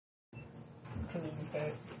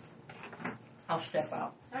Okay. I'll step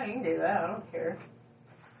out. Oh, you can do that. I don't care.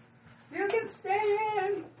 You can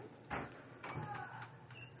stand.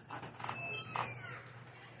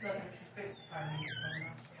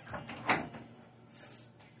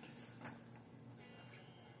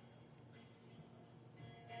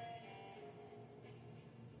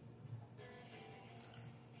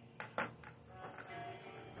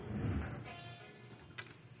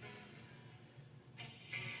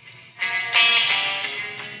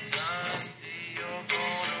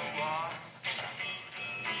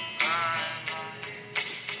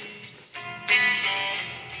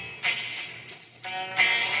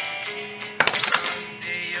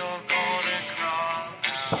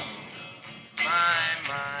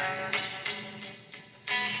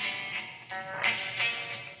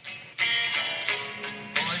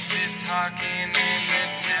 Talking in the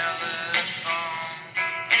telephone,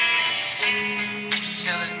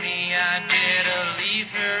 telling me I better leave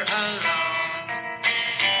her alone.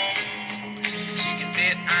 She can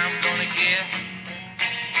bet I'm gonna get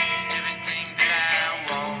everything that I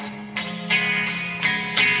want.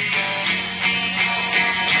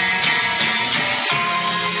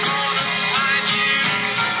 I'm gonna find you.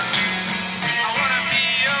 I wanna be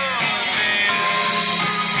your man.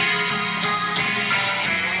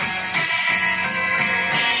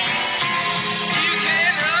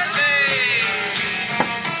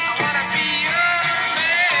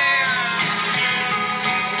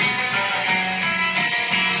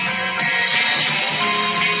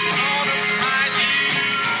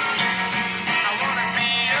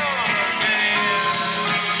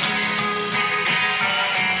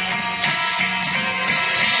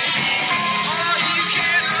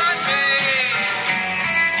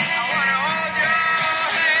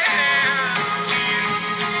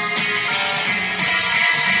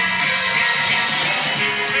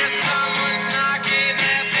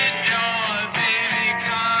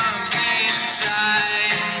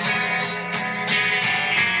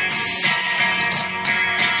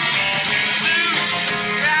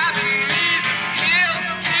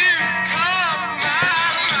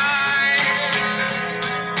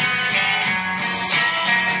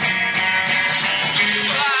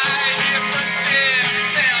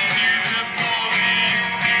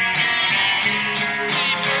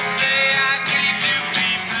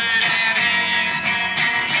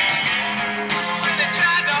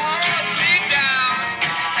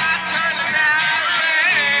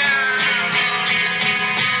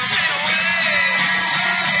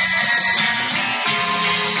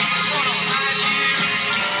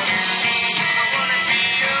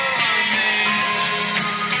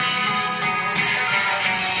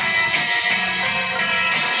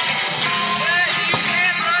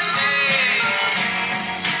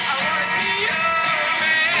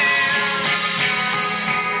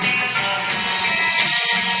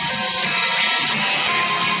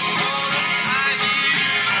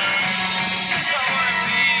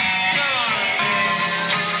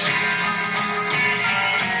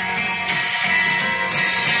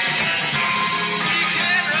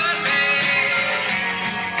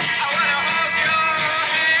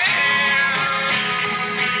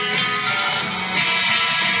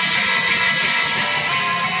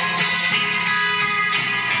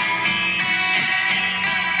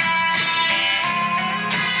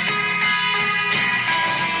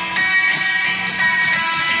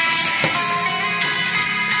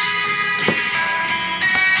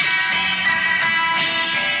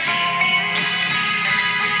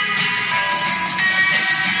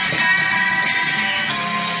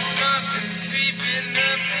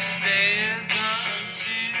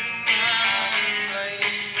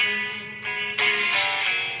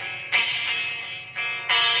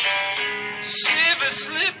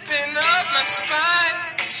 Slipping up my spine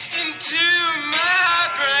into my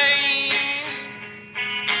brain.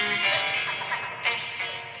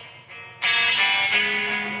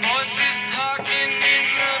 Voices talking in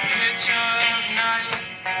the pitch of night,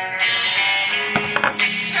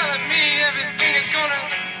 telling me everything is gonna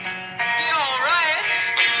be alright.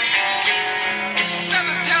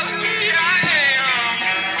 Something's telling me I am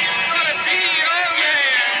gonna be your man.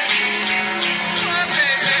 Oh,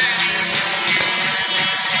 baby.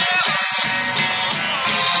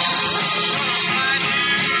 Find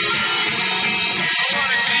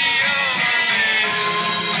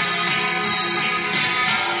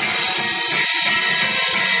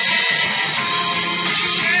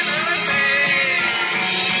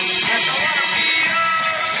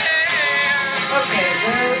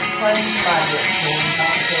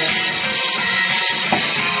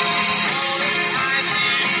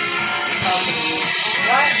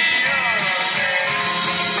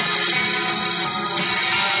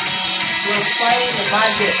my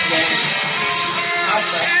dip then.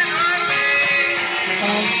 Okay.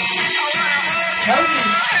 Toby,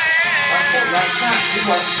 like that last night, he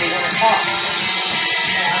worked till 1 o'clock.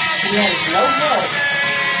 He has no help.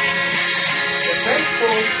 The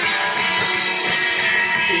principal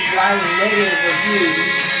is writing negative reviews.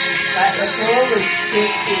 Like the floor was 50.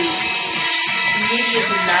 He needed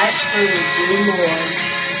the night for the blue one.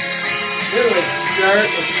 There was dirt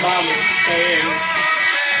with mama's stairs.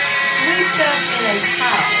 We fell in a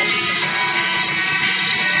pile.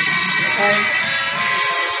 Okay?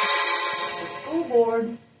 The school board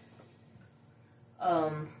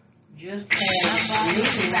just had a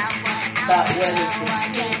meeting about whether to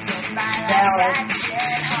keep valid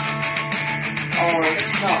or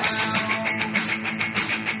not.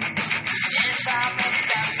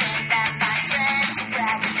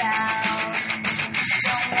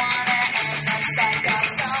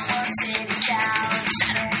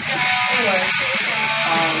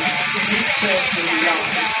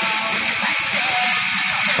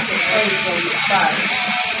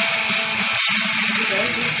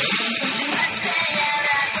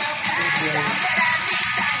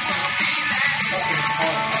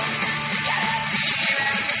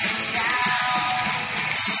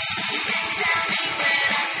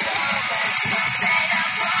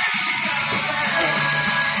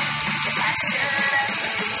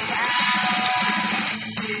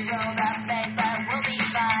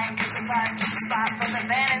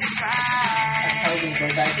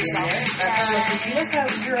 Look how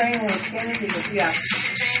your angle is Kennedy was, yeah. Okay.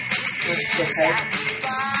 Here's the son.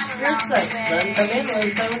 Come in, let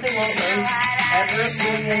them say what they want, let them have their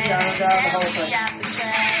opinion, the whole thing.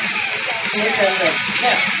 Here comes it.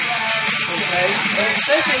 Yeah. Okay. And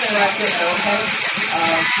especially when I get there, okay?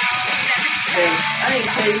 Then I need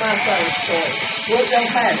to tell you my son's story. What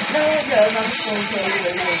don't have it? No, it does. I'm just going to tell you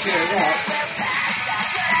what you want to hear that.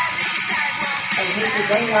 And he said,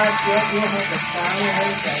 they like you up, you don't have to sign or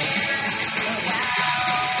anything.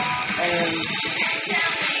 And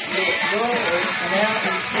the girl is now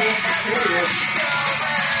in fourth period.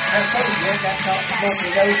 I told you that's how it's going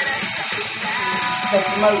to go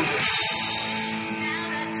to Moses.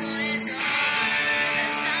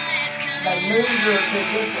 They moved her to a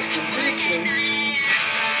different position,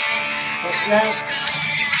 but now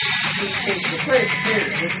she's the first period.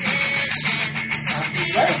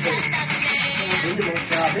 She's left it. She'll do the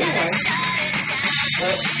job anyway.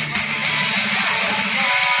 But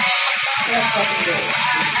that's something to do.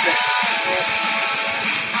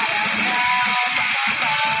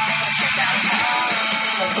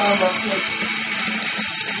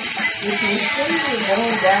 If you see me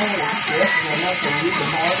going down with a shift and enough to use the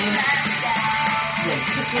morning, then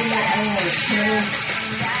put in your angle of 10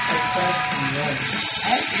 or question one.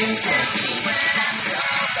 Ask them questions.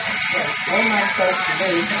 What am I supposed to do?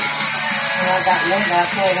 And I got one guy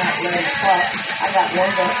pulling out 11 o'clock. I got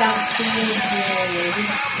one guy counting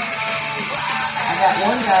I got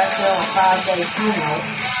one guy selling a 5-day funeral.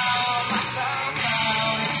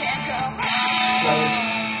 So,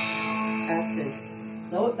 I have to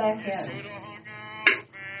throw it back at him.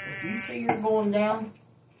 If you see you're going down,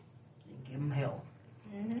 then give him hell.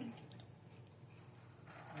 He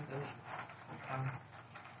goes, okay.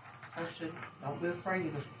 I said, don't be afraid. He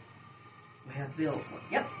goes, we have bills. Well,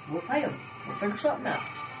 yep, we'll pay them. We'll figure something out.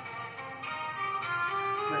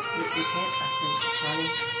 But we can't. I said, honey,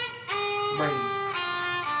 breathe.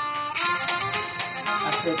 I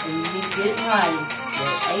said, and you need to get it in writing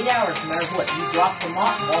that 8 hours, no matter what, you drop the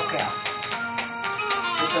mop and walk out.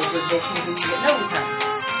 Because we're bitching who you get overtime.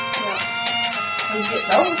 Yeah. When you get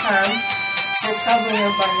overtime, we're covering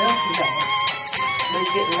everybody else's ass. When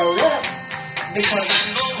you get loaded up, because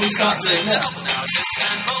he's not doing enough. Now it's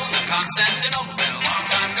Istanbul, now Constantinople, been a long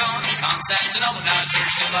time gone. Constantinople, now it's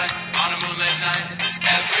church delight on a moonlit night.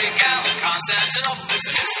 Every gal in Constantinople lives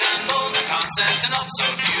in Istanbul, now Constantinople. So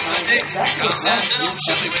if you like dig Constantinople,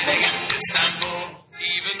 show me where they get Istanbul.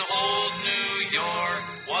 Even old New York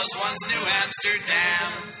was once New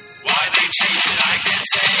Amsterdam. Why they changed it, I can't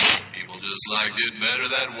say. People just liked it better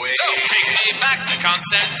that way. So take me back to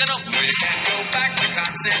Constantinople. No, you can't go back to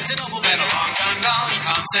Constantinople. Been a long time gone.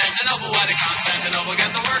 Constantinople, why did Constantinople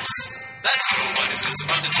get the works? That's nobody's business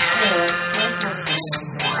but the church.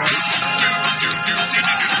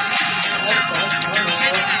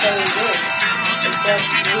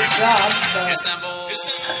 Istanbul.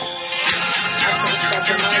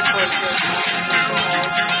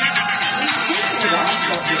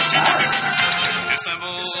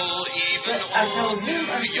 Istanbul, even old New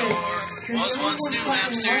York was once New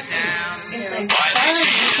Amsterdam. Why they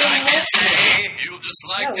changed it, I can't say. You'll just just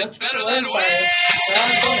liked Yeah, it what's better the than word for it?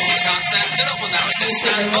 Constantinople. Now it's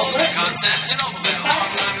Istanbul, Constantinople. Been a long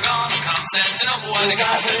time gone. Constantinople. Why did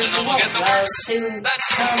Constantinople get the works? That's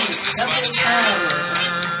what is this about the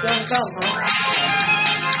church? Don't come,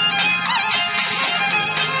 huh?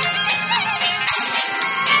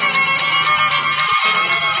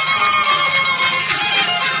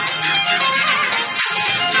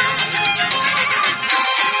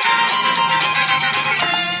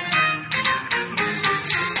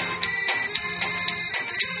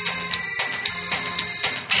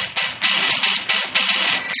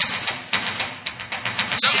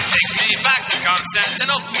 So take me back to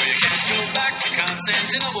Constantinople. No, you can't go back to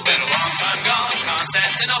Constantinople. Been a long time gone.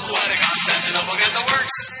 Constantinople. Why did Constantinople get the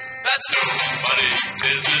works? That's nobody's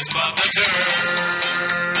business but the Turks.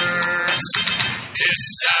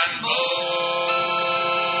 Istanbul.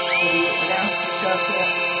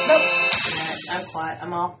 Nope. I'm quiet.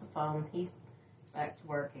 I'm off the phone. He's back to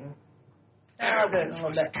working. There good, once a little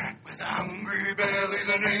was a bit. cat with a hungry belly.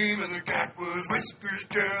 The name of the cat was Whiskers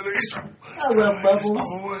Jelly. His throat was I love dry, Bubbles. his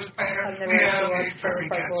paw was bare. I've never Meow, actually made watched furry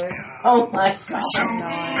Trailer Park cats Boys. meow. Oh my god, Soon no.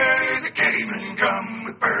 may the cavemen come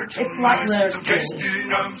with birds and It's like mice and some Letterkenny. tasty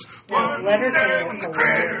numbs. Yeah, One Letterkenny day is when the hilarious.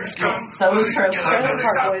 critters come, So will is eat your Trailer bellies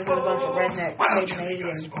Park out Boys with a bunch of full. rednecks, While big Johnny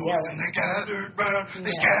Canadians Gospels yelling. and they gathered round,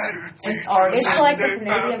 they Yeah. scattered seeds Or from the it's seed like the they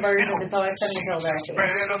Canadian found, version. and It's always hopes something the seeds Philadelphia.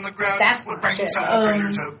 spread on the ground That's would my bring shit. some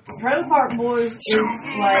critters up. Trailer Park Boys is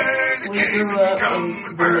like we grew up in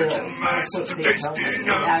the Birds mill. and mice That's and what some it is. tasty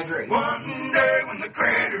I nuts. agree. One day when the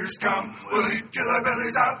critters come, we'll eat till our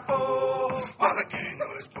bellies are full. While the gang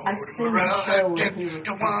was bored I and seen the morale show had when dipped he was-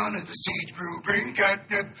 to one of the seeds grew green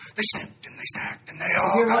catnip. They sniffed and they snacked and they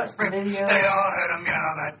all you got watched the ripped. video? They all had a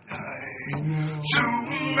meow that night.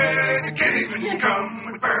 Soon may the cavemen come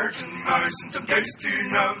with birds and mice and some tasty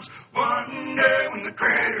nubs. One day when the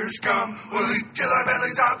critters come, we'll eat till our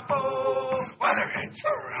bellies are full. While their heads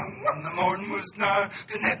were hung and the morning was nigh,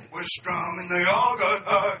 the net was strong and they all got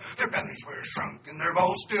high. Their bellies were shrunk and their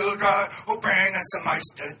bowls still dry. Oh, bring us some ice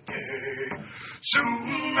today.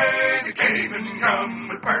 Soon may the cavemen come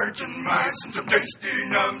with birds and mice and some tasty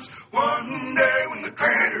nubs. One day when the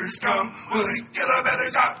critters come, we'll eat till our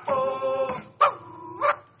bellies are full.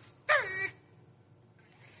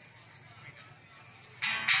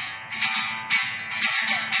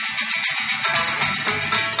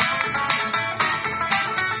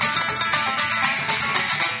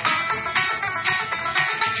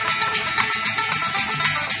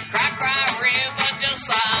 Cry, cry, river, just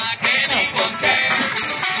like anyone cares.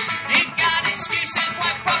 You got excuses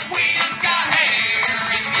like buckwheat has got hair.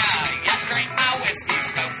 And yeah, drink my whiskey,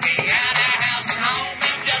 smoke me out of house and home.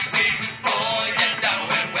 And just before you know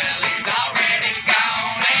it, well, he's already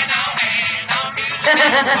gone. And on to the next one.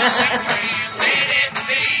 Let it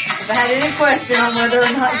be. If I had any question on whether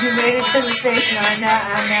or not you made it to the station, I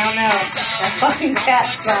now know. That fucking cat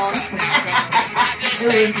song. Who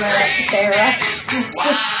is that, Sarah? Why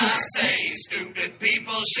I say stupid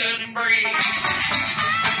people shouldn't breathe.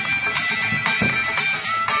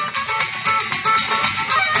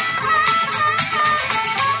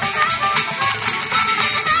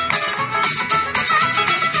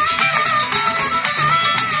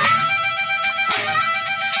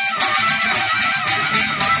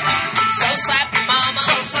 So slap your mama,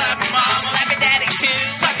 slap your daddy too,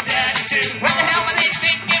 What the hell were they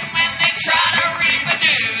thinking when they try to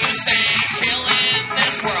reproduce and killing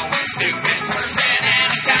this world one stupid person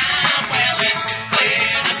at a time? Well, it's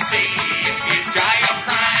clear to see if you dry your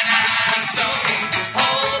crying eyes. So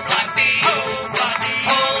hold bloody,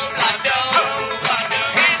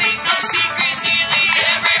 it ain't no secret, nearly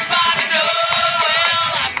everybody knows. Well,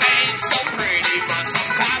 life ain't so pretty, but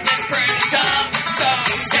sometimes it's pretty tough. So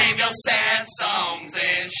save your sad songs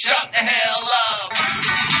and shut the hell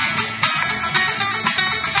up.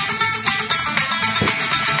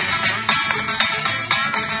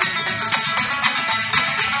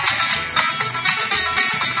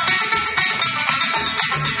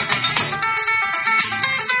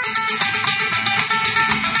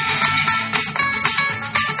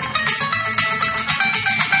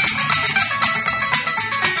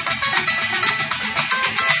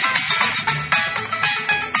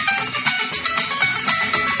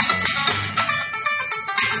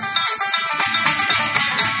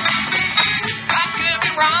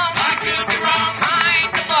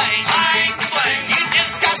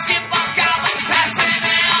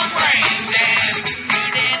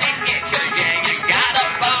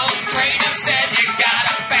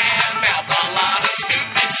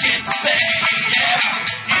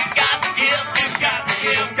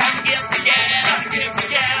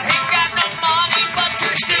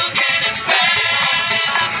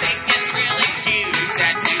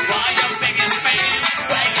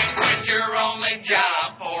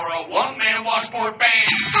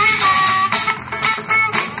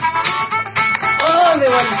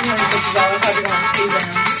 $50 had to go and see them.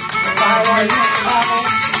 The Firewater Tent Revival.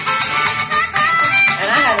 And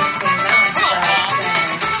I haven't seen Mountain Strike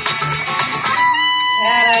since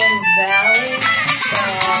Shadow Valley. So,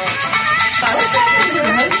 5 or 6 years ago.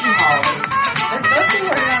 They're They're supposed to be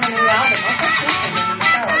working on a new album. I think this one is in the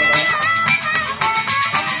shower today.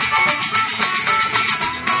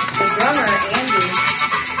 The drummer, Andy,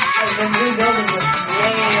 has been rebuilding this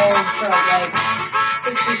way old truck, like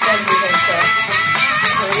 60s, 70s old truck.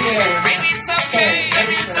 For years. It's okay,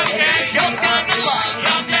 it's okay. You're down to love,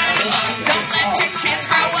 you're down to love. Don't let your kids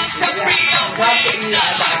grow up to be a way.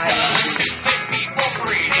 Stupid people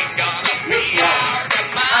breeding gonna be our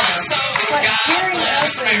demise. So But God Carrie bless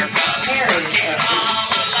Elson, America. Carrie,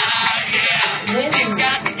 All alive, yeah. Lindsay, You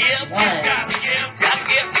got to give, you got to give, got to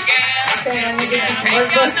give the gas. saying I'm gonna get some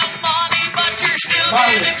Ain't got workbooks. no money, but you're still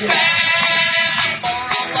Molly's getting good. fed. And the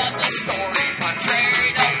moral of the story, contrary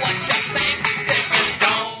to what you think, if you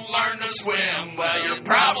don't learn to swim, well, you're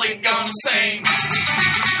probably gonna sink.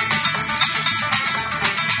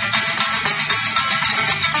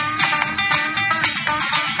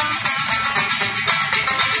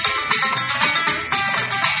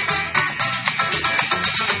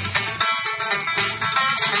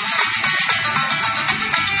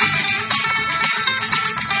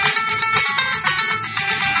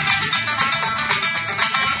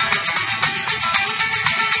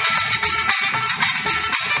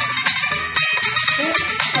 This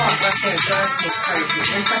spot right there drives me crazy.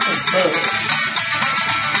 It's like a bug.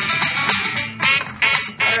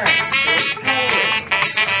 Alright,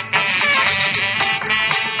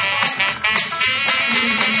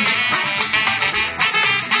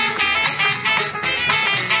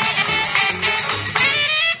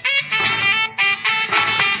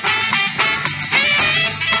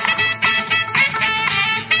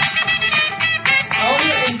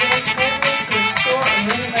 owner enjoys privilege to restore and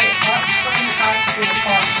renovate hot springs high school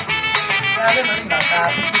park. I didn't know about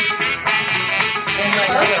that. And like,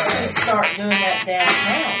 Supposed to start doing that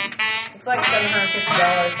downtown. it's like $750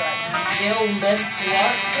 right now. The old Betsy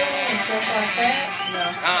Washington and stuff like that. No.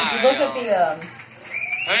 Ah, If you look at the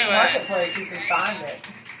Anyway, marketplace, you can find it.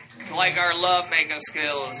 like our love making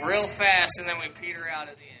skills, real fast, and then we peter out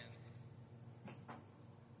at the end.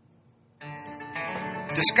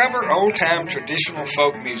 Discover old-time traditional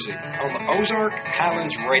folk music on the Ozark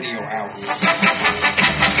Highlands Radio Hour.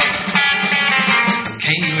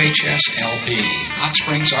 KUHS-LP, Hot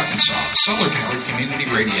Springs, Arkansas, solar-powered community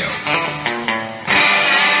radio.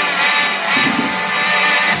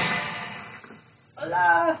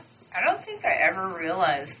 Hola. I don't think I ever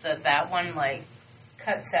realized that one, like,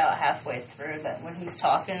 cuts out halfway through that when he's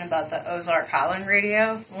talking about the Ozark Highland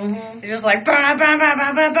radio. Mm-hmm. It's just like, bah, bah, bah,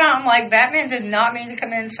 bah, bah, bah. I'm like, Batman did not mean to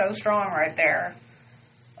come in so strong right there.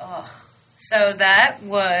 Ugh. So that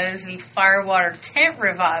was the Firewater Tent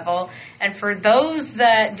Revival. And for those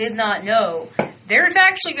that did not know, there's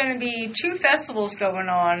actually going to be 2 festivals going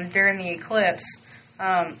on during the eclipse.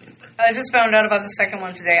 I just found out about the second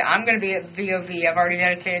one today. I'm going to be at VOV. I've already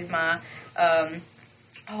dedicated my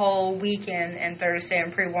whole weekend and Thursday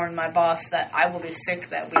and pre-warned my boss that I will be sick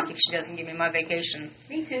that week if she doesn't give me my vacation.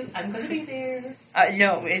 Me too. I'm going to be there.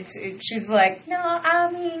 No, she's like, no, I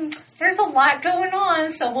mean, there's a lot going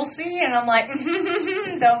on, so we'll see. And I'm like,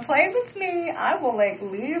 don't play with me. I will, like,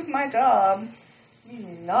 leave my job. You do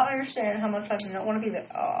not understand how much I do not want to be there.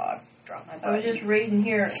 Oh, I dropped my I was button. just reading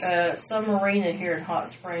here, some marina here in Hot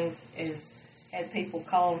Springs had people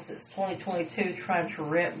calling since 2022 trying to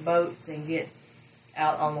rent boats and get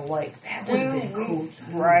out on the lake. That would have been cool.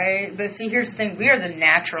 Right, but see, here's the thing. We are the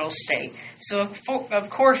natural state. So, of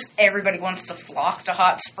course, everybody wants to flock to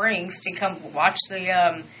Hot Springs to come watch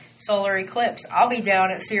the solar eclipse. I'll be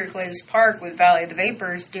down at Syracuse Park with Valley of the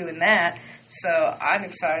Vapors doing that. So, I'm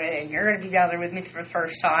excited, and you're going to be down there with me for the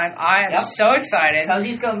first time. I am so excited.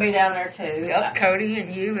 Cody's going to be down there, too. Yep, Cody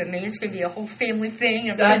and you and me. It's going to be a whole family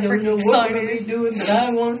thing. I'm I so don't freaking know what we're going to excited. be doing, but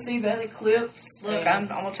I want to see that eclipse. Look, I'm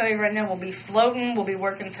going to tell you right now, we'll be floating, we'll be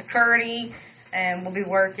working security, and we'll be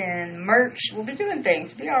working merch. We'll be doing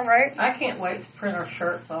things. It'll be all right. I can't wait to print our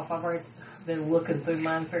shirts off. I've already been looking through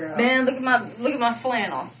mine, figuring out. Man, look at my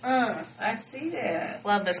flannel. I see that.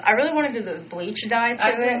 Love this. I really want to do the bleach dye to I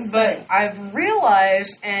was it, gonna but say. I've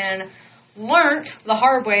realized and learned the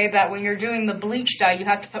hard way that when you're doing the bleach dye, you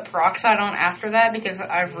have to put peroxide on after that because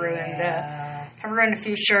I've ruined I've ruined a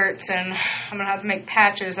few shirts, and I'm going to have to make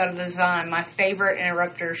patches out of the design. My favorite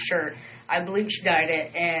Interrupter shirt. I bleach dyed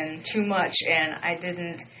it and too much, and I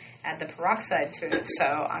didn't. add the peroxide to it. So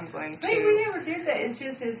I'm going See, we to. never did that. It's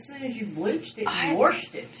just as soon as you bleached it, I- you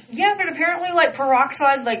washed it. Yeah, but apparently, like,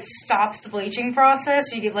 peroxide, like, stops the bleaching process.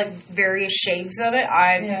 So you get, like, various shades of it.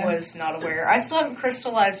 I was not aware. I still haven't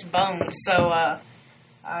crystallized bones, so,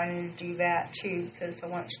 I need to do that, too, because I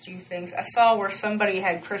want to do things. I saw where somebody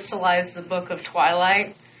had crystallized the Book of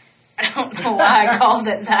Twilight. I don't know why I called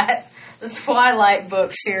it that. The Twilight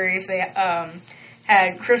book series, they,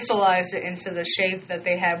 had crystallized it into the shape that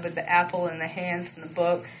they had with the apple in the hand from the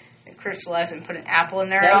book. They crystallized it and put an apple in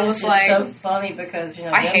there. That I was was just like, so funny because, you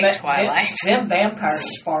know, I hate Twilight. Them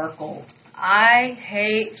vampires sparkle. I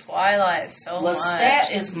hate Twilight so much.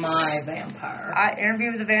 Lestat is my vampire.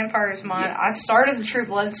 Interview with the Vampire is mine. Yes. I started the True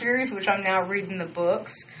Blood series, which I'm now reading the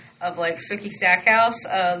books of, like, Sookie Stackhouse.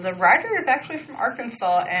 The writer is actually from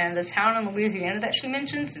Arkansas, and the town in Louisiana that she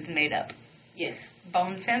mentions is made up. Yes.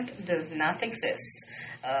 Bone Temp does not exist.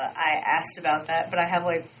 I asked about that, but I have,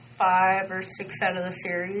 like, 5 or 6 out of the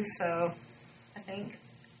series, so I think.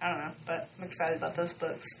 I don't know, but I'm excited about those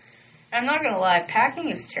books. I'm not going to lie, packing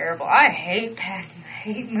is terrible. I hate packing. I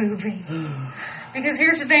hate moving. Because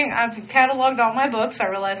here's the thing, I've cataloged all my books. I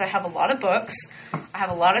realize I have a lot of books. I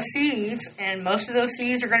have a lot of CDs, and most of those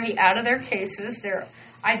CDs are going to be out of their cases.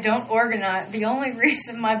 I don't organize. The only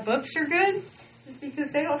reason my books are good is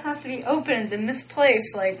because they don't have to be opened and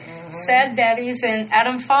misplaced, like Sad Daddy's and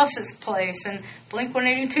Adam Fawcett's place, and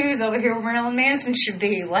Blink-182's over here where Marilyn Manson should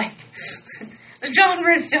be. Like, the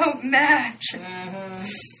genres don't match.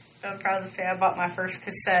 I'm proud to say I bought my first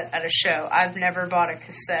cassette at a show. I've never bought a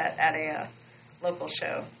cassette at a local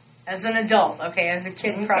show. As an adult, okay? As a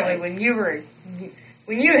kid, probably when you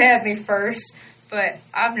had me first, but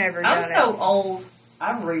I've never done it. I'm so old,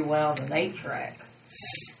 I've rewound an 8-track.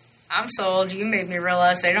 I'm so old, you made me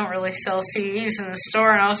realize they don't really sell CDs in the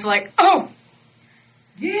store, and I was like, oh!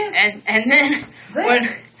 Yes. And then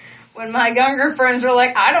when my younger friends were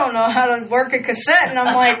like, I don't know how to work a cassette, and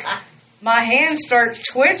I'm like, my hand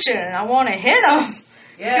starts twitching, and I want to hit them.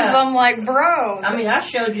 Because I'm like, bro. I mean, I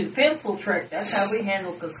showed you the pencil trick. That's how we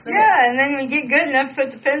handle cassettes. Yeah, and then when you get good enough,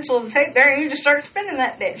 put the pencil and tape there, and you just start spinning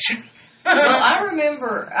that bitch. Well, I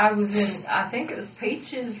remember I was in, I think it was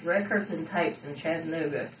Peaches Records and Tapes in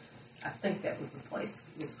Chattanooga. I think that was the place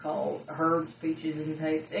it was called. Herbs, Peaches, and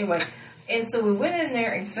Tapes. Anyway, and so we went in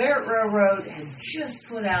there, and Confederate Railroad had just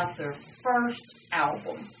put out their first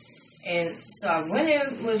album. And so I went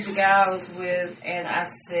in with the guy I was with, and I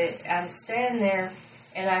said, I'm standing there,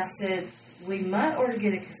 and I said, we might ought to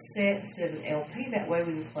get a cassette instead of an LP, that way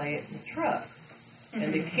we can play it in the truck.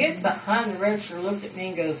 And the kid behind the register looked at me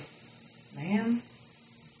and goes, ma'am,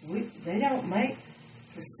 they don't make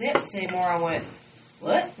cassettes anymore. I went,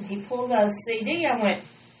 what? And he pulled out a CD. I went,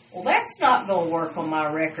 well, that's not going to work on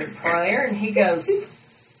my record player. And he goes,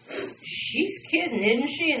 she's kidding, isn't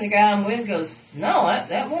she? And the guy I'm with goes, no,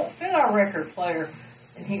 that won't fit our record player.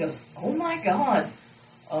 And he goes, oh my God,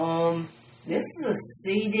 this is a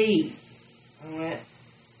CD. I went,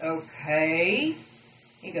 okay.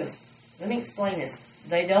 He goes, let me explain this.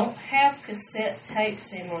 They don't have cassette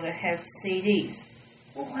tapes anymore, they have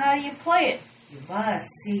CDs. Well, how do you play it? You buy a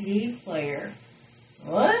CD player.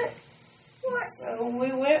 What? So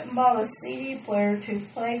we went and bought a CD player to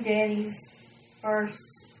play Daddy's first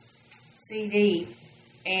CD,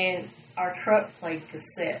 and our truck played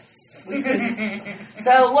cassettes.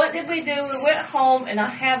 So what did we do? We went home, and I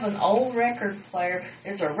have an old record player.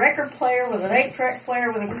 There's a record player with an 8-track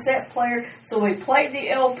player with a cassette player. So we played the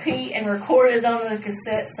LP and recorded it on the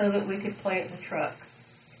cassette so that we could play it in the truck.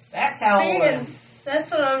 That's how old I am. That's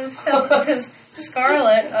what I was telling, because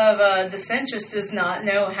Scarlett of Dissentious does not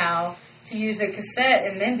know how to use a cassette,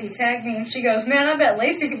 and Mindy tagged me, and she goes, man, I bet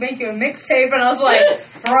Lacey could make you a mixtape, and I was like,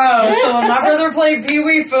 bro, so when my brother played Pee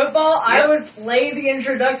Wee football, I would play the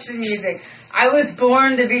introduction music. I was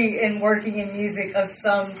born to be working in music of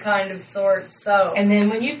some kind of sort, so. And then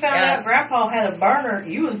when you found out Grandpa had a burner,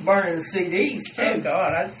 you was burning the CDs, too. Oh,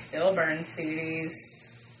 God, I'd still burn CDs.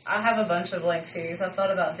 I have a bunch of blank CDs. I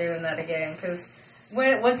thought about doing that again, because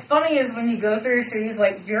what's funny is when you go through your CDs,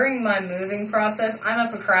 like during my moving process, I'm a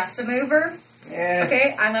procrastimover. Yeah.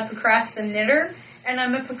 Okay, I'm a procrastinator, and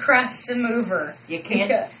I'm a procrastimover. You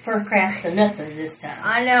can't procrastinate nothing this time.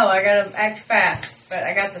 I know, I gotta act fast, but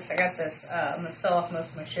I got this. I'm gonna sell off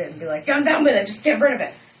most of my shit and be like, I'm done with it, just get rid of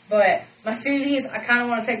it. But my CDs, I kind of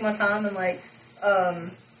want to take my time and like,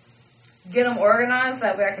 get them organized,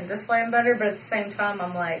 that way I can display them better, but at the same time,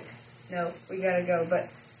 I'm like, no, we gotta go. But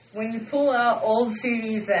when you pull out old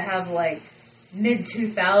CDs that have, like,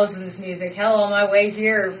 mid-2000s music, hell, on my way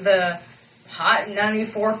here, the Hot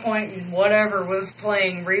 94 point whatever was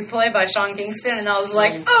playing Replay by Sean Kingston, and I was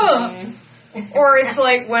like, oh, Or it's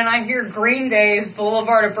like when I hear Green Day's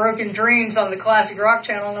Boulevard of Broken Dreams on the Classic Rock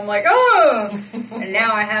channel, and I'm like, oh! And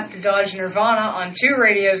now I have to dodge Nirvana on 2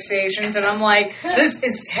 radio stations, and I'm like, this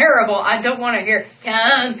is terrible. I don't want to hear,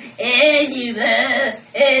 come as you were.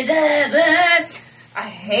 I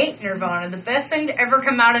hate Nirvana. The best thing to ever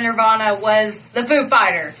come out of Nirvana was the Foo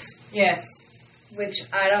Fighters. Yes. Which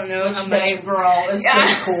I don't know how much. Dave Grohl is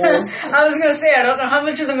so cool. I was going to say, I don't know how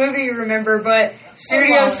much of the movie you remember, but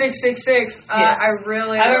Studio 666, Yes. I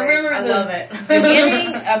really I remember I love it.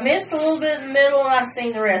 beginning. I missed a little bit in the middle, and I've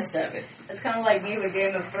seen the rest of it. It's kind of like me with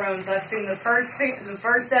Game of Thrones. I've seen the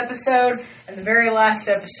first episode and the very last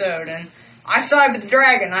episode, and I side with the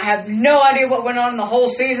dragon. I have no idea what went on in the whole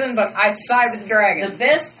season, but I side with the dragon. The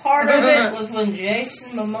best part of it was when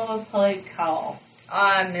Jason Momoa played Call.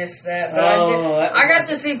 I missed that, but that I got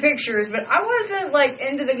to see pictures, but I wasn't like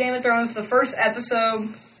into the Game of Thrones. The first episode,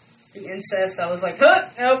 the incest, I was like, huh,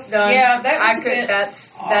 nope, done. Yeah, that was I a could. bit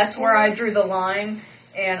That's where I drew the line,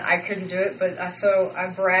 and I couldn't do it. But so I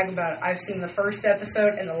brag about it. I've seen the first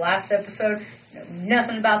episode and the last episode. Know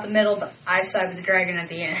nothing about the middle, but I side with the dragon at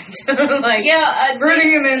the end. Like, screw the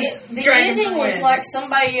humans. The dragon ending was win. like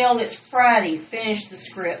somebody yelled, "It's Friday. Finish the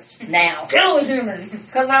script now." Kill the human.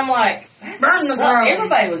 Because I'm like, Burn the world.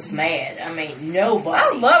 everybody was mad. I mean, nobody.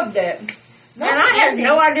 I loved it. And I had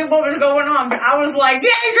no idea what was going on, but I was like, yay,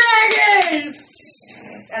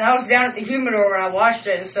 dragons! And I was down at the humidor when I watched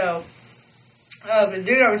it, so the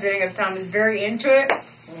dude I was dating at the time was very into it.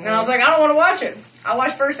 And I was like, I don't want to watch it. I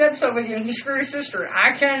watched first episode with you, and he screwed his sister.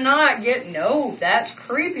 I cannot that's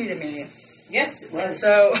creepy to me. Yes, it And was.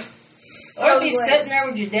 so, Or be sitting there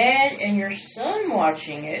with your dad and your son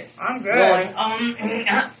watching it. I'm good. Going,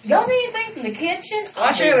 y'all need anything from the kitchen?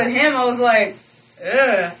 Watching it with him, I was like,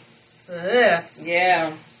 ugh. Ugh.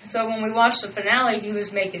 Yeah. So when we watched the finale, he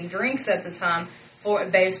was making drinks at the time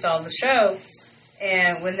based on the show.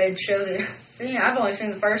 And when they'd show the thing, I've only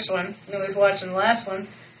seen the first one. And I was watching the last one.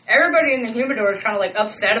 Everybody in the humidor is kind of like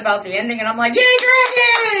upset about the ending, and I'm like, yay,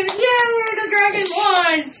 dragons! Yay, the dragons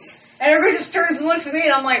won! And everybody just turns and looks at me,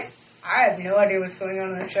 and I'm like, I have no idea what's going on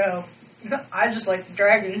in the show. I just like the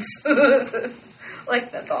dragons.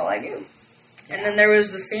 Like, that's all I do. And then there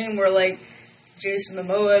was the scene where, like, Jason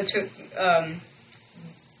Momoa took,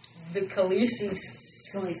 the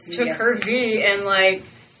Khaleesi took her V and, like,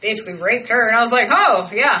 basically raped her, and I was like, oh,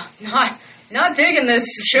 yeah, not digging this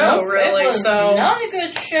show, Nope, really, it was so... not a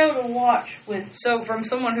good show to watch with... So, from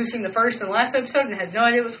someone who's seen the first and last episode and had no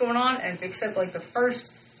idea what's going on, and except, like, the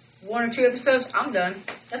first 1 or 2 episodes, I'm done.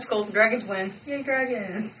 That's cool. Dragons win. Yay,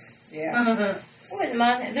 dragons. Yeah. I wouldn't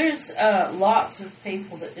mind. There's lots of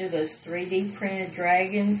people that do those 3D printed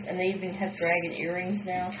dragons, and they even have dragon earrings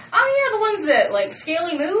now. Oh, yeah, the ones that, like,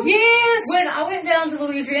 scaly move? Yes! When I went down to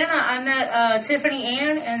Louisiana, I met Tiffany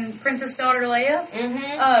Ann and Princess Daughter Leia.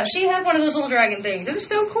 Mm-hmm. She had one of those little dragon things. It was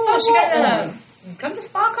so cool. I She got want come to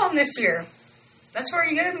SpaCon this year. That's where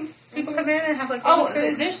you get them. People come in and have, like, Oh, little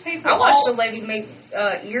things. there's people... I watched a lady make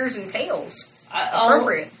ears and tails.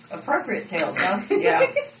 Appropriate. Appropriate tails, huh? Yeah.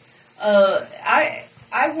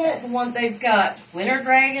 I want the one they've got winter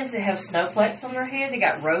dragons that have snowflakes on their head. They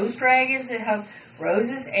got rose dragons that have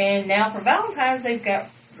roses, and now for Valentine's they've got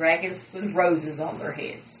dragons with roses on their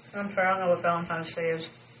heads. I'm sorry, I don't know what Valentine's Day is.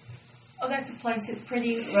 Oh, that's a place that's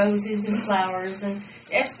pretty roses and flowers, and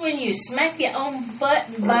that's when you smack your own butt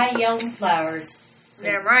and buy your own flowers.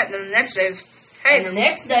 Damn right. And then the next day is, And the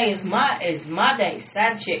next day is my day,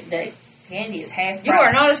 side chick day. Candy is half price. You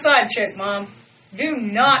are not a side chick, Mom. Do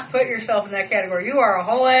not put yourself in that category. You are a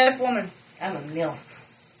whole ass woman. I'm a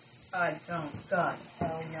MILF. I don't. God,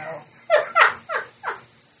 hell no.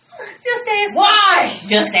 Just ask. Why?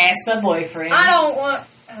 Just ask my boyfriend. I don't want.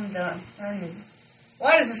 I'm done.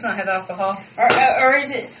 Why does this not have alcohol? Or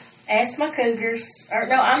is it ask my cougars? Or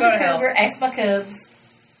no, I'm Go the to hell. cougar. Ask my cubs.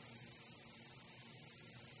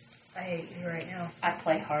 I hate you right now. I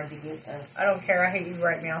play hard to get though. I don't care. I hate you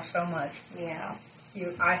right now so much. Yeah.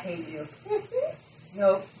 I hate you.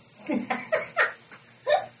 Nope.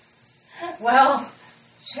 Well,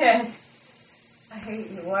 shit. I hate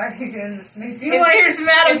you. Why are you doing this to me? Do you want to hear some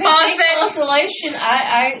Adam If it takes Fawcett? consolation,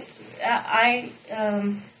 I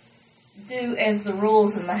do as the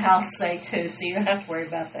rules in the house say too, so you don't have to worry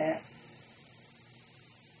about that.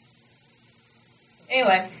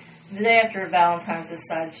 Anyway, the day after Valentine's is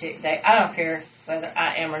side chick day. I don't care whether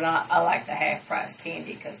I am or not. I like the half price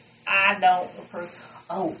candy because I don't approve.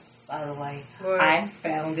 Oh, by the way, What? I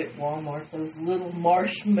found at Walmart those little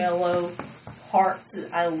marshmallow hearts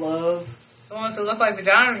that I love. The ones that look like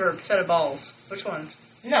vaginas or a set of balls? Which ones?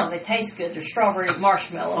 No, they taste good. They're strawberry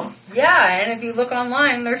marshmallow. Yeah, and if you look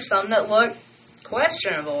online, there's some that look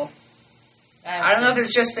questionable. I don't know if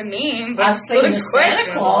it's just a meme, but I've it's seen the looks Santa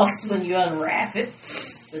questionable. Claus when you unwrap it.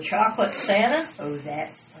 The chocolate Santa. Oh,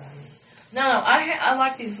 that's funny. No, I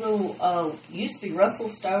like these little, used to be Russell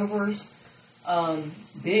Stover's,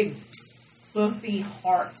 big, fluffy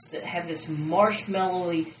hearts that have this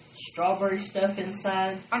marshmallowy strawberry stuff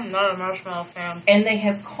inside. I'm not a marshmallow fan. And they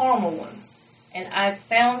have caramel ones. And I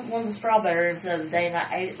found one of the strawberries the other day, and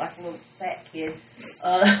I ate it like a little fat kid.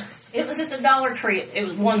 It was at the Dollar Tree. It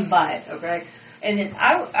was one bite, okay? And then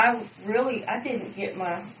I didn't get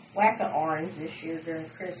my Wacka orange this year during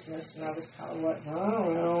Christmas, and I was kind of like,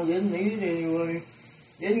 oh, well, didn't eat it anyway.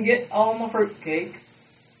 Didn't get all my fruitcake.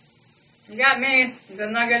 You got me.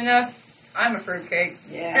 That's not good enough. I'm a fruitcake.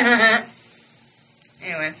 Yeah.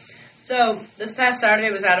 Anyway, so this past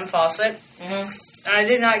Saturday was Adam Fawcett. Mm-hmm. And I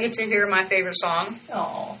did not get to hear my favorite song.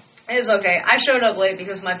 Oh. It's okay. I showed up late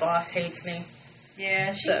because my boss hates me.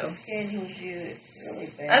 Yeah, she So. schedules you really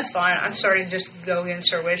bad. That's fine. I'm starting to just go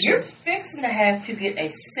against her wishes. You're fixing to have to get a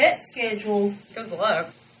set schedule Good luck.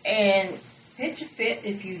 and pitch a fit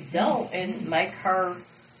if you don't, and make her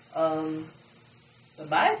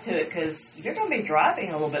abide to it, because you're going to be driving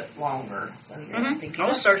a little bit longer. So you have to get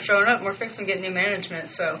I'll up. start showing up. We're fixing to get new management,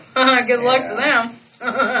 so good luck to them.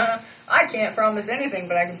 I can't promise anything,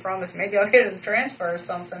 but I can promise maybe I'll get a transfer or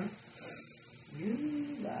something.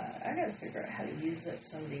 I got to figure out how to use up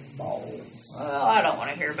some of these balls. Well, I don't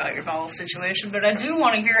want to hear about your bowel situation, but I do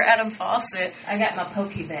want to hear Adam Fawcett. I got my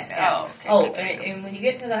Pokemon Oh, out. okay, Oh, good for you. and when you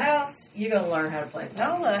get to the house, you're going to learn how to play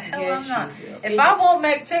Pokemon. No, the hell Yes, I'm not. you will. If I won't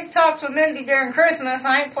make TikToks with Mindy during Christmas,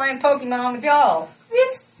 I ain't playing Pokemon with y'all.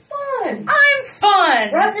 It's fun. I'm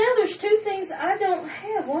fun! Right now, there's two things I don't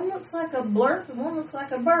have. One looks like a blurp, and one looks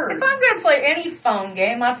like a bird. If I'm going to play any phone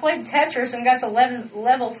game, I played Tetris and got to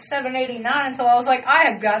level 789 until I was like,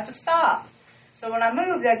 I have got to stop. So when I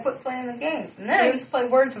moved, I quit playing the game. And then I used to play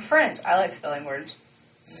Words with Friends. I like spelling words.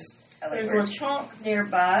 I like There's words. a chunk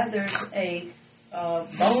nearby. There's a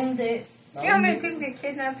bone dead. You know how many people get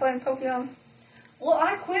kidnapped playing Pokemon? Well,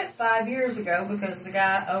 I quit 5 years ago because the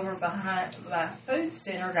guy over behind my food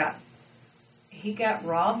center got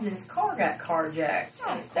robbed and his car got carjacked.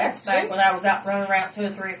 Oh, And that's cool. back when I was out running around 2 or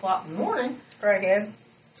 3 o'clock in the morning Craighead.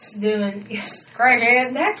 doing.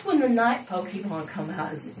 Craighead. That's when the night Pokemon come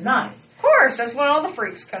out, is at night. Of course, that's when all the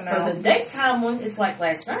freaks come For out. the daytime one, it's like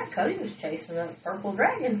last night. Cody was chasing a purple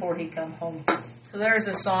dragon before he come home. So there's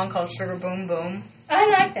a song called Sugar Boom Boom. I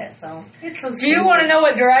like that song. It's so Do you want to know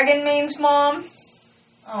what dragon means, Mom?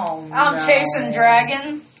 Oh, I'm no. chasing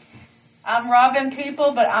dragon. I'm robbing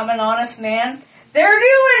people, but I'm an honest man. They're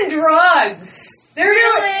doing drugs. They're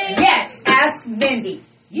Really? doing. Yes, ask Mindy.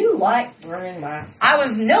 You like running my. I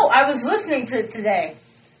was listening to it today.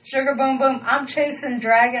 Sugar Boom Boom. I'm chasing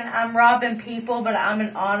dragon. I'm robbing people, but I'm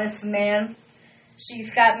an honest man.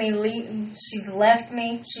 She's got me she's left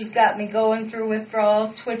me. She's got me going through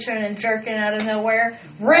withdrawals, twitching and jerking out of nowhere.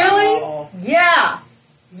 Really? Oh. Yeah.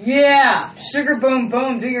 Yeah. Sugar Boom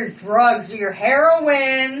Boom. Do your drugs. Do your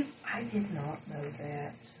heroin. I did not know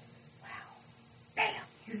that. Wow. Damn.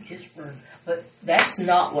 You just burned. But that's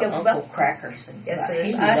not what Yeah, Uncle Cracker sings Yes, about. it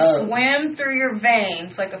is. He I loves- swim through your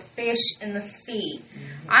veins like a fish in the sea.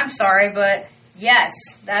 I'm sorry, but yes,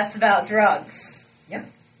 that's about drugs. Yep.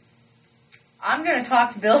 I'm going to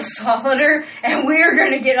talk to Bill Solider, and we're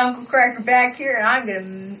going to get Uncle Cracker back here, and I'm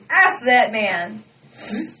going to ask that man.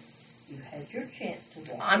 You had your chance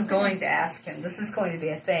to walk. I'm going to ask him. This is going to be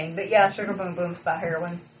a thing. But yeah, Sugar Boom Boom's about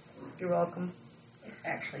heroin. You're welcome.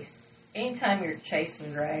 Actually, anytime you're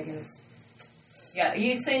chasing dragons. Yeah,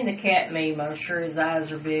 you've seen the cat meme. I'm sure his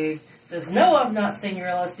eyes are big. Says, no, I've not seen your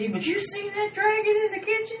LSD, but you seen that dragon in the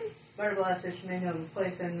kitchen? Murder Blast Issue may have a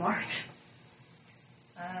place in March.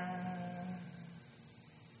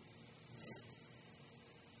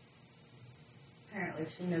 Apparently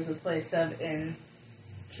she knows a place up in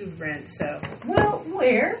Rent, so. Well,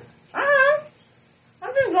 where? I don't know.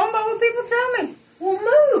 I'm just going by what people tell me. Well,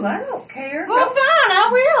 move. I don't care. Well, fine, I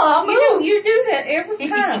will. I'll move. You do that every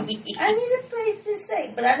time. I need a place to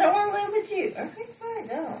stay, but I don't want to live with you. Okay, fine,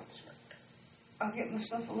 don't. I'll get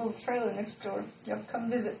myself a little trailer next door. Y'all come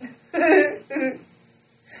visit.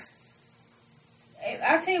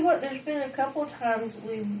 I'll tell you what, there's been a couple of times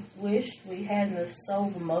we wished we hadn't have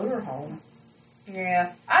sold the motorhome.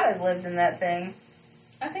 Yeah, I'd have lived in that thing.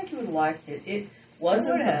 I think you would have liked it. It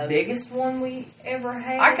wasn't would the have. biggest one we ever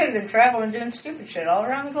had. I could have been traveling doing stupid shit all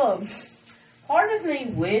around the globe. Part of me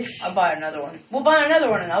wish... I'll buy another one. We'll buy another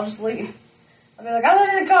one and I'll just leave. I'll be like, I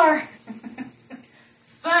live in a car.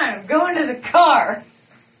 Fine, I'm going to the car.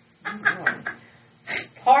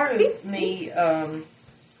 Part of me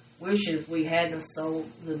wishes we hadn't sold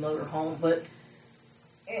the motorhome, but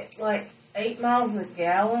at like 8 miles a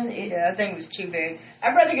gallon. Yeah, that thing was too big.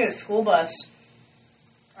 I'd rather get a school bus.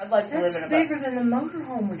 I'd like to That's live in a bigger than the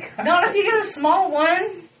motorhome we got. Not if you get a small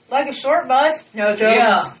one, like a short bus. No jokes.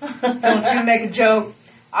 Yeah. Don't you make a joke.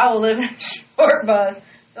 I will live in a short bus.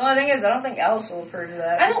 The only thing is, I don't think Alice will approve of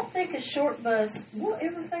that. I don't think a short bus. Well,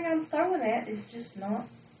 everything I'm throwing at is just not.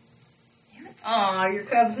 Aw, your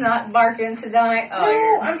cub's not barking tonight. Oh,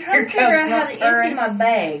 No, I'm trying to figure out how to purring. empty my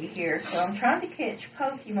bag here. So I'm trying to catch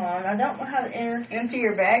Pokemon. I don't know how to enter. Empty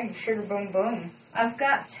your bag, you sugar boom boom. I've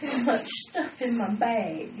got too much stuff in my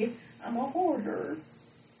bag. I'm a hoarder.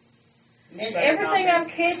 And everything I'm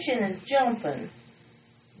catching is jumping.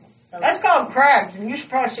 That's called crabs, and you should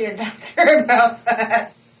probably see a doctor about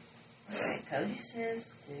that. Okay, Cody says,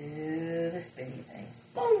 do the speedy thing.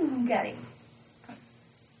 Boom, got him.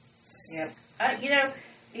 Yep.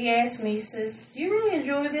 He asked me, he says, do you really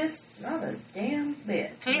enjoy this? Not a damn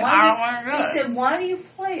bit. I don't want to do He it. said, why do you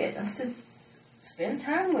play it? I said, spend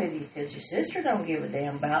time with you, because your sister don't give a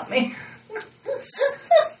damn about me.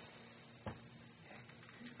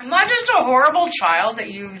 Am I just a horrible child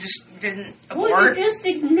that you just didn't Well, abort? you just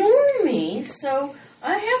ignore me, so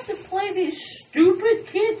I have to play these stupid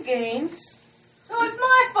kid games. So it's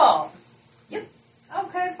my fault. Yep.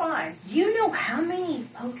 Okay, fine. Do you know how many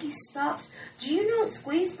Pokestops? Do you know that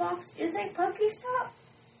Squeezebox is a Pokestop?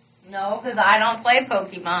 No, because I don't play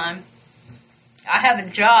Pokemon. I have a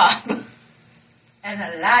job and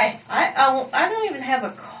a life. I don't even have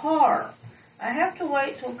a car. I have to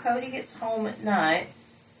wait till Cody gets home at night,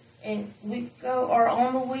 and we go, or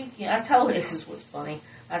on the weekend. I told him, this is what's funny.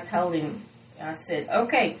 I told him, I said,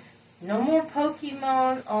 okay, no more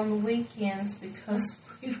Pokemon on the weekends because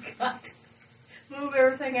we've got to move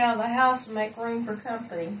everything out of the house and make room for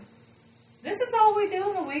company. This is all we do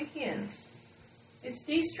on the weekends. It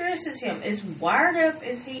de-stresses him. As wired up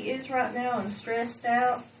as he is right now and stressed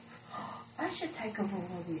out, I should take over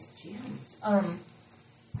one of these gyms.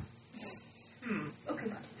 Okay, 1, 2,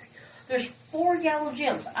 3. There's 4 yellow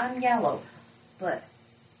gyms. I'm yellow. But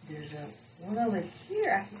there's one over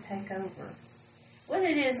here I can take over. What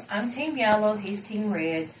it is, I'm Team Yellow, he's Team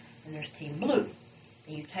Red, and there's Team Blue.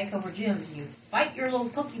 And you take over gyms and you fight your little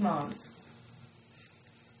Pokemons.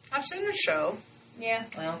 I've seen the show. Yeah,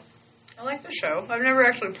 well, I like the show. I've never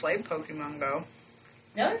actually played Pokemon Go.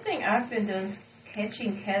 the other thing I've been doing is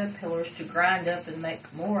catching caterpillars to grind up and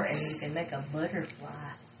make more, and you can make a butterfly.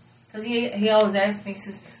 Because he always asks me, he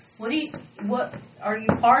says, what, are you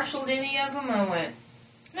partial to any of them? I went,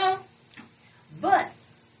 no. But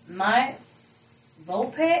my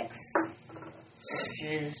Vulpix, which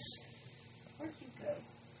is, where'd you go?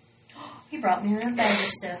 He brought me another bag of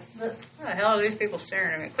stuff. Look. What the hell are these people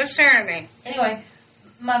staring at me? Quit staring at me. Anyway,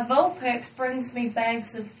 my Vulpix brings me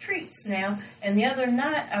bags of treats now. And the other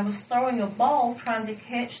night, I was throwing a ball trying to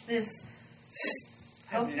catch this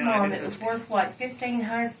Pokemon that was worth like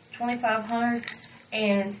 $1,500, $2,500,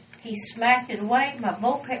 and he smacked it away. My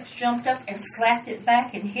Vulpix jumped up and slapped it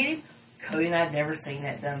back and hit him. Cody and I had never seen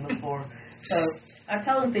that done before. So I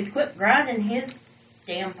told him if he'd quit grinding his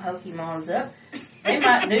damn Pokemons up, they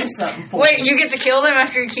might do something for Wait, him. you get to kill them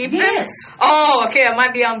after you keep them? Yes. Oh, okay, I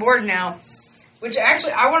might be on board now. Which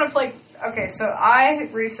actually, I want to play. Okay, so I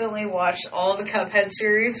recently watched all the Cuphead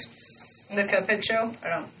series. The Cuphead show. I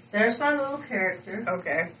don't. There's my little character.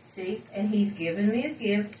 Okay. See, and he's given me a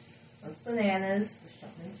gift of bananas. I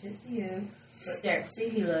don't mention it to you. But there, see,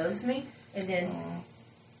 he loves me. And then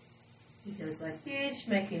he goes like this,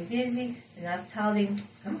 make him dizzy. And I've taught him,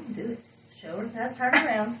 come on, do it. Show her how to turn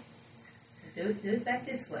around. Do it back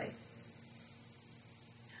this way.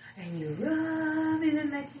 And you rub it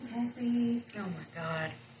and make him happy. Oh my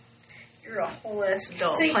god. You're a whole ass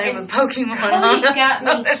adult See, playing and with Pokemon. Cody got me.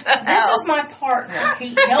 What the This hell? is my partner.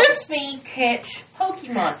 He helps me catch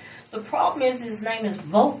Pokemon. The problem is his name is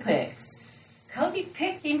Vulpix. Cody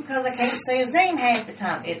picked him because I can't say his name half the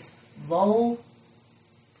time. It's Volpeck.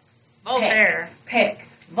 Voltaire. Peck.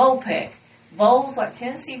 Vulpix. Vols like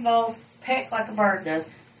Tennessee vols. Peck like a bird does.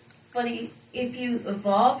 But if you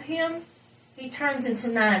evolve him, he turns into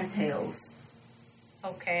Ninetales.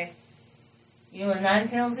 Okay. You know what a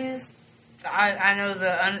Ninetales is? I know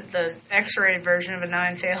the X-rated version of a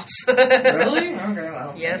Ninetales. Really? Okay,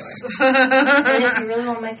 well. Yes. And if you really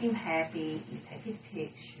want to make him happy, you take a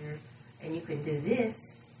picture, and you can do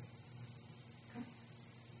this.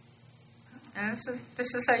 And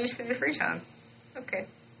this is how you spend your free time. Okay.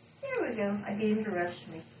 There we go. I get him to rush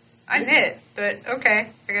me. I knit, but okay.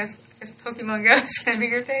 I guess Pokemon Go is going to be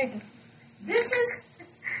your thing. This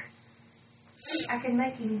is... I can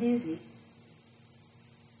make him dizzy.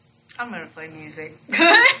 I'm going to play music.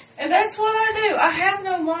 And that's what I do. I have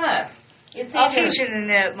no life. It's I'll either- teach you to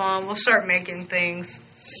knit, Mom. We'll start making things.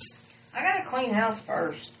 I gotta clean house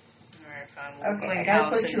first. All right, fine. We'll Okay, clean I gotta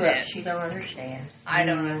house put and you up. knit. She don't understand. I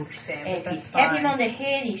don't understand, And but if you that's tap him fine. on the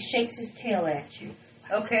head, he shakes his tail at you.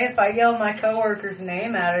 Okay, if I yell my coworker's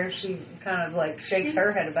name at her, she kind of like shakes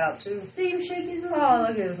her head about too. See him shake his Oh, look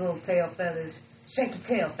at his little tail feathers. Shake your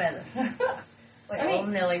tail feathers. Like I mean- old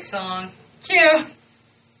Nelly song. Cute.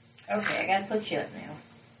 Okay, I gotta put you up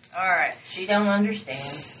now. All right. She don't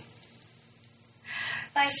understand.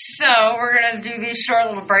 So we're gonna do these short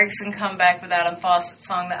little breaks and come back with Adam Fawcett's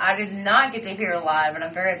song that I did not get to hear live, and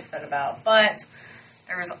I'm very upset about. But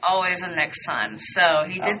there was always a next time. So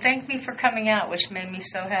he did thank me for coming out, which made me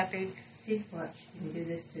so happy. See, watch. You can do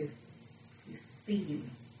this too. You feed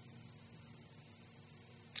him.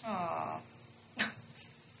 Aww.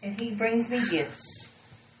 And he brings me gifts.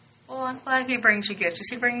 Well, I'm glad he brings you gifts. Is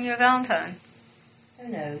he bringing you a Valentine? Who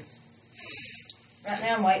knows? Right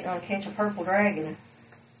now I'm waiting on Catch a Purple Dragon.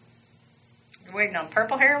 You're waiting on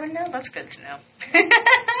purple heroin now? That's good to know.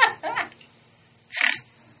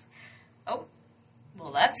 Oh.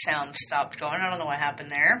 Well, that sound stopped going. I don't know what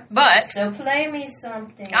happened there. But So play me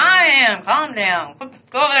something. I am. Calm down.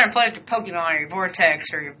 Go over there and play with your Pokemon or your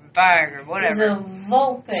Vortex or your bag or He's whatever. a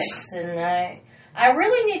Vulpix, and I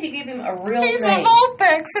really need to give him a real He's name. a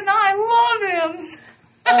Vulpix and I love him.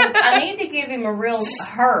 I need to give him a real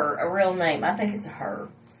name. I think it's a her.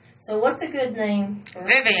 So what's a good name for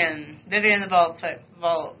Vivian. Vivian the Vulpix.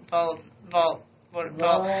 What? Vol-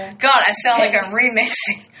 God, I sound like I'm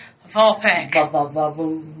remixing Vulpix.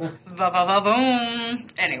 Ba-ba-ba-boom. Ba-ba-ba-boom.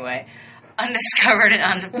 Anyway, Undiscovered and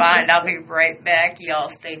Undefined. I'll be right back. Y'all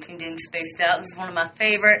stay tuned in, Spaced Out. This is one of my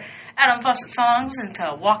favorite Adam Fawcett songs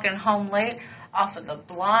until Walking Home Late off of the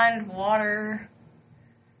Blind Water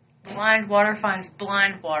Finds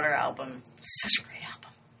Blind Water album. Such a great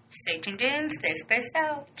album. Stay tuned in, stay spaced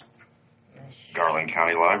out. Garland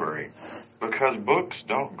County Library. Because books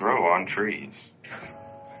don't grow on trees.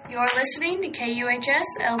 You're listening to KUHS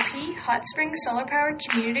LP Hot Springs Solar Powered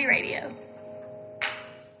Community Radio.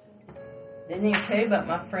 Didn't even tell you about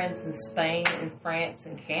my friends in Spain and France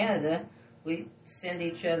and Canada. We send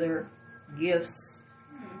each other gifts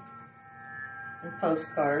and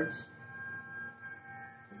postcards.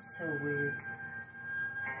 It's so weird.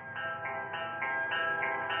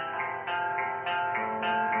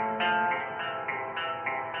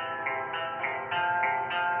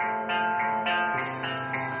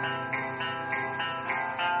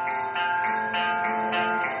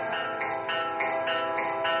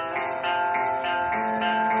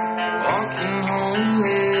 Walking home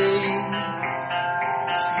late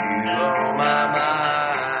with you on my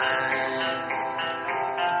mind.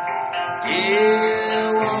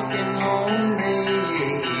 Yeah, walking home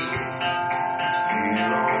late with you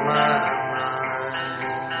on my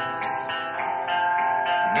mind.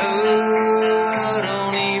 No, I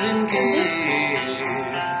don't even care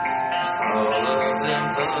if all of them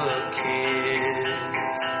fuck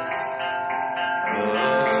kids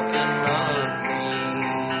up and love me.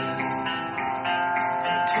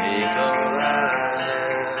 Take all I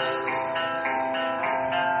have,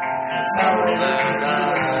 'cause all that I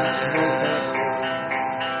have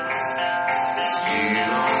is you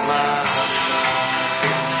on my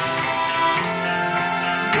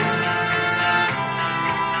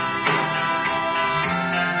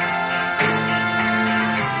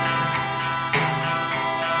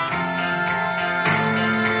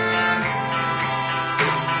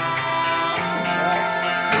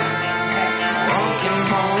walking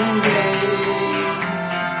home late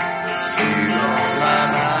with you on my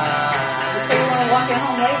mind. So you want to walk at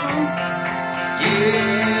home late, Mom?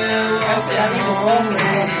 Yeah, I said I need to walk walking at home home late.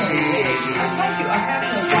 late. I told you I have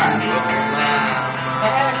no car. You on my If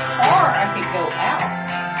I had a car, I could go out.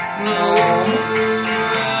 no,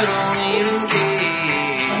 I don't even I care.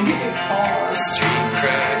 need a car. The street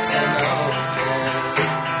cracks and open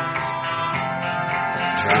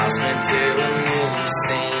and draws me to a new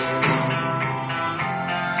scene.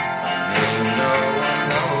 My name, no one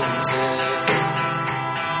knows it.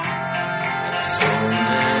 The phone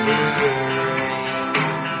never rings.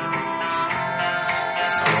 The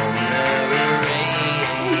phone never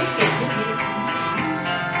rings.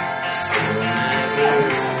 The phone never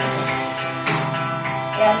rings.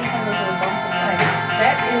 Yeah, I need some of those little bumps in the road.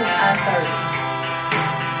 That is I-30.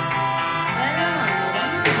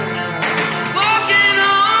 Walking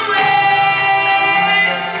home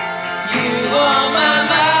late, you on my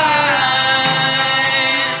mind.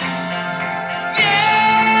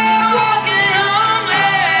 Yeah, walking home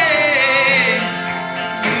late,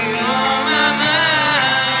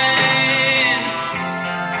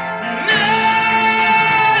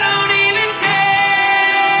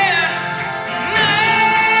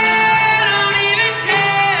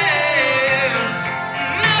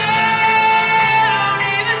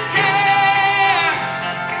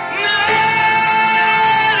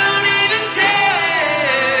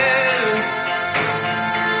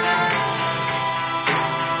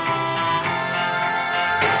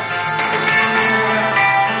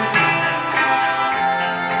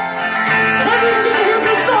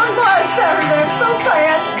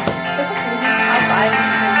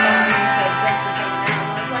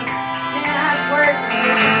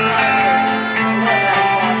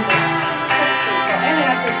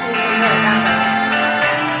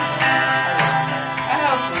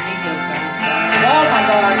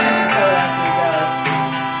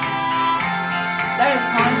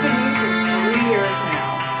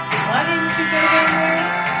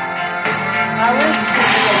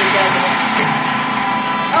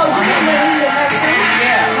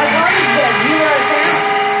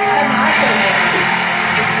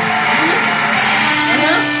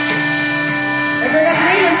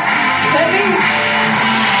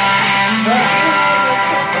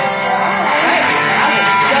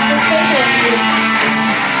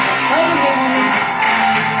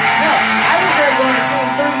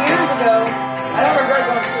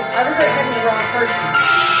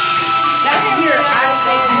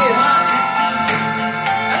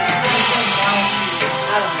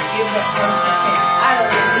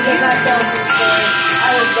 did not tell the story. I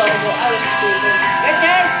was gullible. I was stupid. Bitch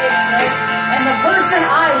ass bitch snake. And the person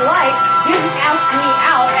I like didn't ask me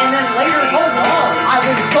out and then later told me I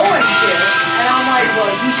was going to. And I'm like,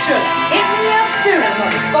 well, you should have hit me up sooner,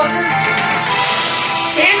 motherfucker.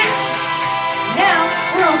 Damn it. Now,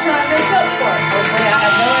 we're all trying to make up for it. Hopefully I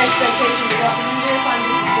have no expectations walking into this. I'm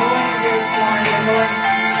just going into this blind and going,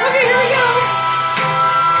 okay, here we go.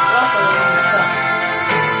 We're also looking at something.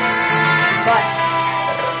 But,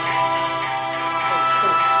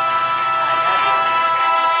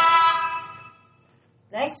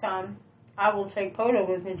 next time, I will take Poto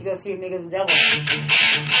with me to go see Amigo the Devil.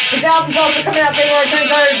 The album's also coming out February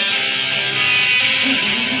 23rd.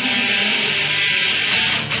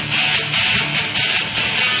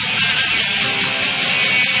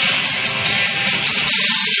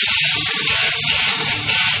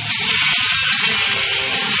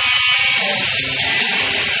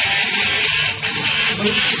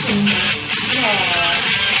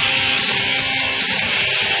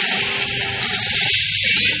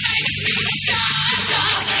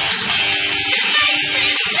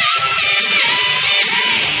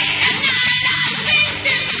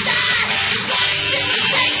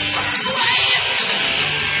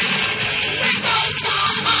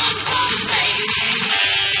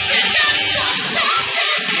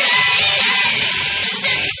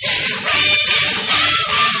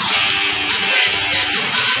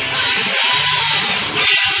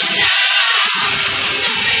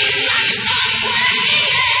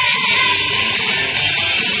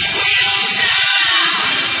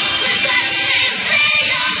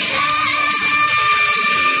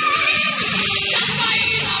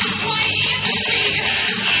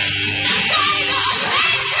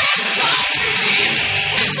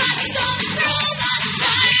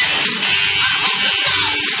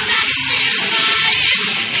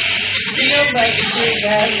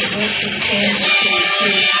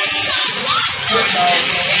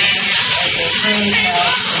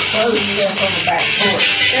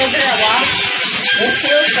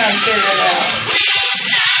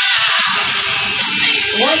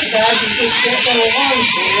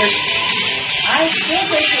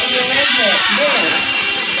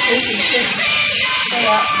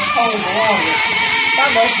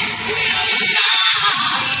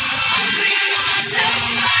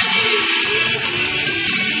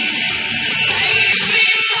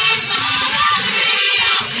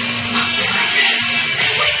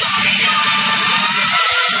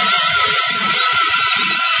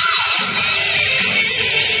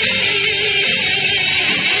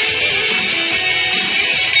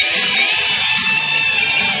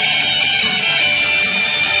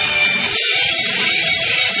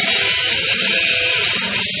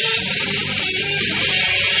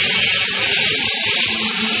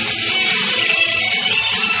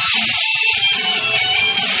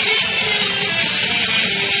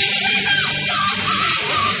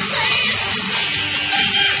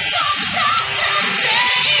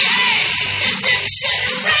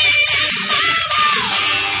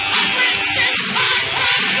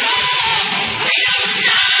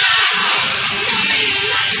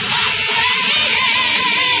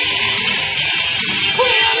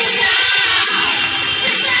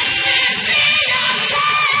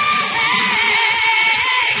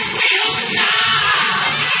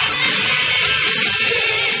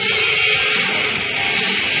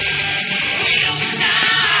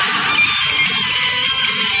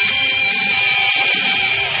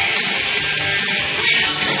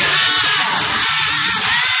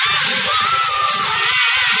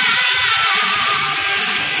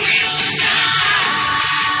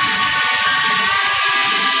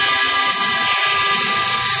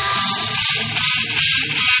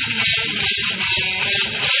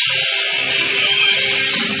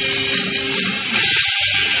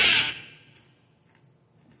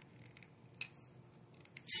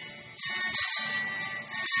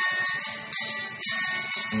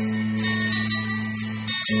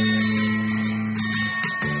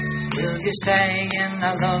 you stay in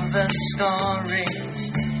a lover's story.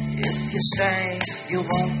 If you stay, you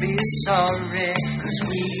won't be sorry, 'cause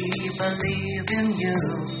we believe in you.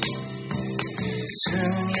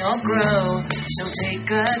 Soon you'll grow, so take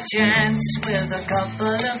a chance with a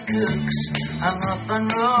couple of kooks hung up on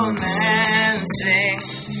romancing.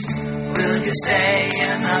 Will you stay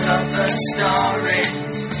in a lover's story?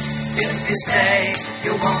 If you stay,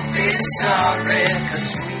 you won't be sorry,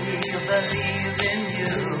 'cause we believe in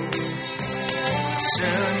you.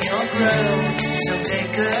 Soon you'll grow, so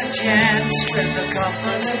take a chance with a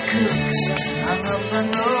couple of kooks hung up on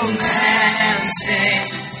romancing.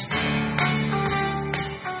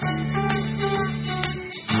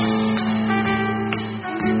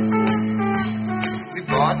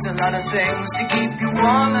 quite a lot of things to keep you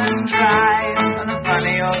warm and dry. And a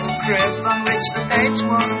funny old crib on which the page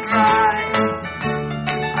won't dry.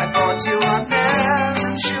 I bought you a pair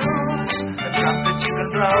of shoes, a trumpet you can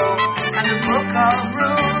blow, and a book of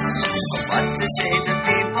rules. What to say to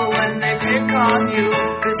people when they pick on you.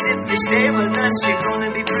 Cause if you stay with us, you're gonna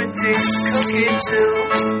be pretty cookie too.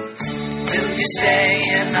 Will you stay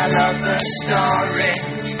in a lover story?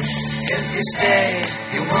 If you stay,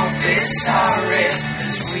 you won't be sorry.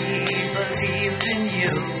 Cause we believe in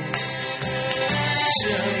you.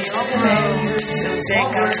 Soon you'll grow, so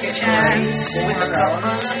take a chance with a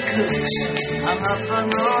couple of cooks. I'm up on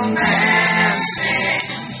romancing.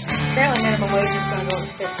 Apparently minimum wage is going to go to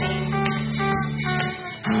 15.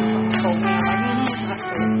 Someone told me, I'm like, I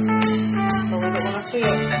see it. Believe it when I see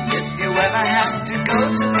it. And if you ever have to go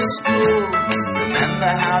to school,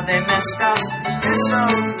 remember how they messed up this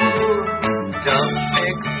old fool. Don't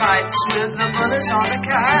pick fights with the bullets or the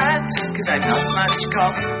cats, cause I'm not much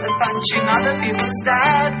cop at punching other people's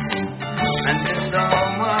dads. And if the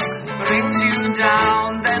homework brings you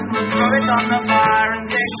down, then we'll throw it on the fire and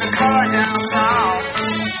take the car downtown.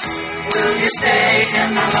 Will you stay in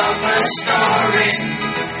the lover story?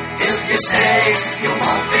 If you stay, you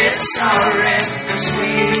won't be sorry, cause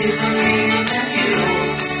we believe in you.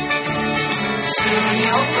 Soon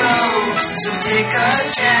you'll grow, so take a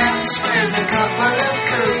chance with a couple of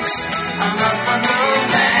cooks. I'm up on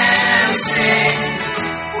romancing.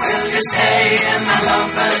 Will you stay in the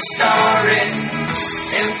lover story?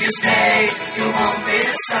 If you stay, you won't be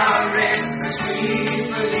sorry, cause we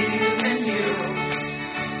believe in you.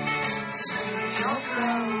 Soon you'll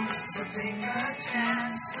grow, so take a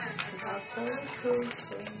chance with a couple of cooks.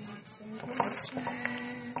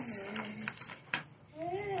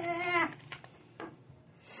 Yeah.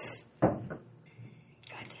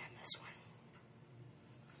 Goddamn this one.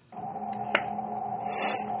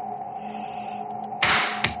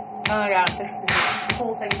 Oh, I gotta fix these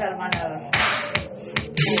cool things out of my nose. I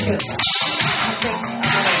fix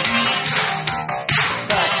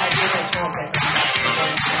but I do fix real quick.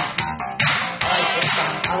 I like this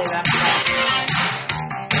one. I'll leave it after that.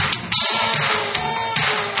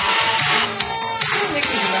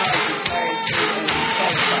 Nicki's knowledge is very true and he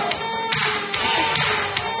says so.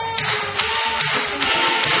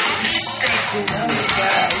 You know,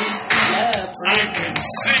 guys, love, right?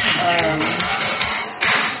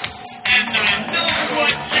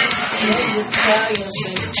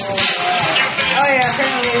 Oh yeah,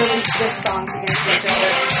 apparently they released this song against each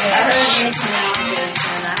other. I heard Mason Mountains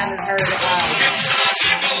and I haven't heard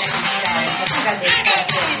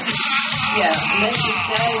Yeah, Megan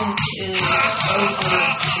Jones is over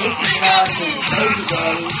Nicki Minaj's baby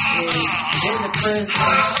daddy is in the prison.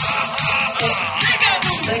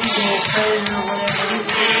 Thinking in prison or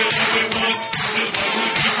whatever.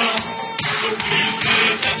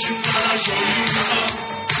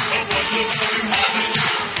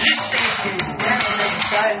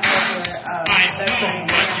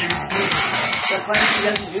 But when she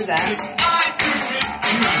doesn't do that,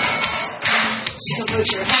 she'll put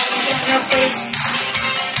your hands on your face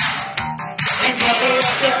and cover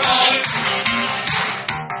up your eyes.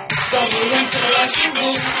 Don't move until I see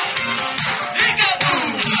move.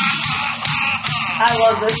 I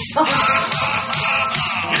love this song.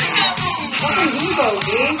 Fucking Devo,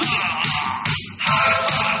 dude.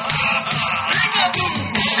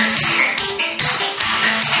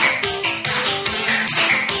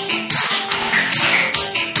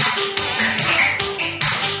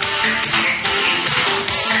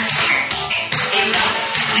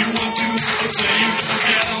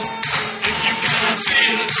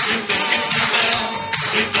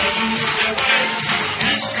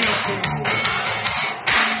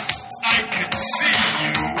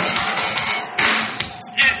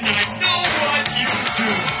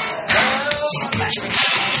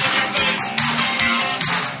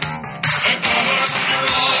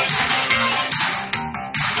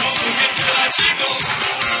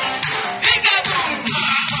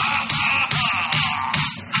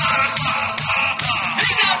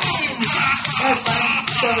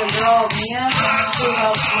 So the girl Mia, who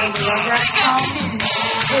helped with the Rugrats song,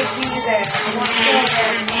 would be there. The one girl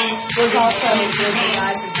there was also with the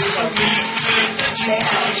guys who do those. They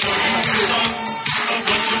had a song.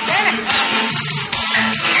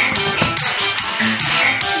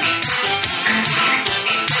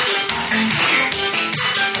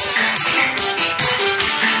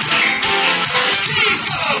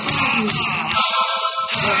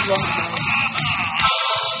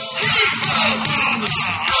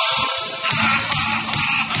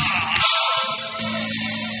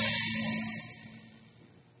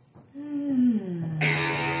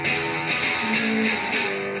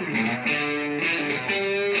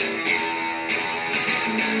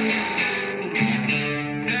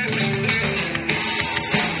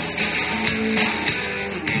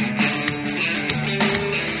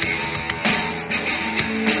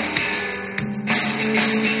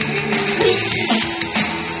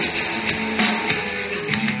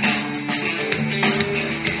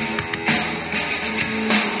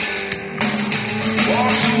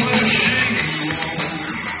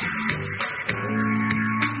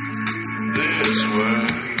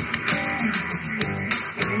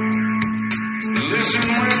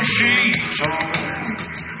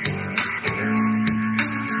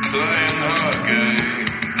 playing her game.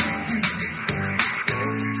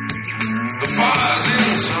 The fire's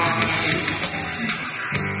inside,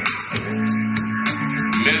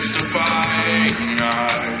 mystifying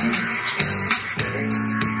eyes.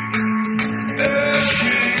 Is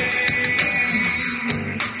she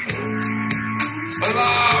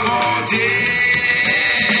alive or dead?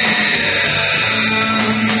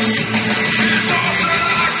 She's so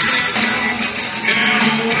seductive in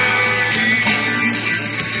a way.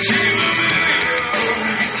 She's familiar,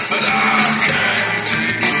 but I can't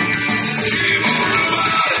take. She moves her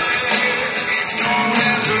body, don't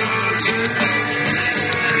hesitate.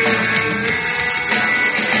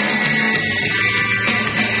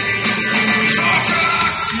 So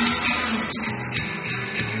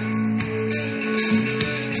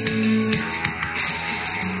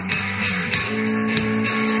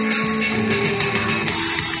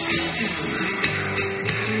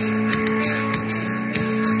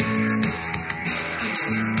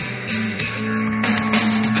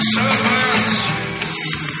the serpents,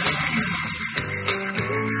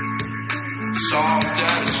 soft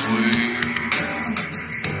and sweet,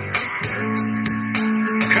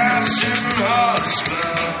 casting her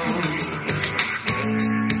spells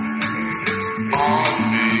on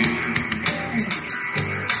me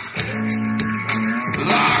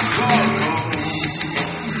like a ghost.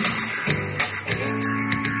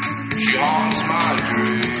 She haunts my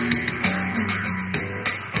dreams.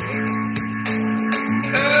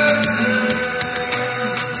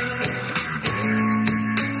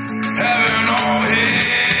 Heaven or hell,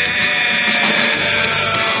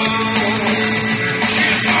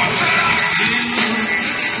 she's so seductive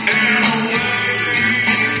in a way.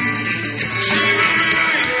 She's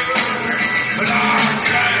familiar, but I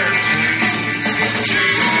can't take. She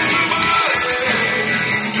moves her body,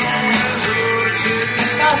 don't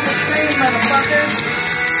hesitate. Off the screen, motherfuckers.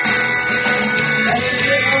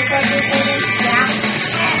 Yeah.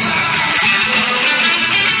 So seductive.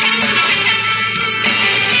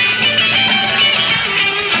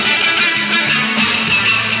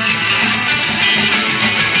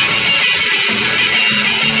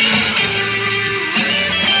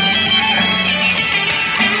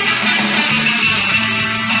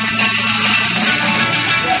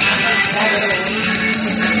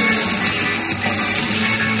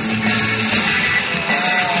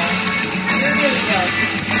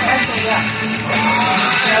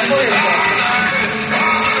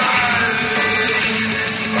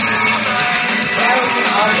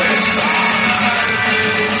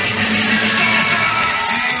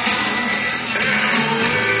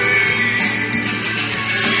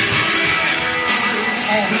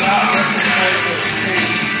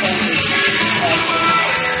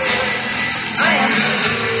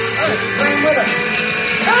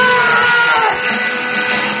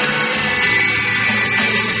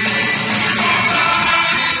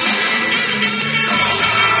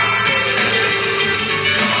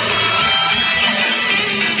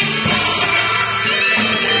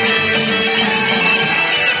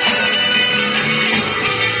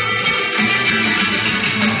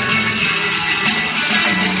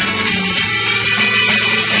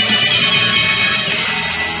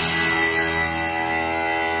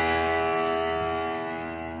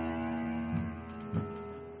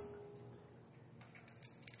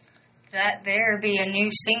 That there be a new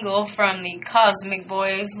single from the Cosmic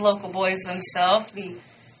Boys, local boys themselves, the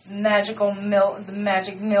magical milk, the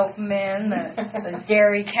magic milkmen, the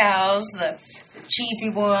dairy cows, the cheesy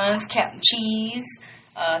ones, Captain Cheese.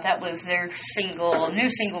 That was their new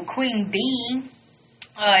single, Queen Bee.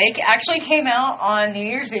 It actually came out on New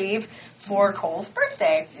Year's Eve for Cole's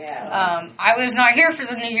birthday. Yeah. I was not here for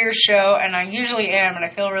the New Year's show, and I usually am, and I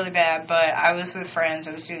feel really bad, but I was with friends.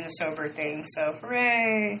 I was doing the sober thing, so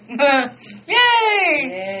hooray! Yay!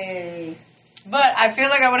 Yay. But I feel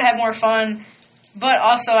like I would have had more fun, but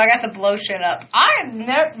also I got to blow shit up.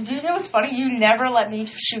 Do you know what's funny? You never let me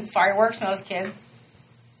shoot fireworks when I was a kid.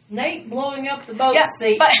 Nate blowing up the boat Yeah,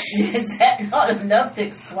 seat. but- Is that not enough to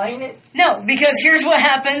explain it? No, because here's what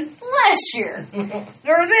happened last year.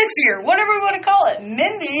 Or this year, whatever we want to call it.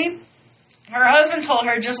 Mindy, her husband told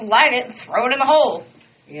her just light it and throw it in the hole.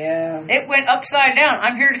 Yeah. It went upside down.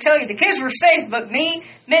 I'm here to tell you, the kids were safe, but me,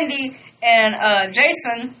 Mindy, and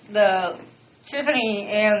Jason, the Tiffany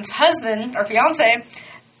Ann's husband, or fiance,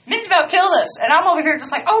 Mindy about killed us. And I'm over here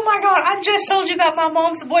just like, oh my God, I just told you about my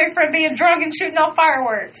mom's boyfriend being drunk and shooting off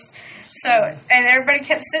fireworks. So, and everybody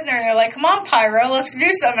kept sitting there and they're like, come on, Pyro, let's do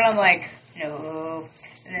something. And I'm like, no.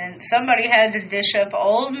 And then somebody had to dish up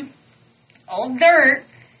old dirt,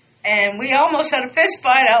 and we almost had a fist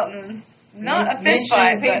fight out in not a fist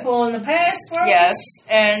fight, mentioning but people in the past? Were we? yes.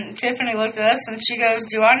 And Tiffany looked at us and she goes,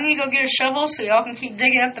 "Do I need to go get a shovel so y'all can keep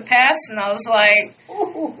digging up the past?" And I was like,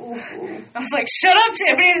 "Shut up,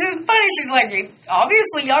 Tiffany. This is funny." She's like,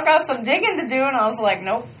 "Obviously, y'all got some digging to do." And I was like,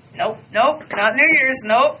 "Nope, not New Year's,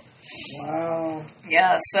 nope." Wow.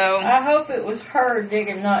 Yeah, so I hope it was her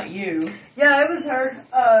digging, not you. yeah, it was her.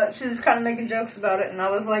 She was kind of making jokes about it, and I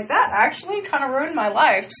was like, "That actually kind of ruined my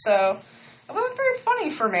life." So it wasn't very funny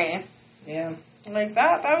for me. Yeah. Like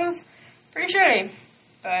that was pretty shitty.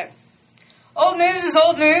 But old news is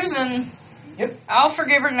old news, and Yep. I'll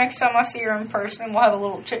forgive her next time I see her in person, and we'll have a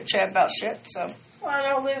little chit chat about shit. So Well, I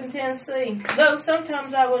don't live in Tennessee. Though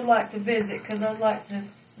sometimes I would like to visit because I'd like to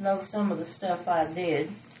know some of the stuff I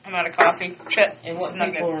did I'm out of coffee. Shit. and what It's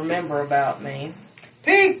not people remember about me.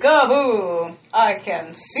 Peekaboo! I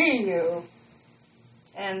can see you.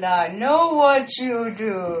 And I know what you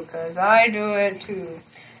do, 'cause I do it too.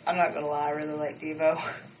 I'm not gonna lie, I really like Devo.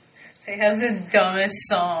 They have the dumbest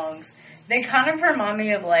songs. They kind of remind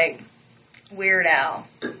me of, like, Weird Al.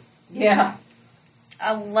 Yeah.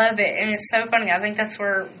 I love it, and it's so funny. I think that's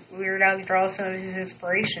where Weird Al draws some of his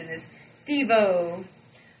inspiration, is Devo.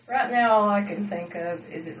 Right now, all I can think of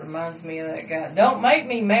is it reminds me of that guy. Don't make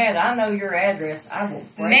me mad. I know your address. I will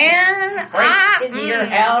break into your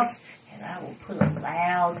house, and I will put a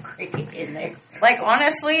loud cricket in there. Like,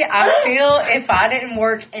 honestly, I feel if I didn't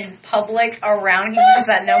work in public around humans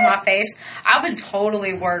that know my face, I would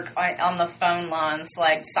totally work on the phone lines,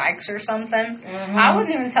 like Sykes or something. Mm-hmm. I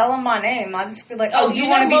wouldn't even tell them my name. I'd just be like, "Oh, you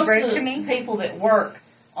want to be rude to me?" People that work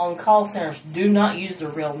on call centers do not use their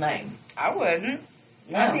real name. I wouldn't.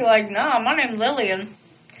 No. I'd be like, "No, my name's Lillian."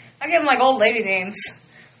 I give them, like, old lady names.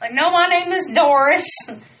 Like, "No, my name is Doris.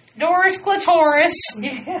 Doris Clitoris."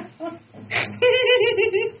 Yeah.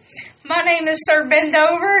 My name is Sir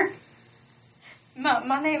Bendover.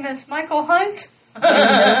 My name is Michael Hunt.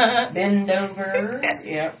 Bend over.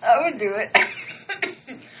 Yeah. I would do it.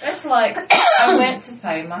 That's like I went to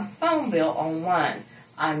pay my phone bill online.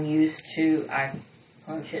 I'm used to, I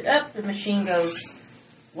punch it up, the machine goes,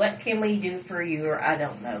 "What can we do for you?" Or I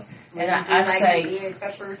don't know. And I say,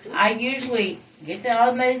 I usually get the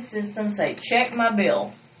automated system, say, "Check my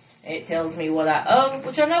bill." And it tells me what I owe,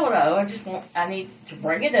 which I know what I owe. I need to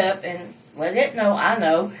bring it up and let it know I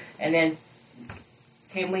know. And then,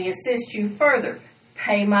 "Can we assist you further?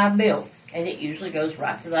 Pay my bill." And it usually goes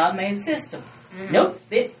right to the automated system. Mm-hmm. Nope,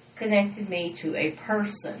 it connected me to a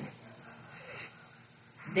person.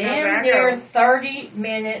 Damn near 30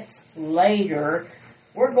 minutes later,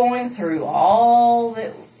 we're going through all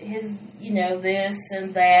that his, this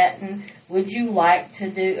and that, and would you like to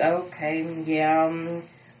do, okay, yeah,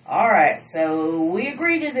 alright, so we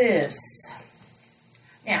agree to this.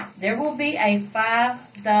 Now, there will be a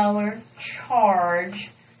 $5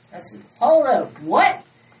 charge. I said, hold up, what?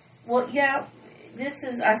 Well, yeah,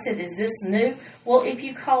 I said, is this new? Well, if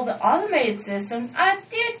you call the automated system, I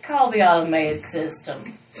did call the automated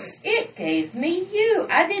system. It gave me you.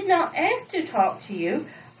 I did not ask to talk to you.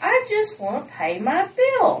 I just want to pay my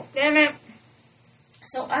bill. Damn it.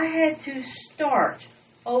 So I had to start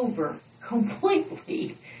over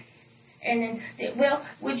completely. And then, well,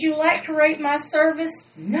 would you like to rate my service?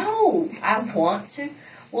 No, I want to.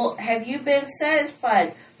 Well, have you been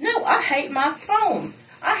satisfied? No, I hate my phone.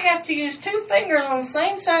 I have to use 2 fingers on the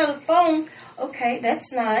same side of the phone. Okay,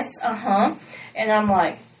 that's nice. And I'm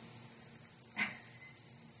like,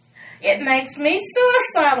 it makes me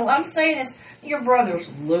suicidal. I'm saying this. Your brother's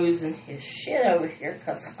losing his shit over here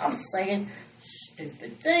because I'm saying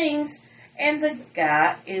stupid things. And the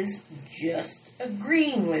guy is just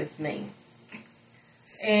agreeing with me.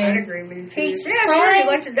 And I'd agree with you too. he's Yeah, sure, you'd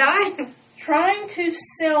like to die. trying to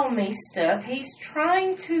sell me stuff. He's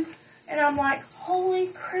trying to, and I'm like, holy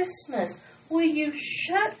Christmas, will you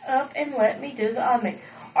shut up and let me do the automated?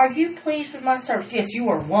 Are you pleased with my service? Yes, you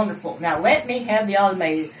are wonderful. Now let me have the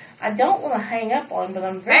automated. I don't want to hang up on him, but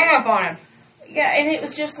I'm very... Hang up on him. Yeah, and it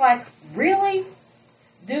was just like, really?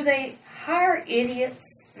 Do they hire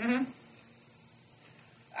idiots? Mm-hmm.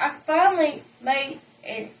 I finally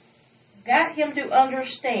got him to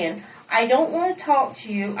understand, I don't want to talk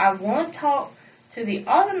to you. I want to talk to the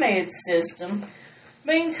automated system.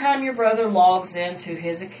 Meantime, your brother logs into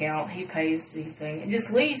his account. He pays the thing. It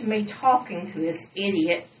just leaves me talking to this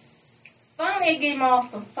idiot. Finally, I get him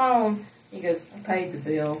off the phone. He goes, I paid the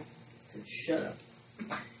bill. I said, shut up.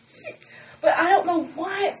 But I don't know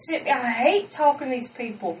why it's sitting. I hate talking to these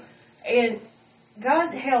people. And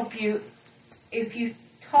God help you, if you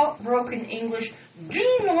talk broken English,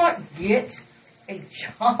 do not get a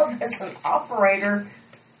job as an operator,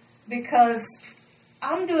 because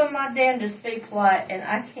I'm doing my damnedest to be polite, and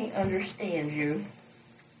I can't understand you.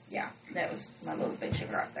 Yeah, that was my little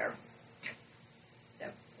bitching right there. So,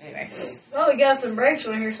 anyway. Well, we got some breaks. You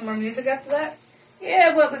want to hear some more music after that?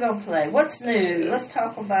 Yeah, what we gonna play? What's new? Let's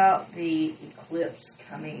talk about the eclipse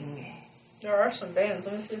coming. There are some bands.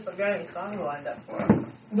 Let me see if I've got any songs lined up for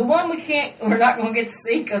them. The one we're not gonna get to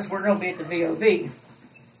see because we're gonna be at the VOV.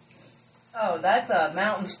 Oh, that's a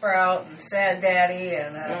Mountain Sprout and Sad Daddy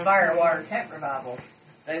and Firewater Tent Revival.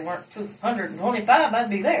 If they weren't 225, I'd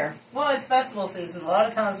be there. Well, it's festival season. A lot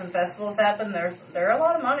of times when festivals happen, there are a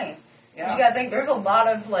lot of money. Yeah. You gotta think there's a lot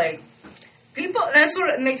of like people. That's what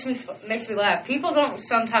it makes me laugh. People don't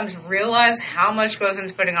sometimes realize how much goes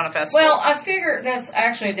into putting on a festival. Well, I figure that's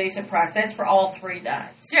actually a decent price. That's for all 3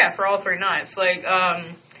 nights. Yeah, for all 3 nights. Like,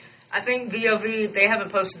 I think VOV, they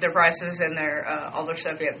haven't posted their prices and their all their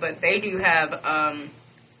stuff yet, but they do have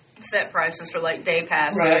set prices for like day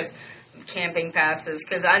passes, right. Camping passes,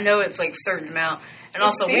 because I know it's like a certain amount. And it's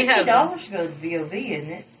also we have $50 to go to VOV,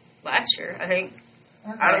 isn't it? Last year, I think.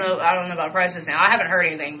 Okay. I don't know about prices now. I haven't heard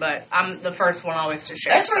anything, but I'm the first one always to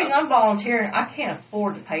share. That's the reason I'm volunteering. I can't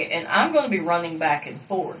afford to pay it, and I'm going to be running back and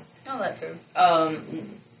forth. Oh, that too.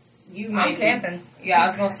 I'm camping. Yeah, I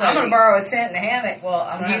was going to say. I'm going to borrow a tent and a hammock. Well,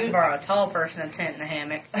 I'm going to have to borrow a tall person a tent and a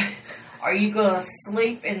hammock. Are you going to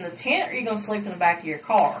sleep in the tent, or are you going to sleep in the back of your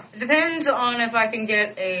car? It depends on if I can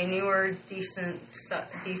get a newer, decent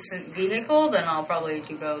vehicle, then I'll probably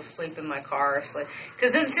go sleep in my car.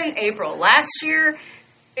 Because it's in April. Last year,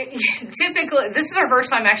 typically, this is our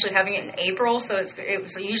first time actually having it in April, so it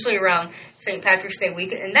was usually around St. Patrick's Day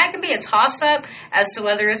weekend. And that can be a toss-up as to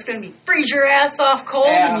whether it's going to be freeze your ass off cold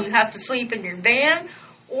and you have to sleep in your van,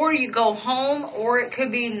 or you go home, or it could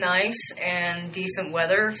be nice and decent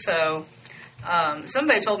weather. So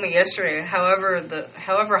somebody told me yesterday, however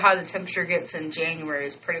high the temperature gets in January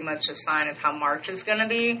is pretty much a sign of how March is going to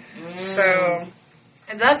be. So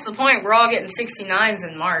if that's the point, we're all getting 69s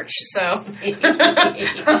in March. So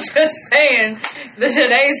I'm just saying,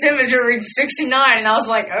 today's temperature reached 69, and I was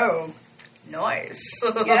like, oh, nice.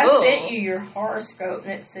 Yeah, I sent you your horoscope,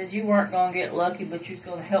 and it said you weren't going to get lucky, but you was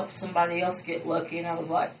going to help somebody else get lucky, and I was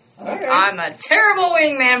like, okay. I'm a terrible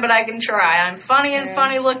wingman, but I can try. I'm funny and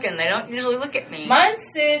funny looking. They don't usually look at me. Mine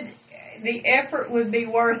said the effort would be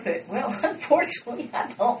worth it. Well, unfortunately,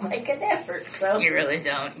 I don't make an effort, so. You really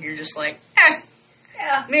don't. You're just like,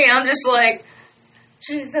 Yeah. Me, I'm just like,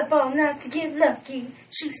 she's a phone not to get lucky.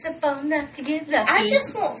 She's a phone not to get lucky. I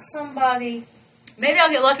just want somebody. Maybe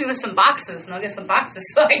I'll get lucky with some boxes, and I'll get some boxes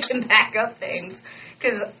so I can back up things.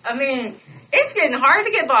 Because, I mean, it's getting hard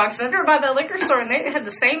to get boxes. I drove by the liquor store, and they had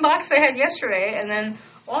the same box they had yesterday, and then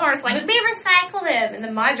Walmart's like, we recycle them. And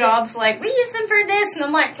then my job's like, we use them for this. And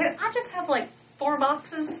I'm like, can I just have like 4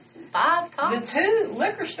 boxes? 5 tops? The 2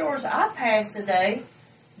 liquor stores I passed today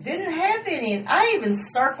didn't have any. And I even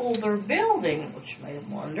circled their building, which made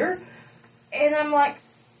them wonder. And I'm like,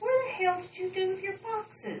 where the hell did you do with your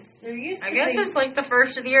boxes? There used to I guess be... it's like the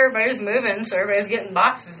first of the year, everybody's moving, so everybody's getting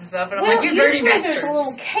boxes and stuff. And I'm like, you dirty usually bastards. there's a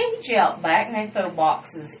little cage out back, and they throw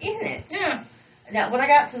boxes in it. Yeah. Now, when I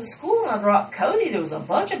got to the school and I dropped Cody, there was a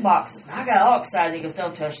bunch of boxes. And I got all excited. He goes,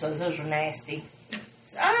 don't touch those. Those are nasty.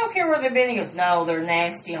 So, I don't care where they've been. He goes, no, they're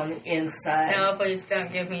nasty on the inside. No, please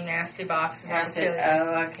don't give me nasty boxes. And I said,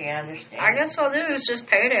 oh, okay, I understand. I guess I'll do is just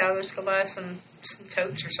payday. I'll just go buy some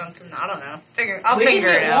totes or something. I don't know. I'll figure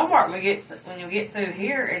it out. Walmart when you get through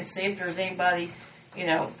here and see if there's anybody,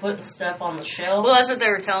 putting stuff on the shelf. Well, that's what they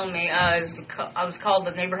were telling me. I was called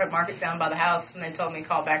the neighborhood market down by the house, and they told me to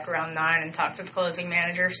call back around 9 and talk to the closing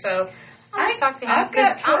manager. So I'll just talk to him.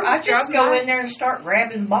 I just go in there and start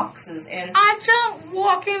grabbing boxes. And I don't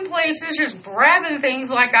walk in places just grabbing things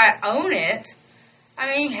like I own it.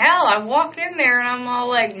 I mean, hell, I walk in there and I'm all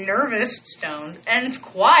like nervous, stoned, and it's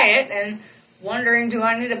quiet and wondering, do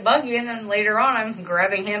I need a buggy? And then later on, I'm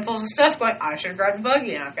grabbing handfuls of stuff going, I should have grabbed a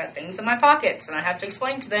buggy, and I've got things in my pockets, and I have to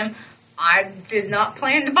explain to them, I did not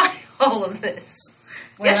plan to buy all of this.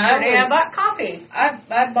 Yesterday, I bought coffee.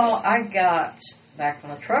 I got, back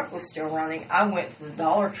when the truck was still running, I went to the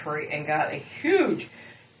Dollar Tree and got a huge,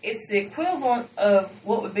 it's the equivalent of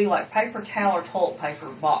what would be like paper towel or toilet paper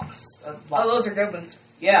box. Oh, those are good ones.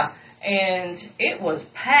 Yeah, and it was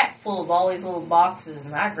packed full of all these little boxes,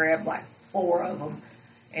 and I grabbed like 4 of them.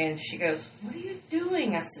 And she goes, what are you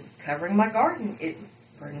doing? I said, covering my garden. It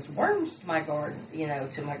brings worms to my garden,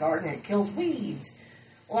 to my garden. It kills weeds.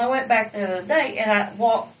 Well, I went back the other day, and I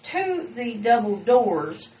walked to the double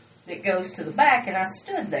doors that goes to the back, and I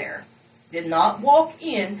stood there. Did not walk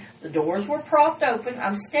in. The doors were propped open.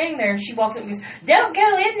 I'm standing there, and she walks up and goes, don't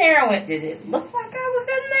go in there. I went, did it look like I was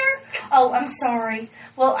in there? Oh, I'm sorry.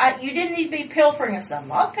 well, you didn't need to be pilfering. I said, I'm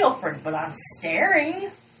not pilfering, but I'm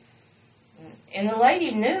staring. And the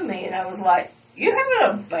lady knew me, and I was like, you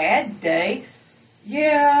having a bad day?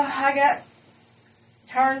 Yeah, I got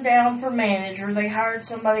turned down for manager. They hired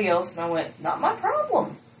somebody else, and I went, not my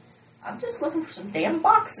problem. I'm just looking for some damn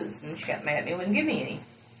boxes. And she got mad at me, wouldn't give me any.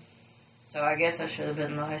 So I guess I should have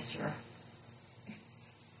been nicer.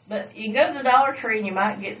 But you can go to the Dollar Tree and you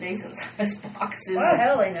might get decent sized boxes. Well,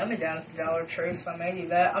 hell, they know me down at the Dollar Tree, so I may do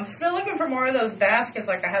that. I'm still looking for more of those baskets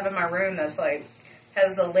like I have in my room that's like,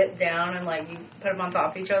 has the lip down and like you put them on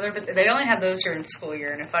top of each other. But they only have those during the school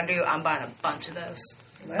year, and if I do, I'm buying a bunch of those.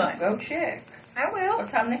 Well, go check. I will. What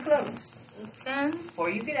time they close? 10. Before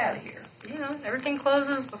you get out of here. Yeah, everything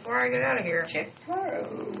closes before I get out of here. Check tomorrow.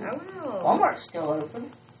 I will. Walmart's still open.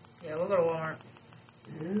 Yeah, we'll go to Walmart.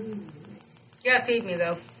 Ooh. You gotta feed me,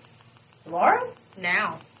 though. Tomorrow?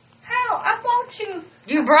 Now. How? I bought you.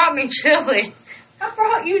 You brought me chili. I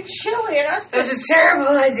brought you chili, and I That spent was a terrible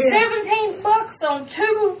idea. $17 on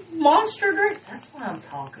 2 Monster drinks. That's why I'm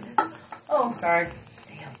talking. Oh, I'm sorry.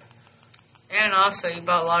 Damn. And also, you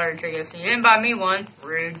bought lottery tickets, and you didn't buy me one.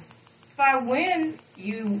 Rude. If I win,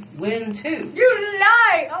 you win too. You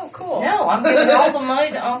lie! Oh, cool. No, I'm giving all the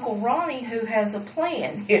money to Uncle Ronnie, who has a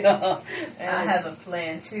plan. I have a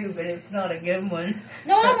plan, too, but it's not a good one.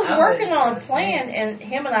 No, I was working on a plan, and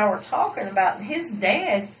him and I were talking about his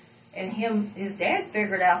dad, and his dad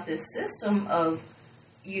figured out this system of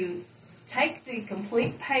you take the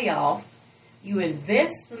complete payoff, you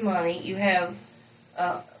invest the money, you have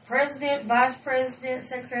president, vice president,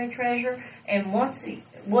 secretary, treasurer, and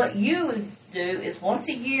what you would do is once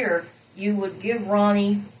a year you would give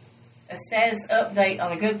Ronnie a status update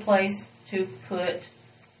on a good place to put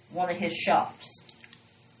one of his shops.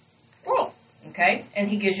 Cool. Okay? And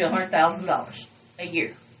he gives you $100,000 a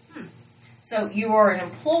year. So you are an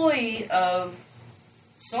employee of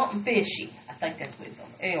something fishy. I think that's what he's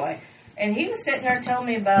called. Anyway, and he was sitting there telling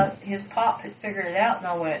me about his pop had figured it out, and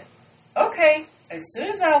I went, okay, as soon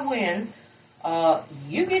as I win,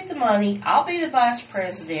 you get the money, I'll be the vice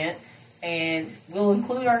president, and we'll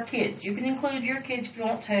include our kids. You can include your kids if you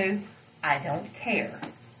want to. I don't care.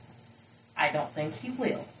 I don't think he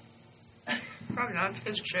will. Probably not.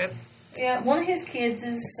 It's a trip. Yeah, one of his kids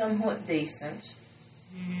is somewhat decent.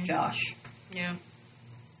 Mm-hmm. Josh. Yeah.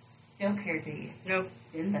 Don't care, do you? Nope.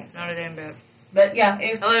 Didn't think so. Not a damn bit. But yeah,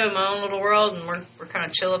 I live in my own little world, and we're kind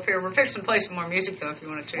of chill up here. We're fixing to play some more music, though, if you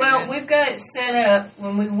want to tune in. we've got it set up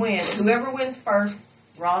when we win. Whoever wins first,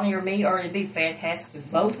 Ronnie or me, or it'd be fantastic if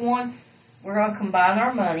both won. We're going to combine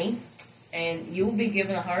our money, and you will be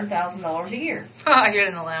given $100,000 a year. I get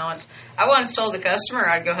an allowance. I once told the customer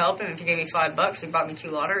I'd go help him if he gave me $5. He bought me 2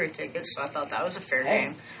 lottery tickets, so I thought that was a fair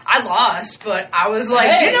game. I lost, but I was like,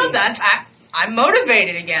 I'm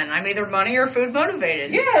motivated again. I'm either money or food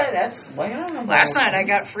motivated. Yeah, that's the way I'm about Last it. night I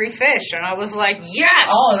got free fish, and I was like, yes!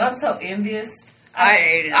 Oh, and I'm so envious. I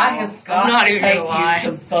ate it. I have got not to even take gonna lie.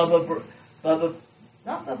 you to Bubba,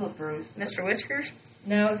 not Bubba Bruce. Mr. Whiskers?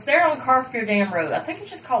 No, it's there on Carpenter Dam Road. I think it's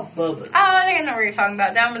just called Bubba's. Oh, I think I know what you're talking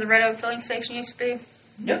about. Down where the Red Oak filling station used to be.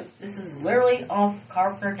 Nope, this is literally off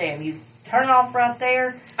Carpenter Dam. You turn it off right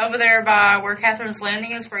there. Over there by where Catherine's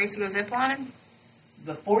Landing is, where I used to go ziplining.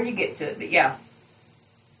 Before you get to it, but yeah.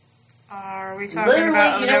 Are we talking Literally,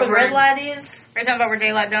 about you know where the red light is? Are you talking about where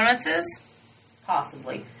Daylight Donuts is?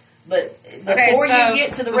 Possibly. But before you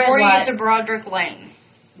get to the red before you light, get to Broderick Lane.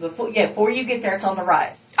 before you get there, it's on the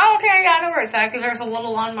right. Oh, okay, yeah, I know where it's at, because there's a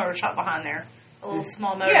little lawnmower shop behind there. A little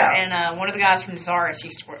small motor, Yeah. and one of the guys from Zaris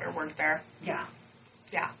used to work there. Yeah.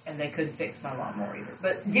 Yeah. And they couldn't fix my lawnmower either.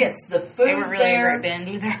 But yes, the food They weren't really a there, great bend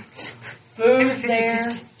either. food there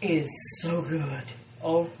is so good.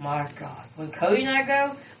 Oh my God. When Cody and I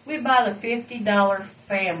go, we buy the $50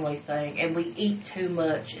 family thing, and we eat too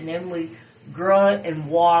much, and then we grunt and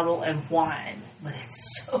waddle and whine. But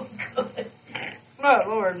it's so good. Oh,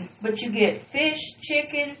 Lord. But you get fish,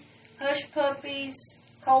 chicken, hush puppies,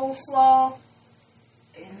 coleslaw,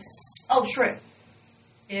 and shrimp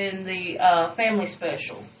in the family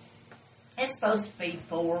special. It's supposed to feed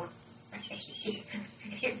 4.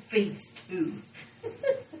 It feeds 2.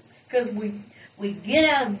 Because we get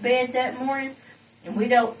out of bed that morning and we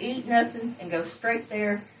don't eat nothing and go straight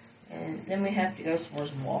there, and then we have to go somewhere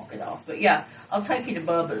and walk it off. But yeah, I'll take you to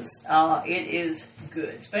Bubba's. It is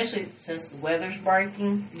good, especially since the weather's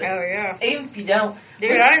breaking. Oh, yeah. Even if you don't.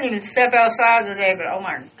 Dude, I didn't even step outside today, but oh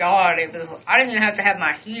my God, I didn't even have to have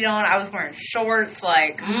my heat on. I was wearing shorts,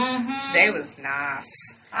 today was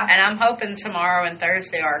nice. And I'm hoping tomorrow and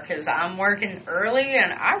Thursday are, because I'm working early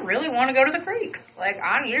and I really want to go to the creek. Like,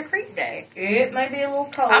 I need a creek day. It may be a little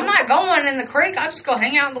cold. I'm not going in the creek. I just go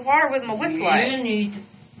hang out in the water with my whip light. You need to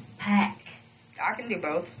pack. I can do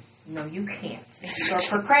both. No, you can't. You're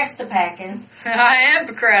procrastinating. I am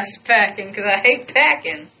procrastinating because I hate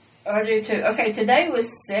packing. I do too. Okay, today was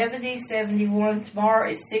 70, 71.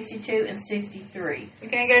 Tomorrow is 62 and 63. We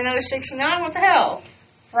can't get another 69? What the hell?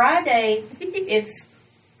 Friday, it's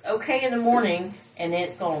okay in the morning, and then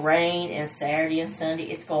it's going to rain, and Saturday and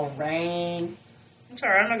Sunday, it's going to rain. I'm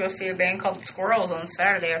sorry, I'm going to go see a band called the Squirrels on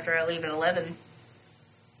Saturday after I leave at 11.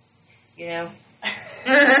 You know?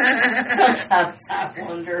 Sometimes I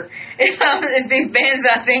wonder if these bands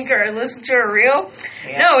I think are listened to are real.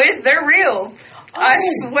 Yeah. No, they're real. I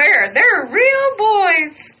swear, they're real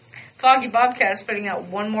boys. Foggy Bobcat's putting out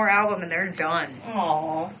one more album and they're done.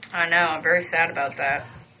 Aww. I know, I'm very sad about that.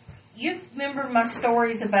 You remember my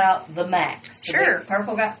stories about the Max? The Sure. big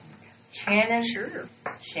purple guy? Channing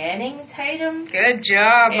Tatum. Good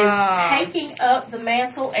job, is taking up the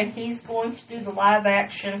mantle, and he's going to do the live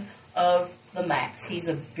action of the Max. He's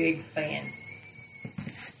a big fan.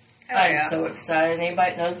 I'm so excited.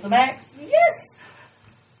 Anybody knows the Max? Yes!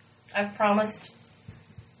 I've promised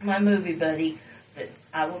my movie buddy that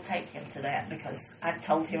I will take him to that, because I've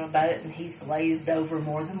told him about it, and he's glazed over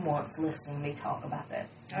more than once listening to me talk about that.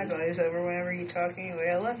 I glaze over whenever you talk anyway.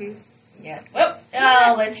 I love you. Yeah. Well,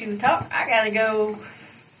 I'll let you talk. I gotta go.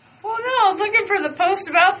 Well, no, I was looking for the post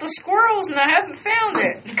about the squirrels, and I haven't found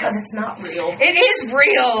it. Because it's not real. It is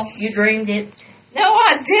real. You dreamed it. No,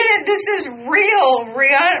 I didn't. This is real.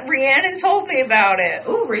 Rhiannon told me about it.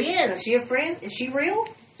 Ooh, Rhiannon. Is she a friend? Is she real?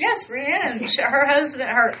 Yes, Rhiannon. Her husband,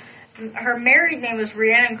 her married name was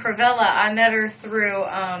Rhiannon Cravella. I met her through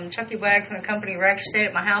Chucky Wags and the Company Rex. She stayed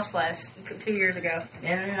at my house 2 years ago.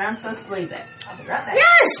 And I'm supposed to believe that. I'll be right back.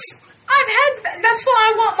 Yes! That's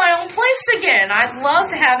why I want my own place again. I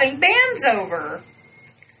loved having bands over.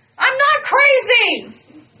 I'm not crazy!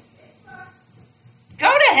 Go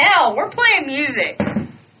to hell. We're playing music.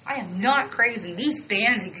 I am not crazy. These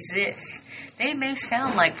bands exist. They may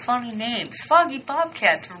sound like funny names. Foggy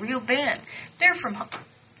Bobcat's a real band. They're from up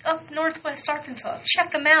northwest Arkansas.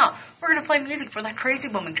 Check them out. We're going to play music before that crazy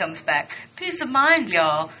woman comes back. Peace of mind,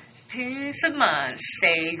 y'all. Peace of mind.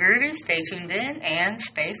 Stay groovy, stay tuned in, and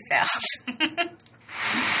spaced out.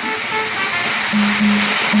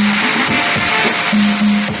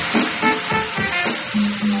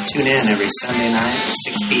 Tune in every Sunday night at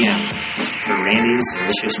 6 p.m. for Randy's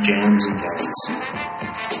Delicious Jams and Jellies.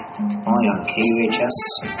 Only on KUHS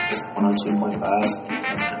 102.5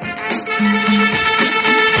 FM.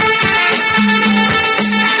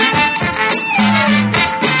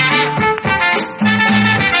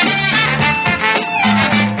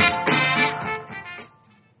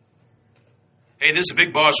 Hey, this is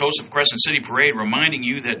Big Boss, host of Crescent City Parade, reminding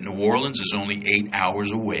you that New Orleans is only 8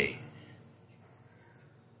 hours away.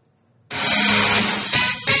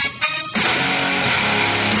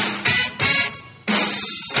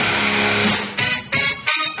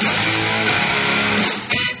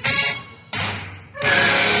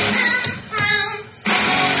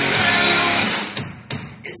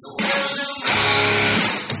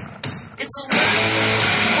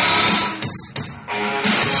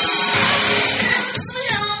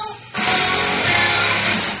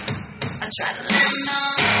 Try to land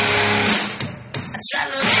on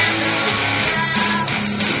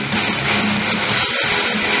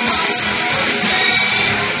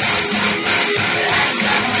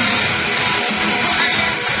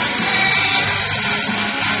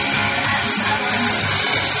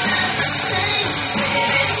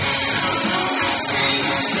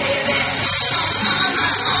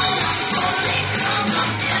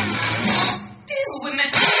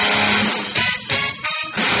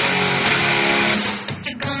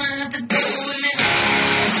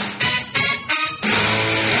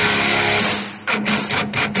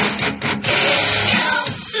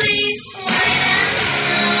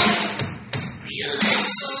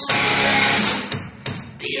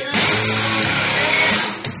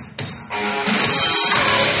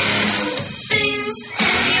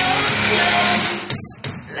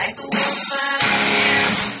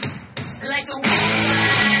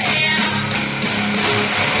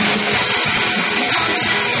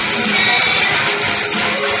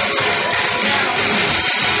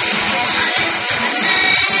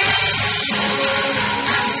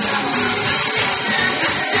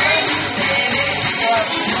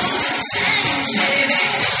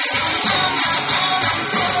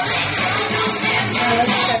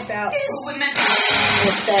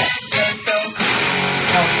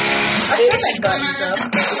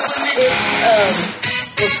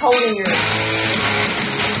holding your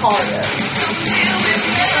heart up. Okay.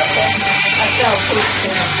 I felt pretty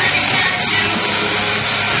good.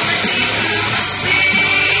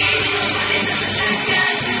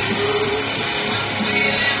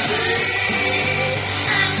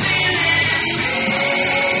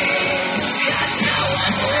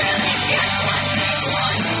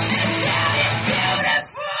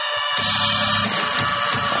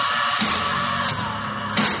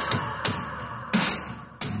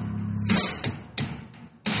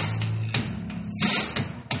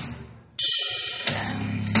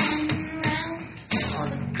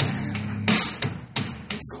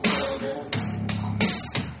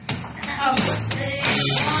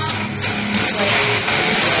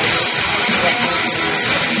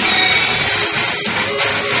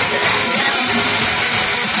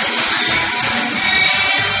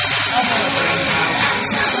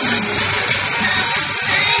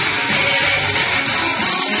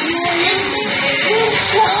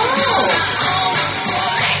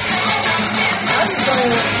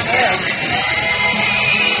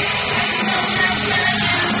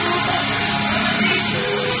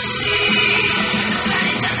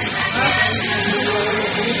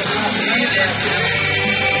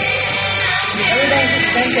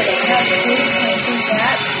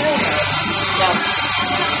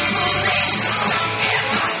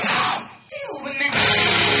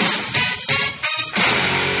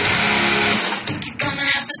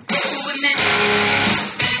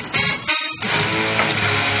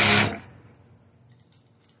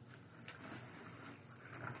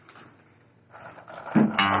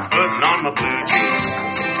 Putting on my blue jeans.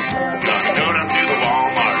 Gonna go down to the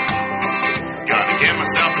Walmart. Gonna get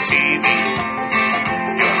myself a TV.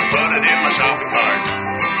 Gonna put it in my shopping cart.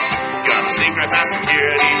 Gonna sneak right past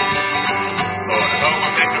security. Or to hope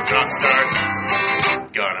my pickup truck starts.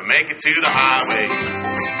 Gonna make it to the highway.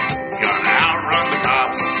 Gonna outrun the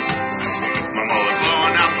cops. My mullet's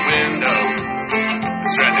blowing out the window.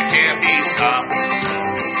 Stretch that can't be stopped.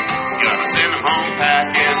 Gonna send him home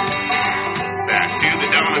packing. Back to the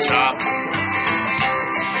donut shop.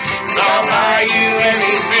 'Cause I'll buy you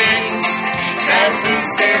anything that food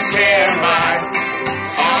stamps can buy.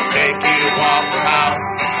 I'll take you to Waffle House,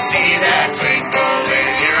 see that twinkle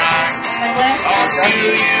in your eye. I'll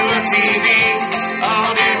steal you a TV,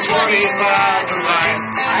 I'll do 25 for life.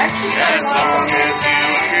 As long as you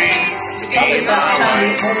agree to be my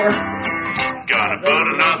wife. Gonna put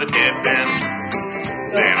another dip in,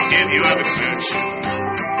 then I'll give you a big smooch.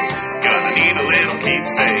 Gonna need a little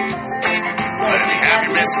keepsake. Let me have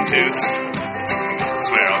your missing tooth.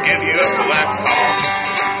 Swear I'll give you a collect call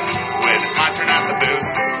when it's my turn at the booth.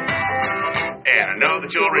 And I know that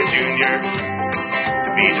you'll raise Junior to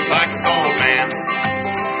be just like this old man.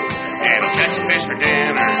 And I'll catch a fish for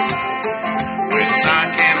dinner with a side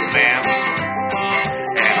can of Spam.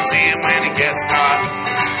 And I'll see him when he gets caught,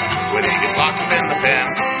 when he gets locked up in the pen.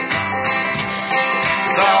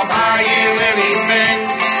 'Cause I'll buy you anything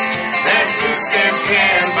that food stamps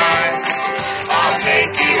can buy. I'll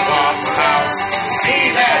take you off the house,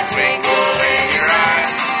 see that twinkle in your eye.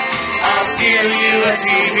 I'll steal you a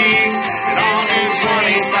TV, and I'll do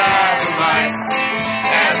 25 for life.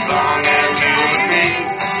 As long as you agree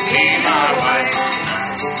to be my wife.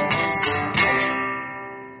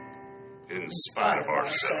 In spite of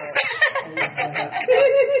ourselves.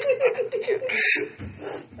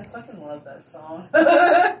 I fucking love that song.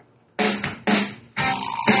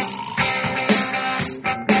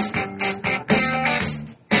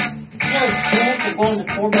 We're going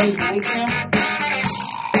to 4 days a week now.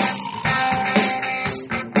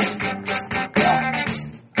 Yeah.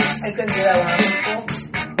 I couldn't do that when I was in school.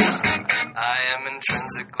 I am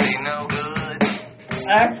intrinsically no good.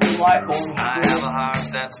 I actually like going to school. I have a heart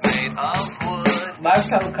that's made of wood. But I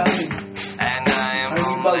told Cody, and I am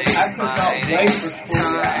only I could not wait for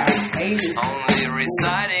school. I hate it. Only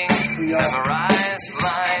reciting memorized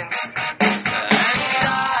lines.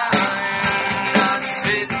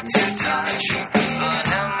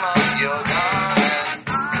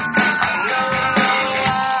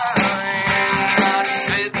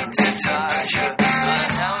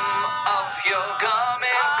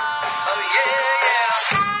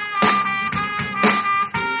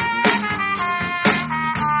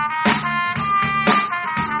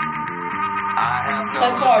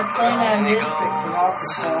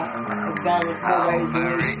 How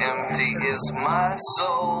very empty is my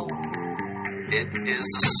soul. It is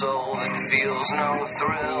a soul that feels no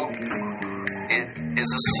thrill. It is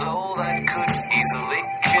a soul that could easily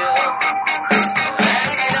kill.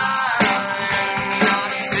 And I'm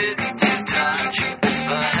not fit to touch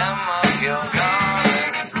the hem of your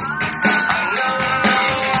garment. I know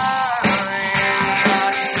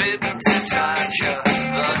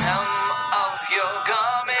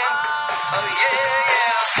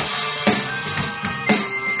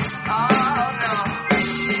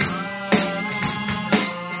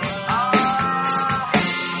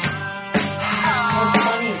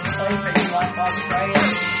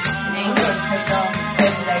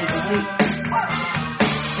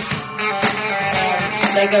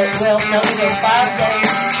they go 5 days,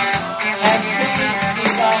 have 2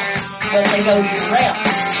 weeks off, but they go year round.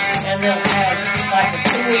 And they'll have like a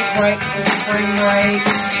 2-week break for spring break,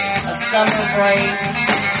 a summer break.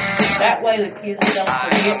 That way the kids don't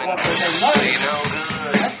forget what they're learning.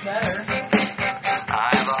 That's better.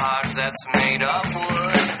 I have a heart that's made of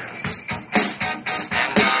wood,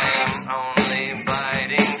 and I am only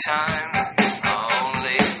biding time,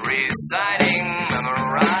 only reciting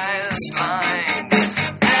memorized lines,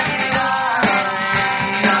 and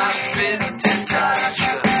I'm not fit to touch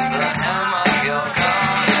the hem of your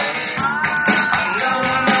garment. I know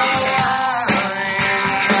I'm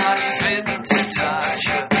not fit to touch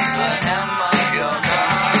the hem of your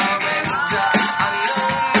garment. I know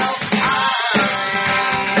I'm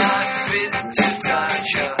not fit to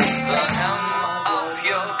touch the hem of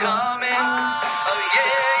your garment. Oh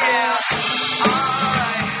yeah, yeah.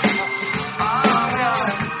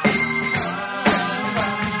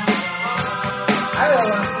 I really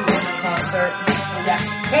want to see you in a concert. And that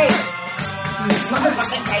cake. Huge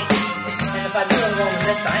motherfucking cake. And if I do it wrong with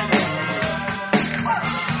this, I ain't going to do it.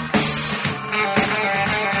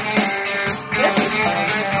 This is fun.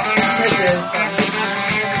 This is fun.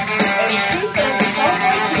 And she thinks so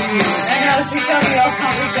much of you. I know, she showed me those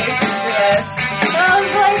conversations with us. And I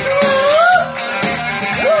was like, ooh.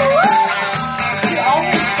 Ooh. She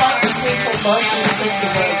always thought that people both in the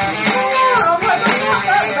situation. I'm like, I'm not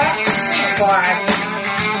that about it. Why?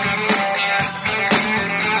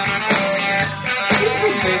 She's the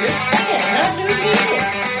biggest fan. That's who she is.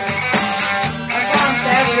 That's why I'm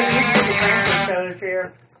sad we didn't get the Valentine's show this year.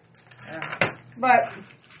 Yeah. But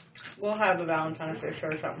we'll have a Valentine's Day show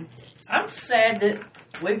or something. I'm sad that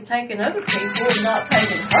we've taken other people and not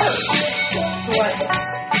taken her. So what?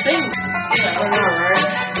 Things, you know, right?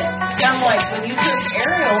 Kind of like when you took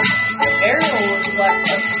Ariel was like,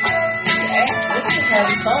 this is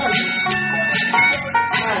having fun.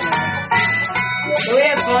 I know. So we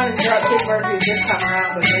had fun and dropped 2 birthdays this time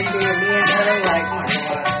around, but they do me and her like, oh my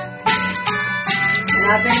God. And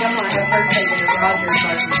I think I'm going to have her taking the Rogers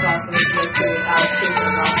license class so we can go to Alice Cooper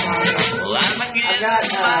and Ross Long. I got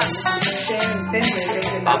Shannon Finley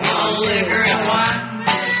thinking about liquor and wine.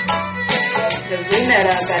 Because we met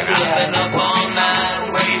up at the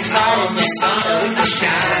on the sun to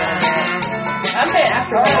shine. I met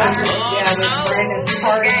after a while, with Brandon's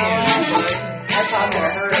party. That's how I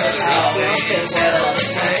met her.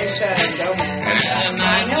 Tisha and Gomez.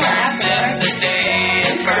 I know what happened. The day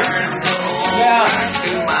it burned the hole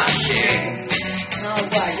to my shade. And I was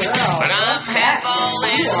like, girl, but I'm half all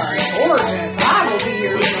in. You are gorgeous. I will be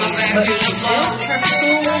your man. But she still her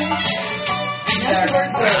school. I'm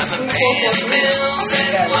paying bills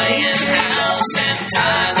and playing house and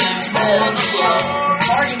tithing for the Lord.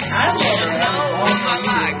 I don't know if I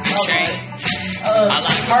like the change. I like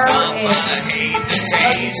the fun, but I hate the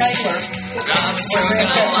taste. I've been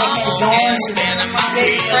trucking along and spinning my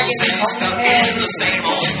wheels and stuck in the same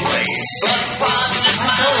old place. But positive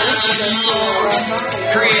mind, Lord,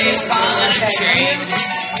 creates positive change.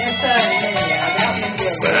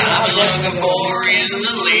 But I'm looking for a reason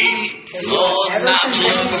to leave. Lord, and I'm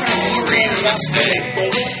looking for a reason to stay.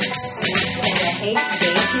 And I hate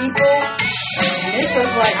gay people. And this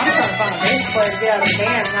was like, I'm trying to find a bass player to get out of the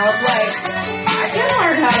band. And I was like, I can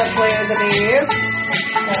learn how to play the bass.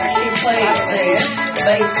 She plays the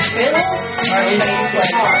bass fiddle or the bass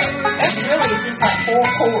guitar. That's really just like 4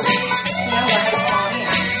 chords. You know, I hate all in.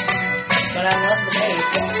 But I love the bass.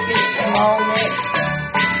 It's a long neck.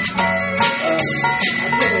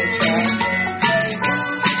 I'll give it a try.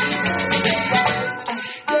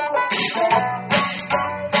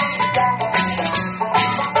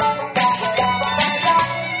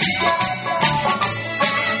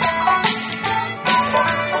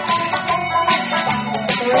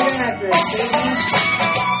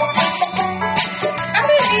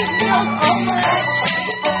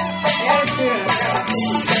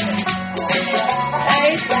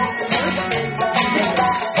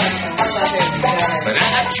 But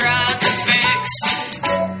I tried to fix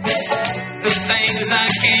the things I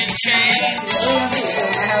can't change.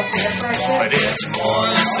 But it's more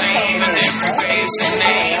the same in every face and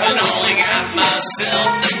name, and only got myself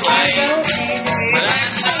to blame. But I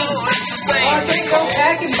know it's the same thing,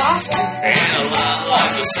 and a lot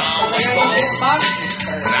like the song before.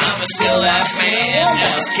 And I'm still that man,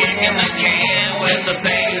 just kicking the can with the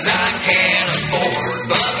things I can't afford.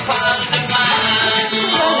 But positive mind,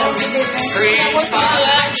 Lord, creates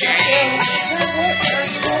positive change.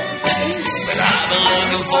 But I've been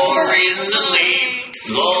looking for a reason to leave,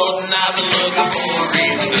 Lord, and I've been looking for a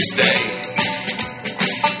reason to stay.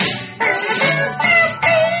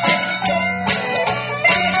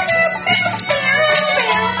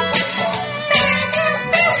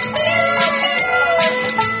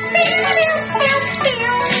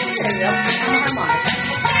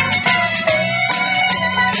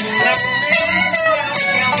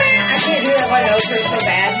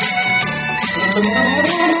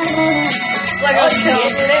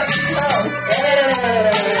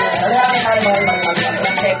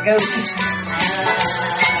 that goes.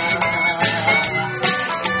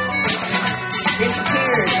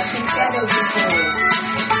 Disappeared. I see shadows before.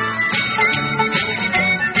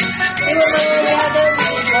 See what my little guy does? He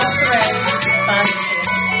just walks around, finds shit.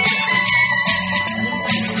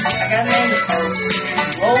 I got a name for it.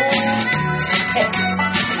 Roll. Heck.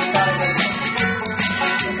 Gotta go.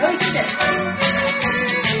 Go eat that thing.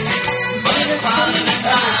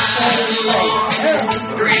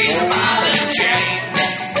 Green bottle chain.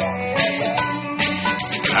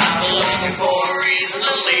 I'm looking for a reason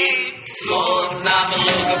to leave. Lord, I'm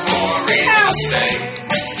looking for a reason to stay.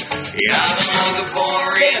 Yeah, I've been looking for a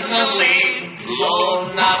reason to leave. Lord,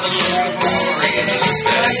 I've been looking for a reason to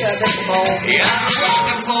stay. Yeah, I've been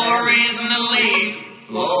looking for a reason to leave.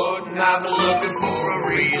 Lord, I've been looking for a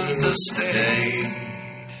reason to stay.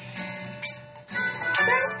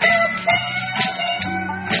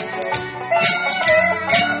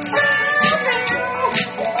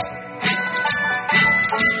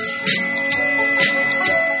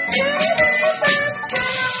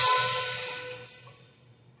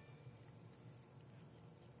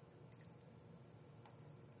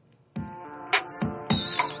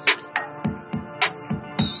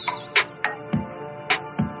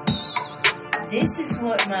 This is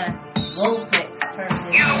what my Vulpix turns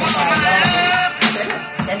into. That's a nice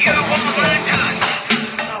thing.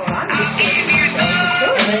 Oh, I'm just kidding.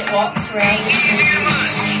 And it walks around the tree.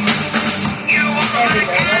 There we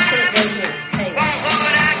go. That's it. Goes to its tail.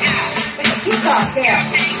 Like a peacock, yeah.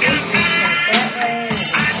 That way.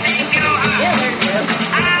 Yeah, there you go.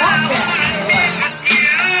 Peacock, yeah.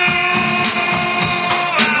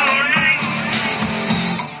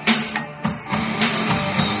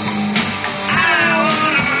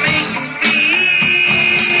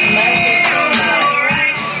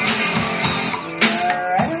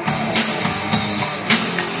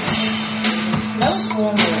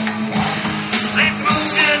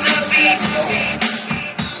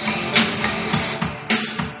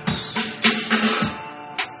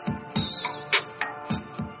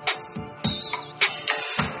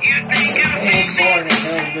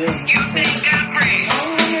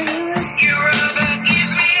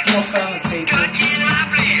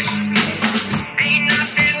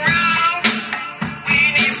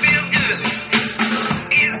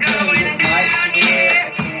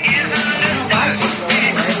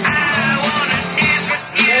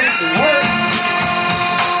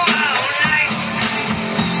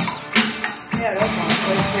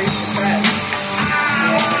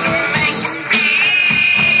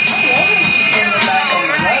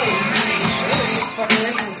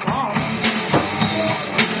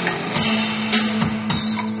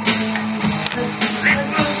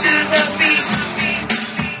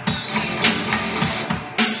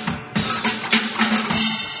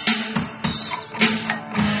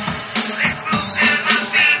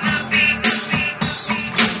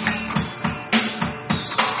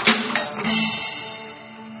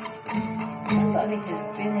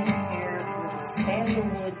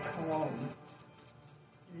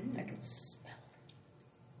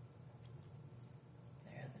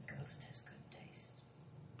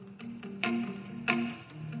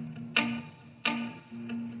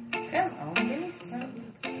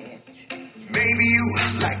 Maybe you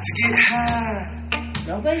like to get high.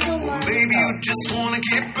 Or maybe you just want to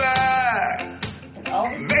get by.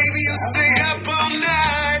 Maybe you stay up all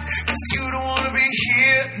night, 'cause you don't want to be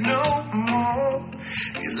here no more.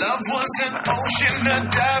 Your love was an ocean, I'd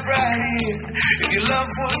dive right in. If your love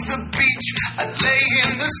was the beach, I'd lay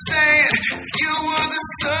in the sand. If you were the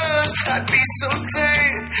sun, I'd be so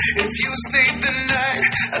tan. If you stayed the night,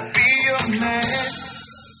 I'd be your man.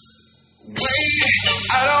 Wait,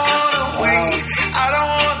 I don't wanna wait. I don't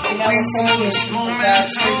wanna wait for this moment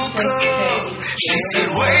to come. She said,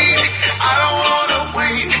 wait, I don't wanna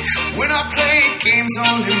wait. When I play games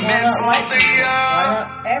only meant for the young.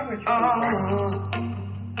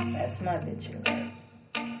 That's my bitch.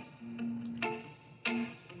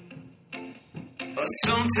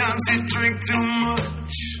 Sometimes you drink too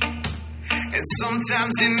much, and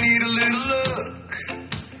sometimes you need a little luck.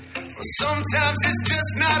 Sometimes it's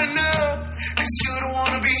just not enough, 'cause you don't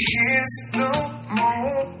wanna be his no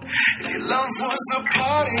more. If your love was a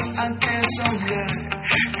party, I'd dance all night.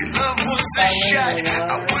 If your love was a shot,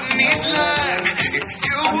 I wouldn't need lime. If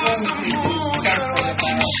you were the moon, I'd watch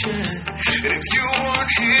you shine. And if you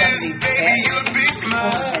weren't his, baby, you'd be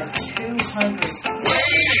mine.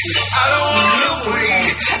 Wait, I don't wanna wait.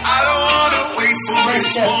 I don't wanna wait for this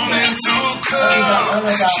moment to come.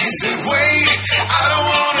 She said, wait, I don't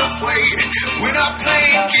wanna wait. When I play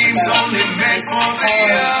games only meant for the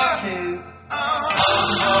young.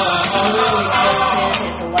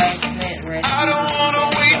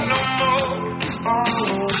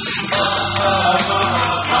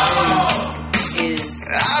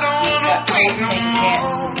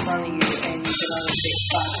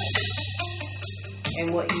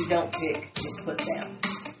 and what you don't pick, you put down.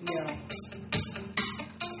 Yeah.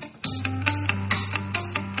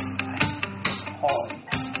 Hard.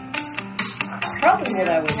 Probably what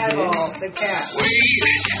I would do. The cat.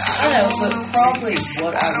 I know, but probably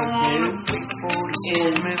what I would do is,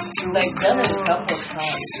 they've done it a couple of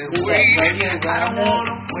times, do that radio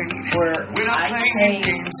roundup where I came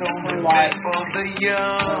for like,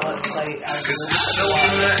 let's say, I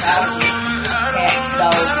was cats,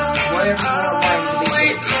 dogs, whatever you want to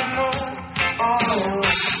bring to be.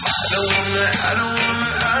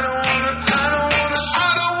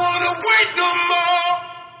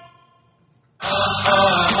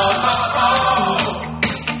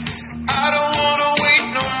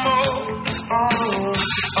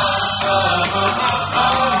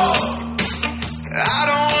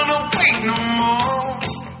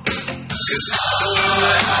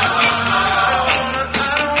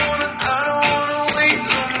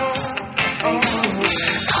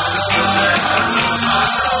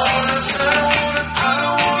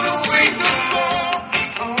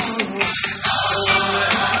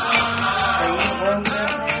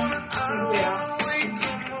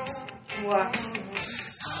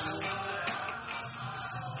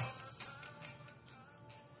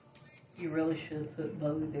 You really should have put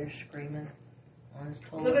Bowie there screaming on his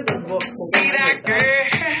toilet. Look at the book. See that girl?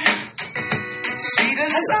 She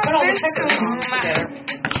does something to my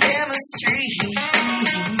chemistry.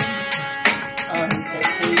 And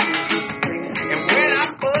when I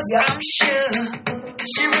bust, I'm sure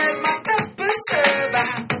she raised my temperature by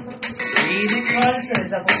breathing. I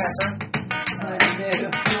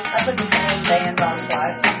put the same band on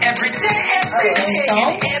twice. Every day,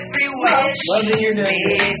 everywhere she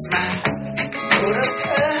is my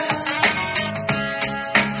protocol.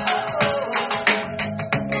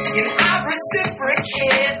 And I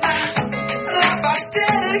reciprocate my life, I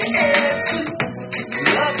dedicate to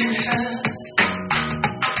loving her.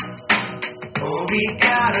 Oh, we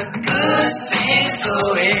got a good thing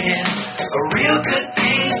going, a real good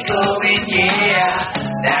thing going, yeah,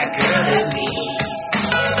 that girl and me.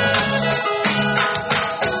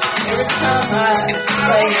 Every time I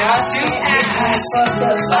say I do fucked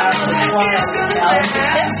up by the one who knows girls like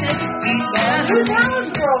that?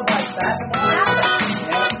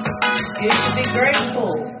 You should be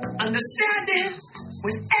grateful. Understanding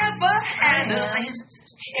whenever handling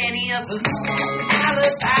any of the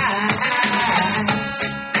alibis.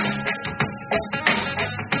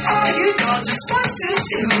 Oh, you know just what to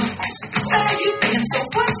do. Where you been, so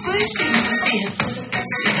what's the use in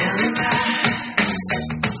telling lies?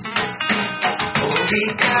 Oh, we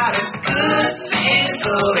got a good thing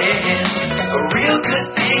going, a real good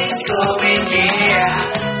thing going, yeah,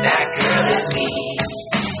 that girl and me.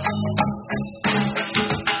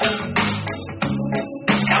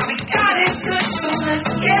 And we got it good, so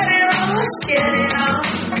let's get it on, let's get it on,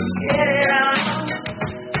 get it on.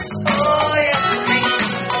 Oh, yes, we,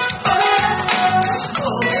 oh,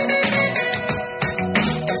 oh.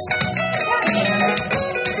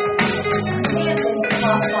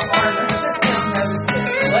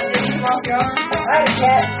 What did you come off your arm? I had a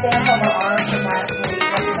cat stamp on my arm for my sleep.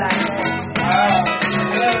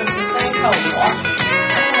 There was this thing called walking.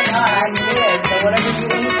 Oh my god, I did. So whatever you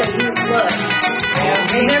eat, that you look.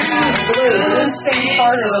 You never use blue. Blue's thing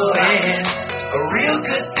part of it. A real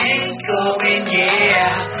good thing going,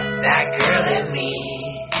 yeah, that girl and me.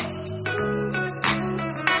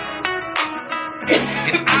 And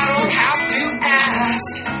I don't have to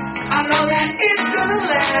ask, I know that it's gonna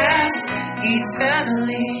last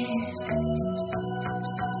eternally.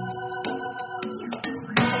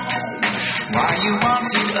 Why you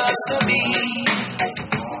wanted us to be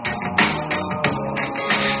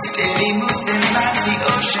steady moving like the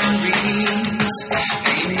ocean breeze.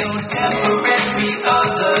 Ain't no temporary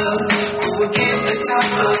other who will give the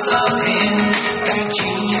type of loving that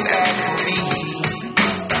you had for me.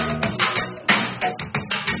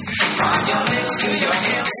 From your lips to your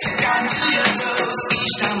hips, down to your toes.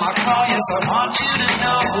 Each time I call, yes, I want you to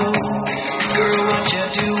know, girl, what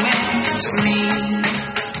you're doing to me.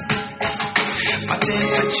 My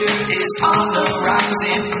temperature is on the rise,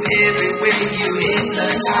 and from every way you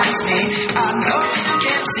hypnotize me, I know you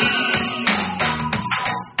can see.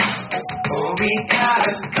 Oh, we got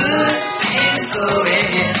a good thing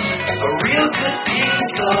going, a real good thing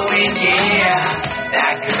going, yeah,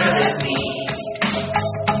 that girl and me.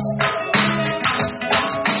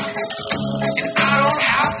 And I don't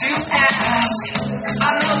have to ask,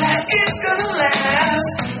 I know that it's gonna last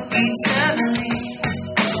eternally.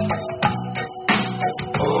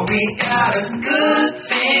 Oh, we got a good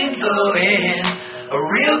thing going, a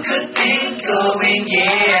real good thing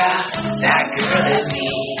that girl and me.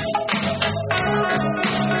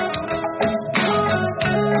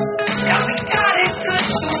 Yeah, we got it good,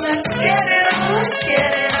 so let's get it on, let's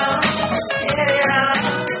get it on, let's get it on.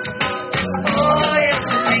 Oh, it's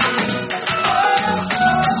me.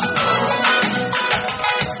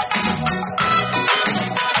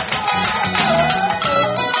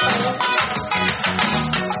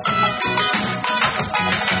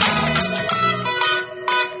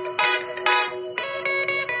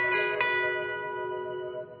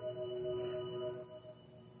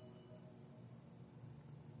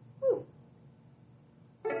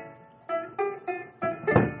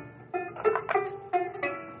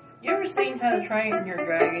 You ever seen how to train your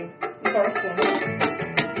dragon? The first one.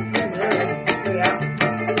 Yeah.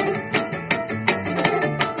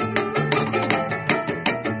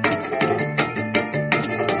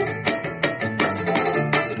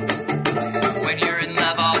 When you're in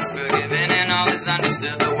love, all is forgiven and all is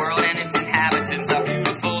understood. The world and its inhabitants are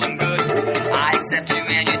beautiful and good. I accept you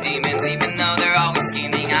and your demons, even though they're always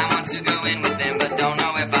scheming. I want to go in with them, but don't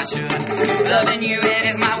know if I should. Loving you, it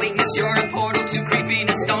is my weakness. You're a portal to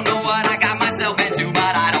creepiness. Don't know what I got myself into,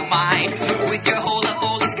 but I don't mind. With your hole of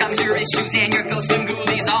holies comes your issues and your ghosts and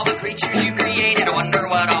ghoulies. All the creatures you created, I wonder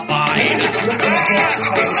what I'll find.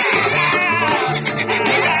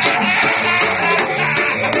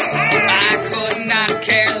 I could not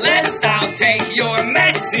care less. I'll take your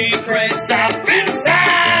messy secrets up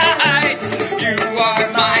inside. You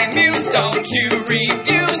are my muse, don't you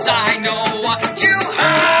refuse. I know what you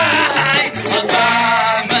hide.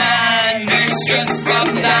 Abominations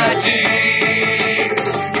from the deep.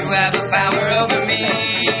 You have a power over me.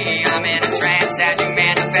 I'm in a trance as you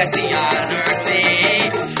manifest the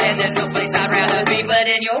unearthly. And there's no place I'd rather be but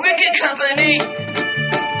in your wicked company.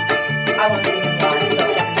 I want to be in line, so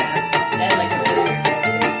then like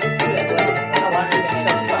I want to be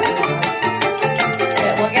so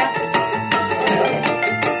what again?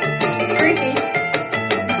 It's creepy.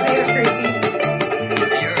 It's creepy.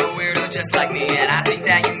 You're a weirdo just like me, and I think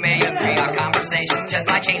that you may agree. Our conversations just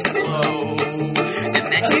might change the globe.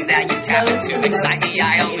 Dimensions that you tap into excite me.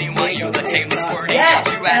 I only want you, the tape is squirting. Yeah,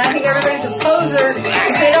 Don't you and as I think everybody's a poser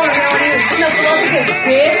because they don't know what he was snuffle up his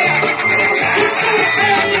bitch.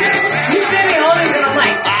 You send me all these and I'm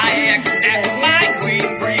like, I accept my queen,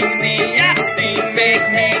 bring me Epstein, make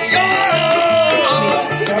me your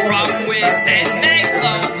own. From within they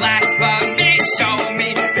flow, blasphemy, show me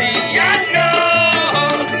the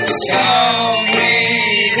unknown. Show me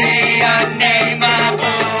the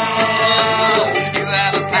unnameable. You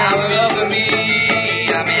have a power over me.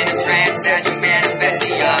 I'm in a trance that you manifest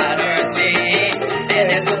the unearthly. And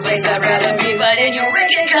there's no place I'd rather be but in your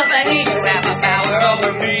wicked company. You have a power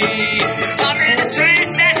over me. I'm in a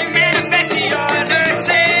trance that you manifest the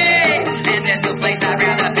unearthly. And there's no place I'd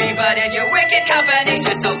rather be but in your wicked company.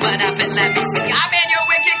 Just open up and let me see. I'm in your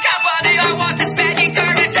wicked company. I want to spend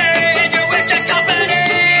eternity in your wicked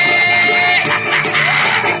company.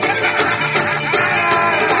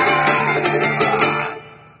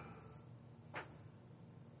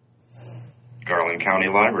 Garland County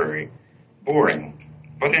Library. Boring,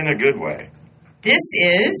 but in a good way. This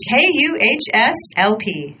is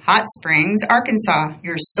KUHS-LP, Hot Springs, Arkansas,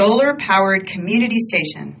 your solar-powered community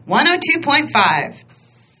station, 102.5.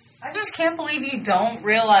 I just can't believe you don't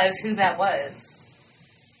realize who that was.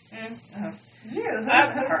 You.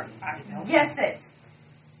 Guess it.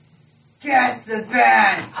 Guess the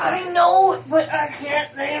band. I know it, but I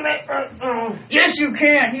can't name it. Yes, you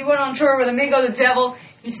can. He went on tour with Amigo the Devil.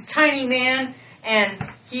 He's a tiny man, and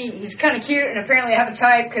he's kind of cute, and apparently I have a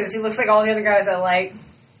type because he looks like all the other guys I like.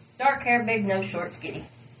 Dark hair, big nose, short, skinny.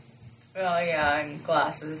 Well, yeah, and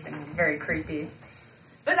glasses, and very creepy.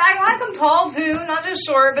 But I like him tall, too. Not just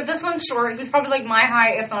short, but this one's short. He's probably like my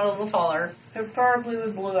height, if not a little taller. Preferably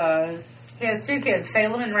with blue eyes. He has 2 kids,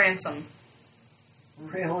 Salem and Ransom.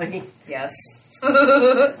 Really? Yes.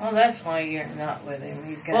 Well, that's why you're not with him.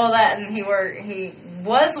 He's got Well, that, and he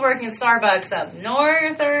was working at Starbucks up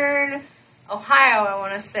northern Ohio, I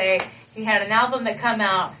want to say. He had an album that come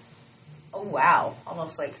out, oh wow,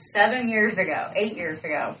 almost like 8 years ago.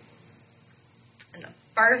 And the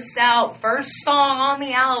first song on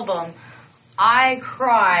the album, I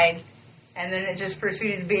cried, and then it just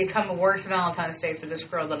proceeded to become a worse Valentine's Day for this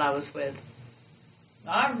girl that I was with.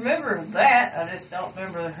 I remember that. I just don't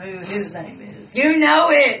remember who his name is. You know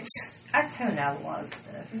it! I tune out a lot of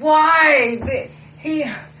stuff. Why?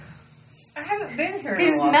 I haven't been here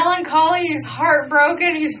He's in a while. melancholy, he's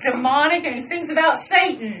heartbroken, he's demonic, and he sings about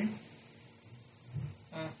Satan.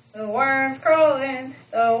 The worm's crawling,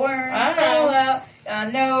 the worms crawl out. I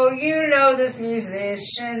know you know this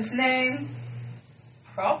musician's name.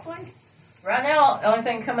 Probably. Right now, the only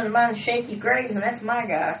thing coming to mind is Shaky Graves, and that's my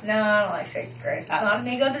guy. No, I don't like Shaky Graves. He's not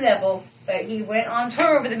Amigo the Devil, but he went on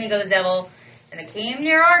tour with Amigo the Devil, and they came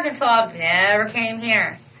near Arkansas, but never came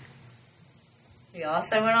here. He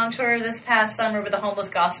also went on tour this past summer with the Homeless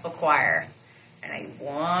Gospel Choir, and I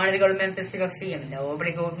wanted to go to Memphis to go see him.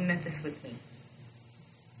 Nobody go to Memphis with me.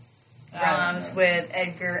 Drums with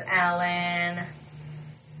Edgar Allan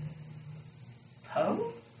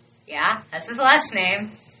Poe? Yeah, that's his last name.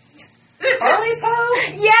 Harley Poe?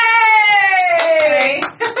 Yay!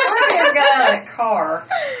 Where have you ever got out of that car?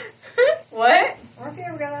 What? Where have you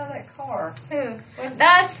ever got out of that car? Who?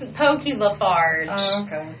 That's Pokey Lafarge. Oh,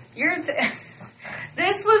 okay.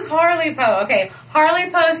 This was Harley Poe. Okay,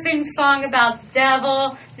 Harley Poe sings song about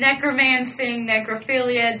devil, necromancy,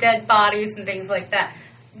 necrophilia, dead bodies, and things like that.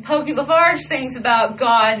 Pokey Lafarge sings about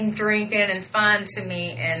God and drinking and fun to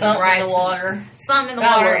me and Something riots in the water. Something in the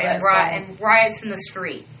water and riots in the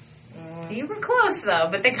street. You were close though,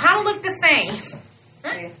 but they kind of look the same.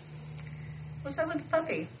 Huh? Yeah. What's up with the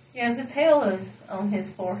puppy? He has a tail on his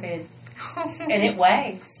forehead, and it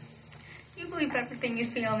wags. You believe everything you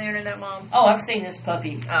see on the internet, Mom? Oh, I've seen this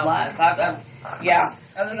puppy live. Yeah.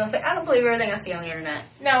 I was gonna say I don't believe everything I see on the internet.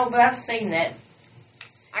 No, but I've seen that.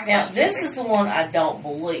 Now, this is the one I don't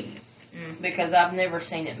believe, because I've never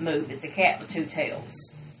seen it move. It's a cat with two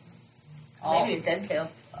tails. Maybe a dead tail.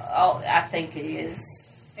 I think it is.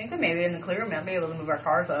 I think we maybe in the clear room, I'll be able to move our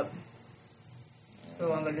cars up. We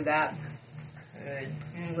want to go do that. Good.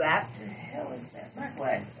 That? What the hell is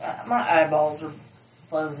that? My eyeballs are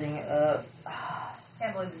buzzing up.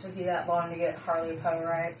 Can't believe it took you that long to get Harley Poe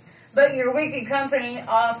right. But Your Wicked Company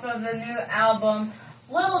off of the new album,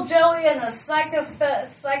 Little Joey and the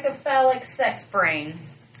Psychophilic Sex Brain.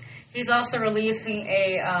 He's also releasing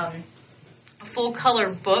a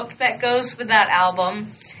full-color book that goes with that album,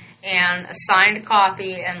 and a signed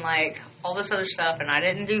copy, and like all this other stuff. And I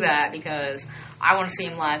didn't do that because I want to see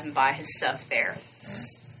him live and buy his stuff there.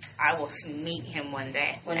 I will meet him one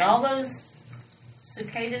day. When all those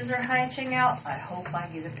cicadas are hatching out, I hope I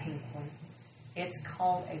get a pink one. It's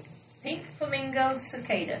called a pink flamingo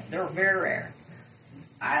cicada. They're very rare.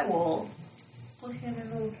 I will put him in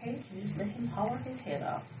a little cage and just let him holler his head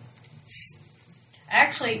off.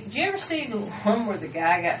 Actually, did you ever see the one where the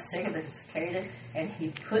guy got sick of the cicada and he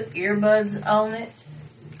put earbuds on it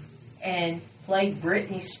and played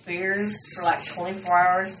Britney Spears for like 24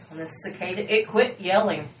 hours on the cicada? It quit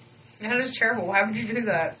yelling. That is terrible. Why would you do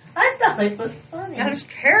that? I thought it was funny. That is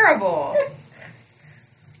terrible.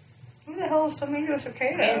 Who the hell is so mean to a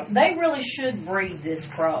cicada? And they really should breed this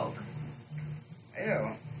frog.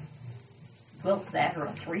 Ew. Well, that or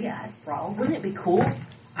a three-eyed frog. Wouldn't it be cool?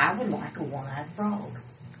 I would like a one-eyed frog.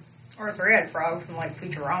 Or a three-eyed frog from, like,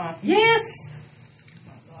 Futurama. Yes!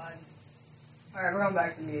 Oh, God. Alright, we're going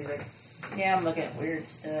back to music. Yeah, I'm looking at weird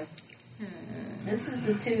stuff. This is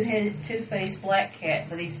the two-faced black cat,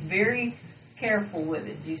 but he's very careful with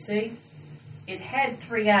it. Do you see? It had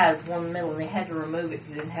three eyes, one in the middle, and they had to remove it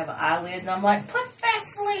because it didn't have an eyelid. And I'm like, put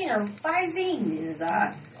Vaseline or Visine in his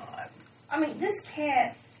eye. I mean, this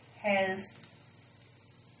cat has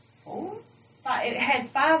it had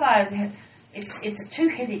 5 eyes. It's a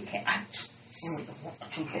two-headed cat. I just really don't want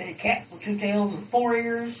a two-headed cat with 2 tails and 4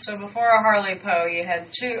 ears. So before a Harley Poe, you had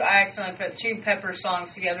I accidentally put 2 Pepper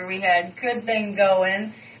songs together. We had Good Thing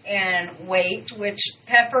Going and Wait, which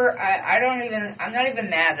Pepper, I'm not even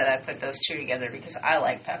mad that I put those 2 together because I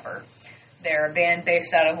like Pepper. They're a band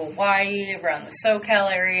based out of Hawaii, around the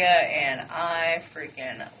SoCal area, and I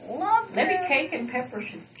freaking love them. Maybe Cake and Pepper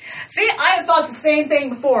should... See, I have thought the same thing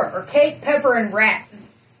before. Or Cake, Pepper, and Rat.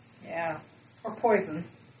 Yeah. Or Poison.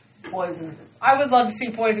 Poison. I would love to see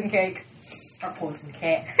Poison Cake. Or Poison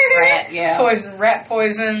Cat. Rat, yeah. Poison, Rat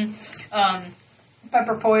Poison,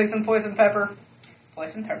 Pepper Poison, Poison Pepper.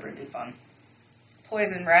 Poison Pepper would be fun.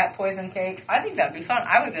 Poison Rat, Poison Cake. I think that would be fun.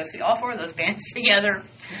 I would go see all 4 of those bands together.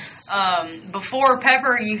 Before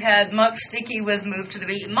Pepper, you had Muck Sticky with Move to the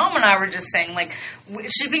Beat. Mom and I were just saying, like,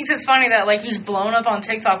 she thinks it's funny that, like, he's blown up on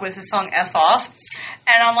TikTok with his song F Off.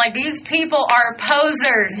 And I'm like, these people are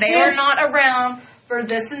posers. They are not around for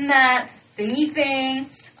this and that, thingy thing.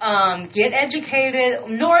 Get educated,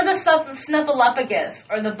 nor the Snuffleupagus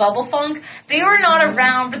or the Bubble Funk. They were not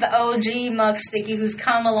around for the OG Muck Sticky who's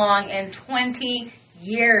come along in 20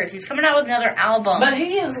 years. He's coming out with another album. But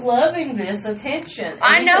he is loving this attention.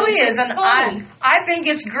 I know he is, and I think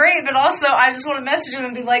it's great, but also I just want to message him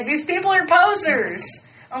and be like, these people are posers.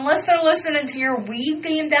 Unless they're listening to your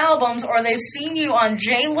weed-themed albums or they've seen you on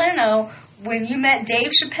Jay Leno when you met Dave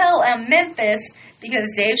Chappelle in Memphis,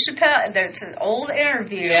 because Dave Chappelle, that's an old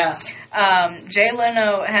interview. Yeah. Jay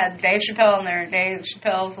Leno had Dave Chappelle in there, and Dave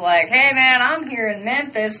Chappelle's like, hey man, I'm here in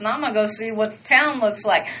Memphis, and I'm going to go see what the town looks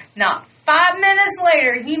like. Not 5 minutes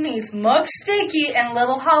later, he meets Muck Sticky and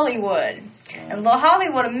Little Hollywood. And Little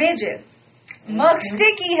Hollywood, a midget. Muck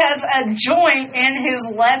Sticky has a joint in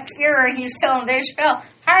his left ear, and he's telling Dave Chappelle,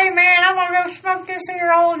 hey man, I'm going to go smoke this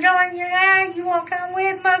here old joint. You want to come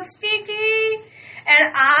with Muck Sticky?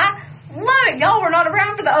 And I love it. Y'all were not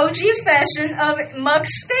around for the OG session of Muck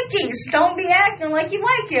Sticky. So don't be acting like you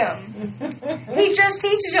like him. He just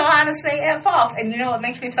teaches y'all how to say F off. And you know what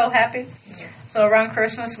makes me so happy? So around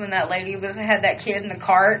Christmas when that lady had that kid in the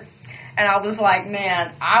cart, and I was like,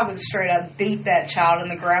 man, I would straight up beat that child.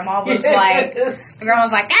 And the grandma was like,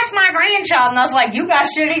 that's my grandchild. And I was like, you got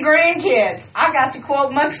shitty grandkids. I got to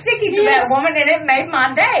quote Muck Sticky to that woman, and it made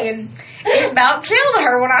my day. And it about killed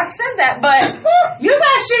her when I said that. But you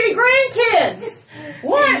got shitty grandkids.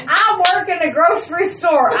 What? I work in a grocery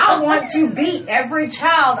store. I want to beat every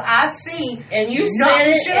child I see. And you said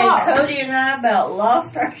it, and Cody and I about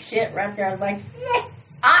lost our shit right there. I was like, yes.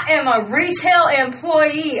 I am a retail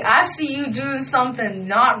employee. I see you doing something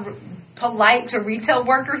not polite to retail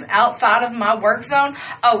workers outside of my work zone.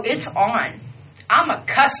 Oh, it's on. I'm a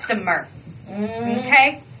customer.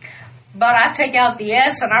 Okay? But I take out the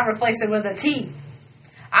S and I replace it with a T.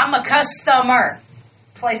 I'm a customer.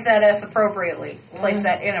 Place that S appropriately. Place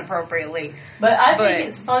that inappropriately. But I think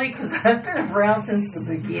it's funny because I've been around since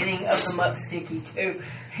the beginning of the Muck Sticky too.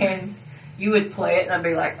 And you would play it and I'd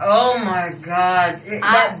be like, oh my God,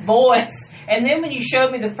 that voice. And then when you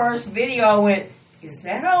showed me the first video, I went, is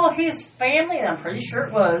that all his family? And I'm pretty sure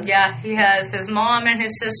it was. Yeah, he has his mom and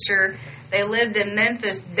his sister. They lived in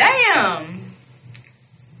Memphis. Damn!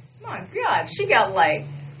 My God, she got like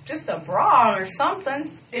just a bra on or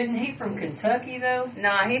something. Isn't he from Kentucky though?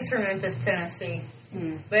 Nah, he's from Memphis, Tennessee.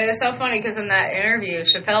 But it's so funny because in that interview,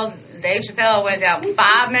 Dave Chappelle went down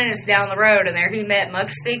 5 minutes down the road, and there he met Muck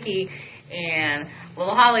Sticky and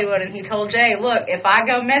Little Hollywood, and he told Jay, look, if I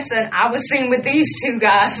go missing, I was seen with these two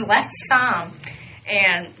guys last time.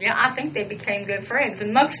 And, yeah, I think they became good friends.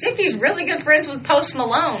 And Muck Sticky's really good friends with Post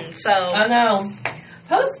Malone, so. I know.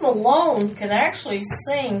 Post Malone can actually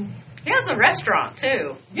sing. He has a restaurant,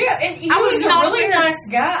 too. Yeah, and he was a really nice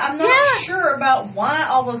guy. I'm not sure about why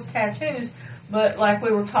all those tattoos, but like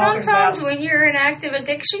we were talking about. Sometimes when you're in active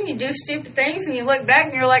addiction, you do stupid things, and you look back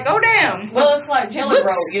and you're like, oh, damn. Well, it's like Jelly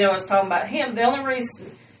Roll, you know, I was talking about him. The only reason,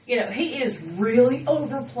 you know, he is really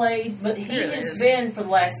overplayed, but he has been for the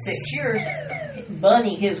last 6 years.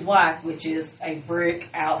 Bunny, his wife, which is a brick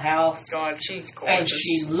outhouse. God, she's gorgeous. And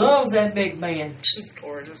she loves that big man. She's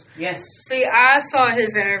gorgeous. Yes. See, I saw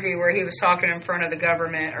his interview where he was talking in front of the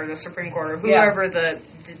government or the Supreme Court or whoever the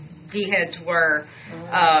D-heads were,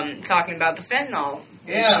 talking about the fentanyl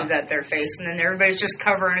issue that they're facing, and everybody's just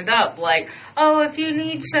covering it up. Like, oh, if you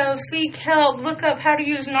need seek help, look up how to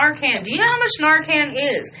use Narcan. Do you know how much Narcan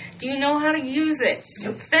is? Do you know how to use it?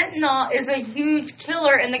 Yep. Fentanyl is a huge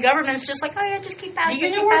killer, and the government's just like, oh yeah, just keep passing. Do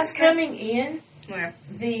you know what's coming in? Where?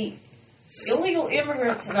 The illegal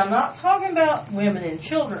immigrants, and I'm not talking about women and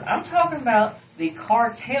children. I'm talking about the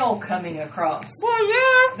cartel coming across. Well,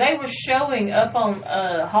 yeah. They were showing up on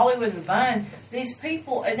Hollywood and Vine these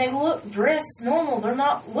people, and they look dressed normal. They're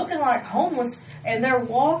not looking like homeless, and they're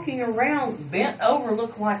walking around bent over,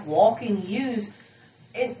 looking like walking U's.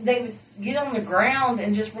 And they would get on the ground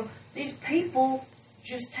and just, these people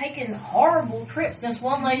just taking horrible trips. This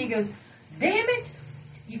one lady goes, damn it,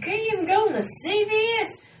 you can't even go to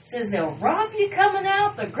CVS. Says they'll rob you coming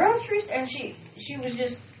out the groceries. And she was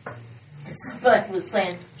just, somebody was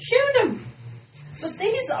saying, shoot them. But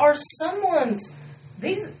these are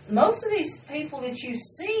most of these people that you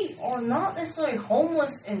see are not necessarily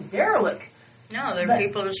homeless and derelict. No, they're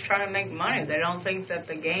people just trying to make money. They don't think that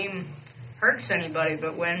the game hurts anybody,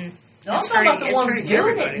 but when I'm talking about the ones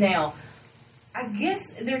doing it now. I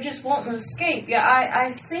guess they're just wanting to escape. Yeah, I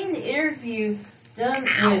seen the interview done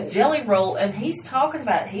with Jelly Roll, and he's talking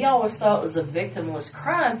about he always thought it was a victimless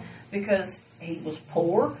crime because he was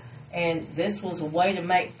poor, and this was a way to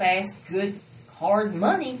make fast, good, hard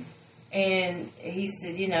money. And he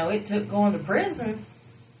said, you know, it took going to prison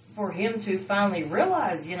for him to finally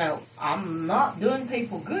realize, you know, I'm not doing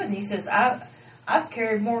people good. And he says, I've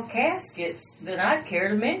carried more caskets than I'd care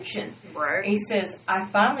to mention. Right. He says, I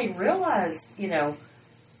finally realized, you know,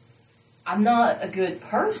 I'm not a good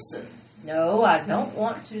person. No, I don't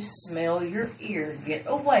want to smell your ear. Get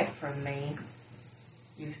away from me.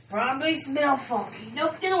 You probably smell funky.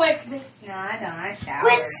 Nope, get away from me. No, I don't. I shower.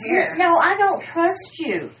 Quit. No, I don't trust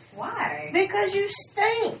you. Why? Because you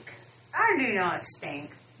stink. I do not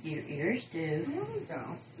stink. Your ears do. No,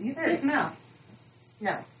 you don't. You smell.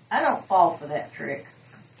 No. I don't fall for that trick.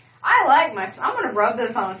 I like my. I'm gonna rub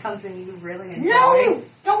this on something you really enjoy. No,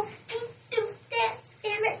 don't do that.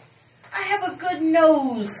 Damn it! I have a good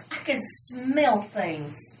nose. I can smell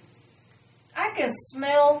things. I can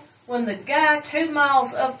smell when the guy 2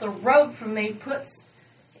 miles up the road from me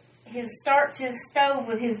starts his stove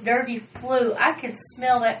with his dirty flue. I can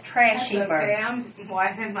smell that trashy That's burn. okay. I'm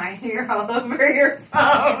wiping my hair all over your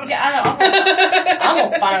phone. Yeah, I know. I'm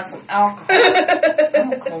gonna find some alcohol. I'm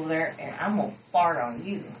gonna go there and I'm gonna fart on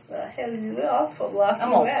you. The hell you awful lock I'm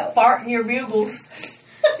you gonna out. fart in your bugles.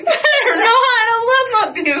 You better not. I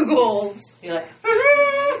love my bugles. You're like,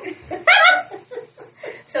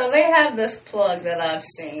 So they have this plug that I've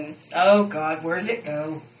seen. oh God, where'd it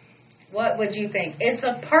go? What would you think? It's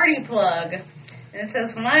a party plug. And it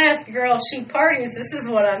says, when I ask a girl if she parties, this is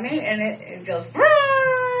what I mean. And it goes,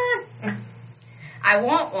 I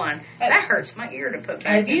want one. That hurts my ear to put back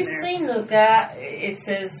Have in you there. seen the guy? It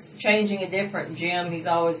says changing a different gym. He's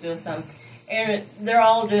always doing something. And they're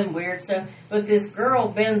all doing weird stuff. But this girl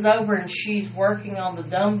bends over and she's working on the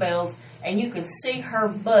dumbbells. And you can see her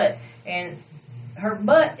butt. And her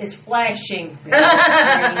butt is flashing. Red,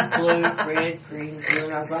 green, blue, red, green, blue.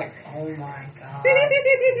 And I was like, oh my God.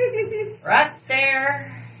 Right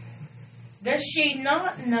there. Does she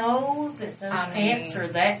not know that those pants are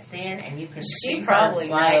that thin and you can see She her, probably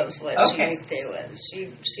like, knows what okay. she's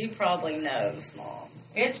doing. She probably knows, Mom.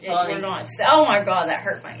 It's funny. We're not. Oh my God, that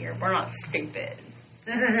hurt my ear. We're not stupid.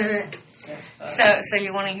 So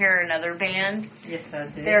you want to hear another band? Yes, I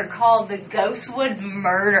do. They're called the Ghostwood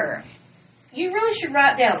Murder. You really should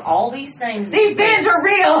write down all these names. These bands are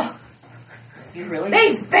real. You really?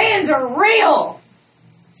 These bands are real.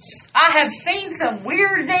 I have seen some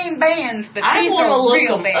weird name bands, but I these want to are look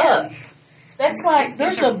real them bands. up. That's like,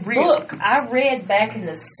 there's These are a real. book I read back in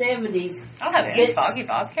the 70s. I don't have any It's Foggy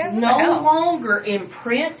Bobcat. What no the hell? longer in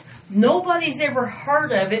print. Nobody's ever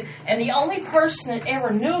heard of it. And the only person that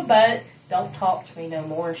ever knew about it don't talk to me no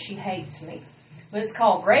more, and she hates me. But it's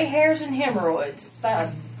called Gray Hairs and Hemorrhoids. It's about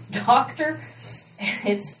a doctor. And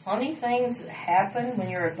it's funny things that happen when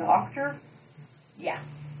you're a doctor. Yeah.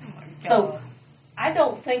 So, I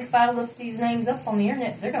don't think if I look these names up on the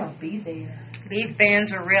internet, they're going to be there. These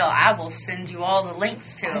bands are real. I will send you all the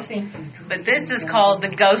links to I them. think But this is called the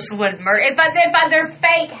Ghostwood Murder. If they're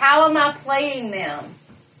fake, how am I playing them?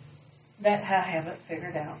 that I haven't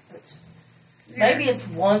figured out. But maybe it's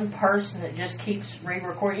one person that just keeps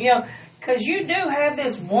re-recording. You know, because you do have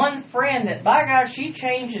this one friend that, by God, she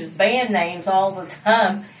changes band names all the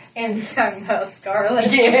time. And you're talking about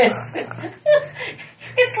Scarlett? Yes.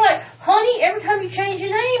 It's like, honey, every time you change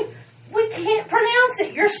your name, we can't pronounce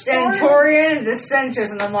it. You're Stentorian and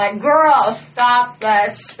Dissensus. And I'm like, girl, stop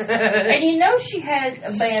that shit. And you know she had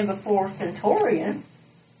a band before, Centaurian.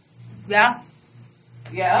 Yeah.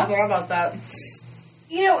 Yeah. I forgot about that.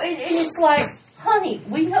 You know, and it's like, honey,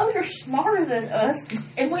 we know you're smarter than us,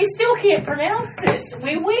 and we still can't pronounce it.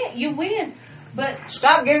 We win. You win. But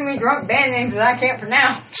stop giving me drunk band names that I can't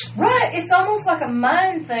pronounce. Right. It's almost like a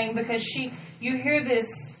mind thing because you hear this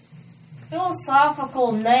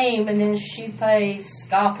philosophical name and then she plays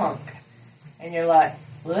ska punk. And you're like,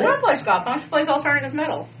 what? I don't play ska punk. She plays alternative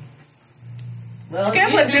metal. Well, she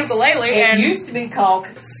can't play the ukulele. It used to be called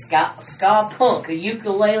ska punk, a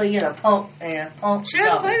ukulele and a punk She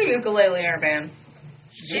doesn't play the ukulele in her band.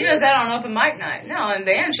 She does that on open mic night. No, in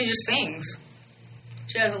band she just sings.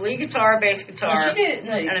 She has a lead guitar, bass guitar, and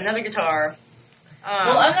another guitar.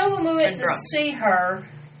 Well, I know when we went to drums. see her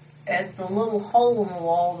at the little hole in the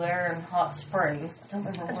wall there in Hot Springs. I don't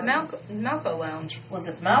remember where the Malco Lounge. Was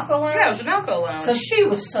it Malco Lounge? Yeah, it was the Malco Lounge. Because she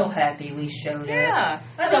was so happy we showed up. Yeah,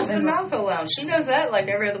 that was the Malco Lounge. She does that like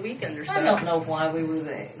every other weekend or so. I don't know why we were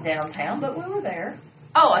there, downtown, but we were there.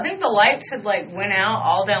 Oh, I think the lights had went out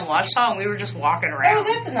all down Watchtower and we were just walking around. Oh, was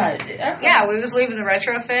that the night it did? Okay. Yeah, we was leaving the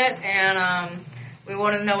retrofit and we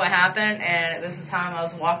wanted to know what happened, and it was the time I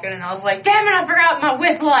was walking, and I was like, damn it, I forgot my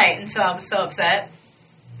whip light, and so I was so upset.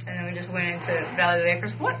 And then we just went into Valley of the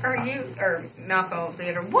Acres. Malco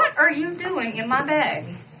Theater, what are you doing in my bag?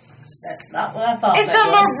 That's not what I thought. It's a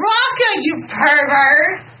maraca, you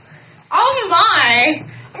pervert! Oh my!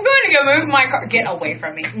 I'm going to go move my car. Get away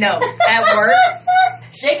from me. No, at work.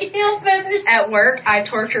 Shake it down, feathers. At work, I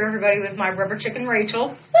torture everybody with my rubber chicken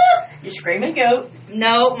Rachel. Your screaming goat.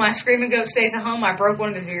 No, my screaming goat stays at home. I broke one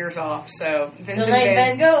of his ears off, so Vincent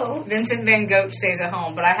Van Gogh. Vincent Van Gogh stays at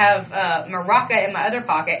home. But I have maraca in my other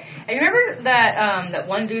pocket. And you remember that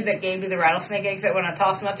one dude that gave you the rattlesnake eggs that when I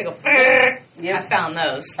toss them up, they go. Yep. I found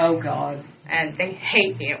those. Oh God. And they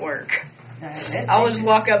hate me at work. I always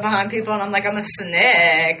walk up behind people and I'm like, I'm a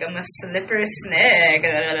snake. I'm a slippery snake.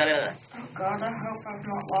 Oh God, I hope I've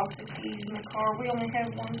not locked the keys in the car. We only have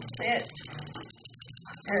one set.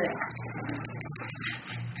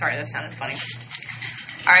 Sorry, that sounded funny.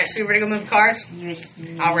 Alright, so you ready to go move cars? Yes.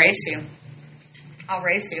 I'll race you. I'll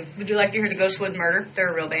race you. Would you like to hear the Ghostwood Murder? They're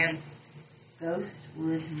a real band.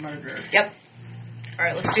 Ghostwood Murder. Yep.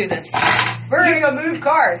 Alright, let's do this. We're going to go move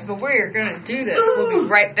cars, but we're going to do this. We'll be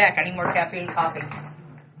right back. I need more caffeine coffee.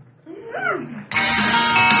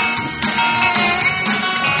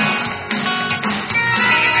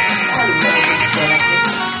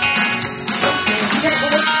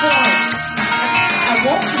 I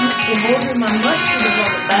want to embroider my mushrooms on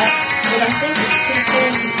the back, but I think it's too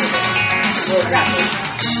fancy for the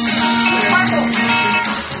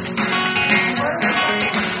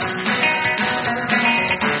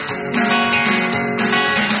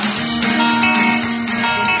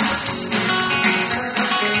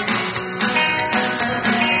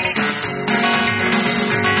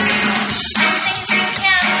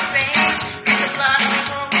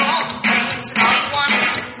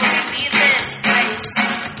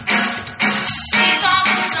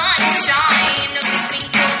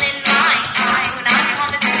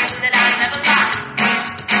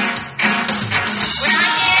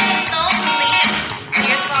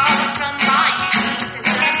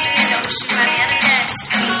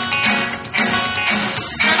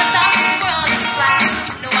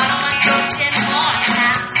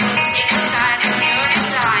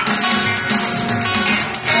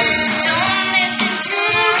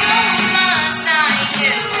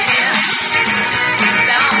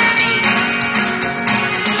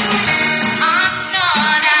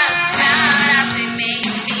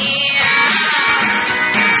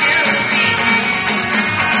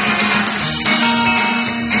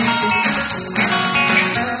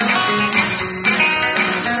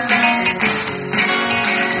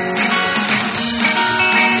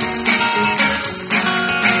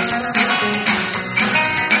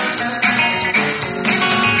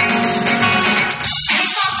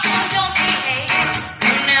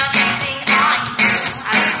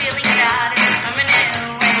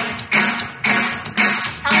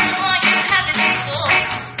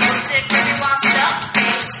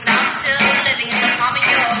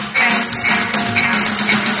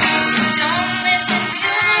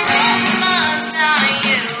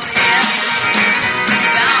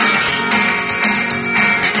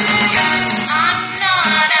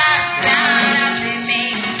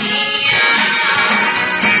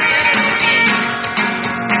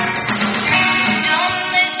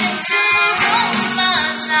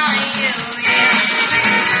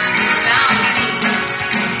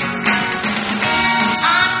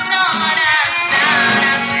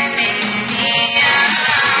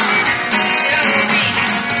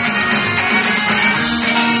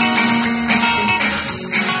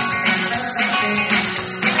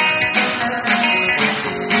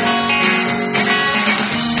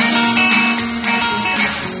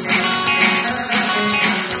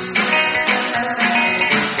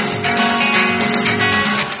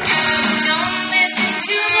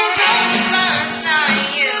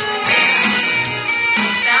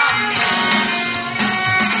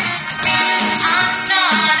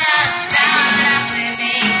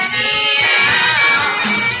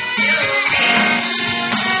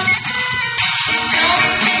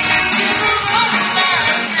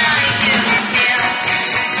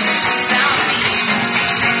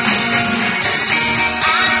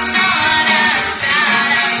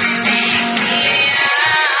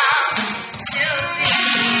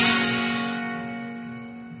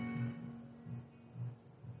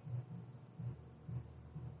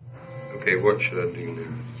Okay, what should I do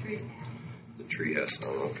now? The Treehouse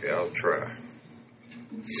song. Okay, I'll try.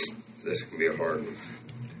 This can be a hard one.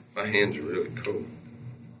 My hands are really cold.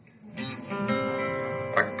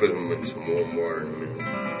 I can put them in some warm water in a minute.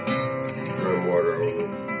 Run water over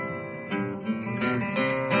them.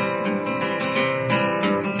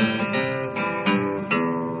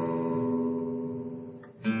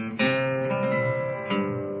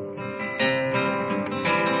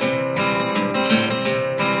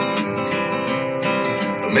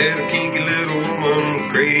 Met a kinky little woman with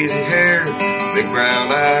crazy hair, big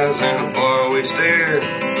brown eyes and a faraway stare.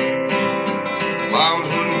 Moms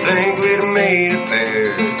wouldn't think we'd have made a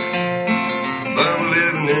pair, but we're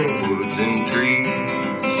living in the woods and trees.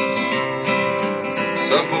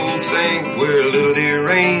 Some folks think we're a little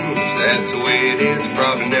deranged, that's the way it is,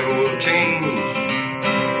 probably never will change.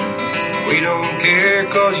 We don't care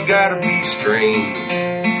 'cause you gotta be strange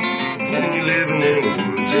when you're living in the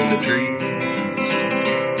woods and the trees.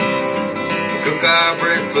 Cook our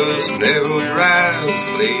breakfast whenever we rise,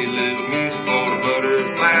 play a little music for the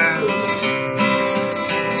butterflies.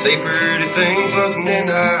 Say pretty things looking in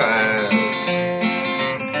our eyes,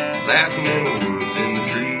 laughing in the woods, in the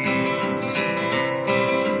trees.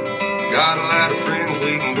 Got a lot of friends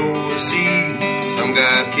we can go to see. Some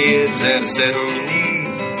got kids that are set on the knee.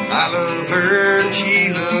 I love her and she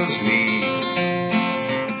loves me,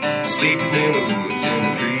 sleeping in the woods, in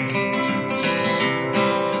the trees.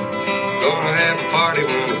 Gonna have a party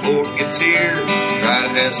when the boat gets here. Try to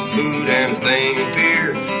have some food and a thing of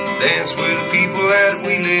beer. Dance with the people that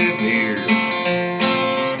we live near,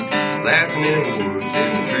 laughing in the woods, in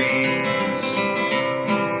the trees.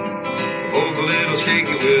 Both a little shaky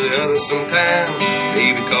with the others sometimes,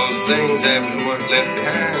 maybe because of things that we weren't left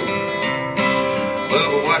behind. But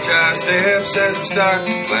we'll watch our steps as we start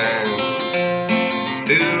to climb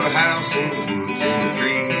to a house in the woods, in the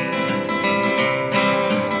trees.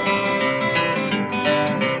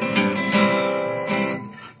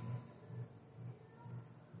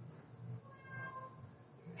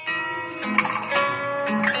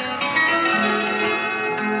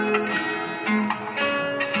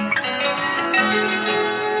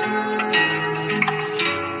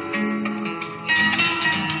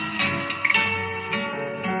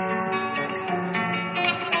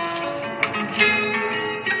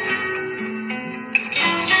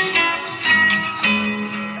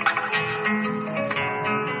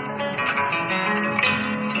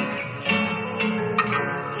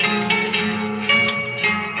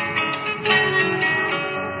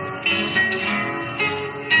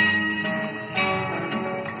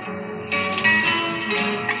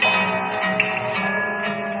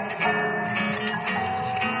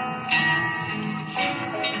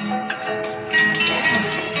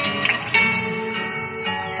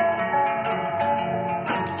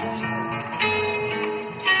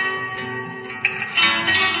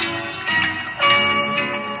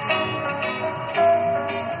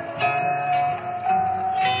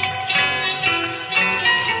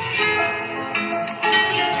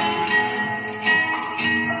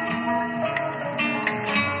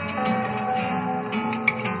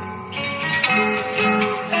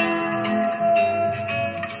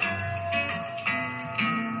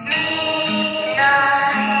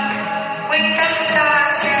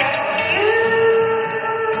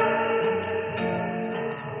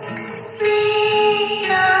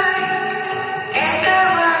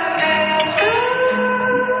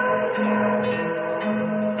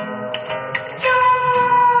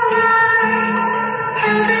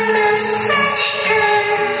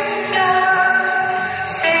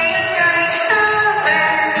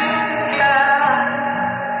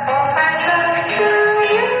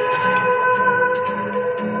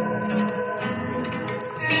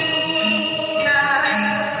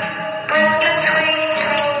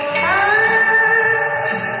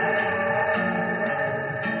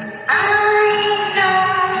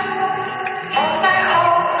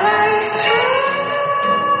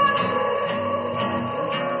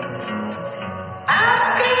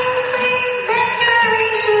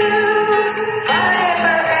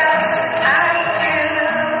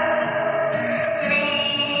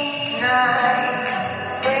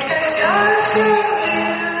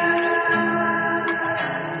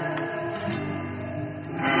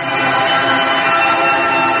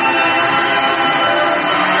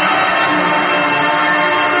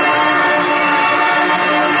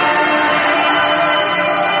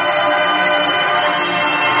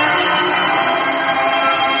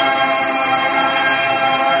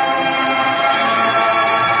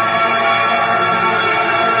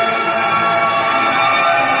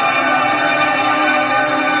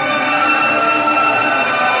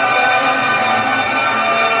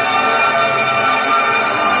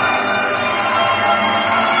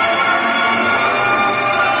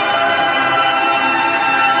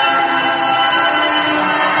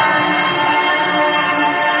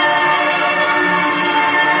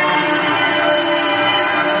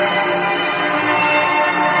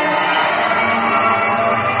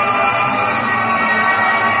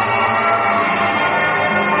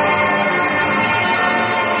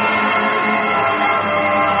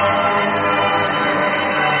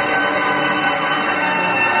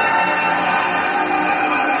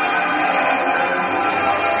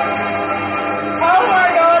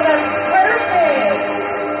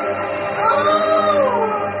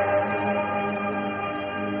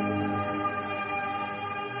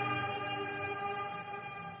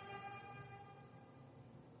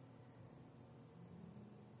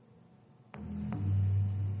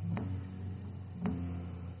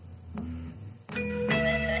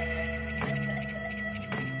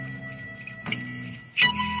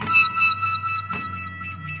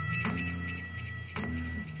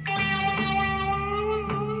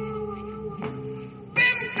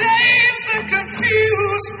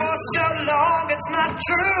 so long it's not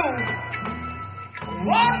true.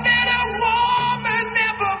 One little woman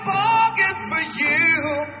never bargained for you.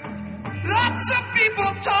 Lots of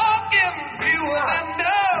people talking, few of them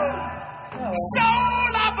know.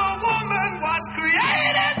 Soul of a woman was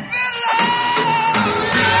created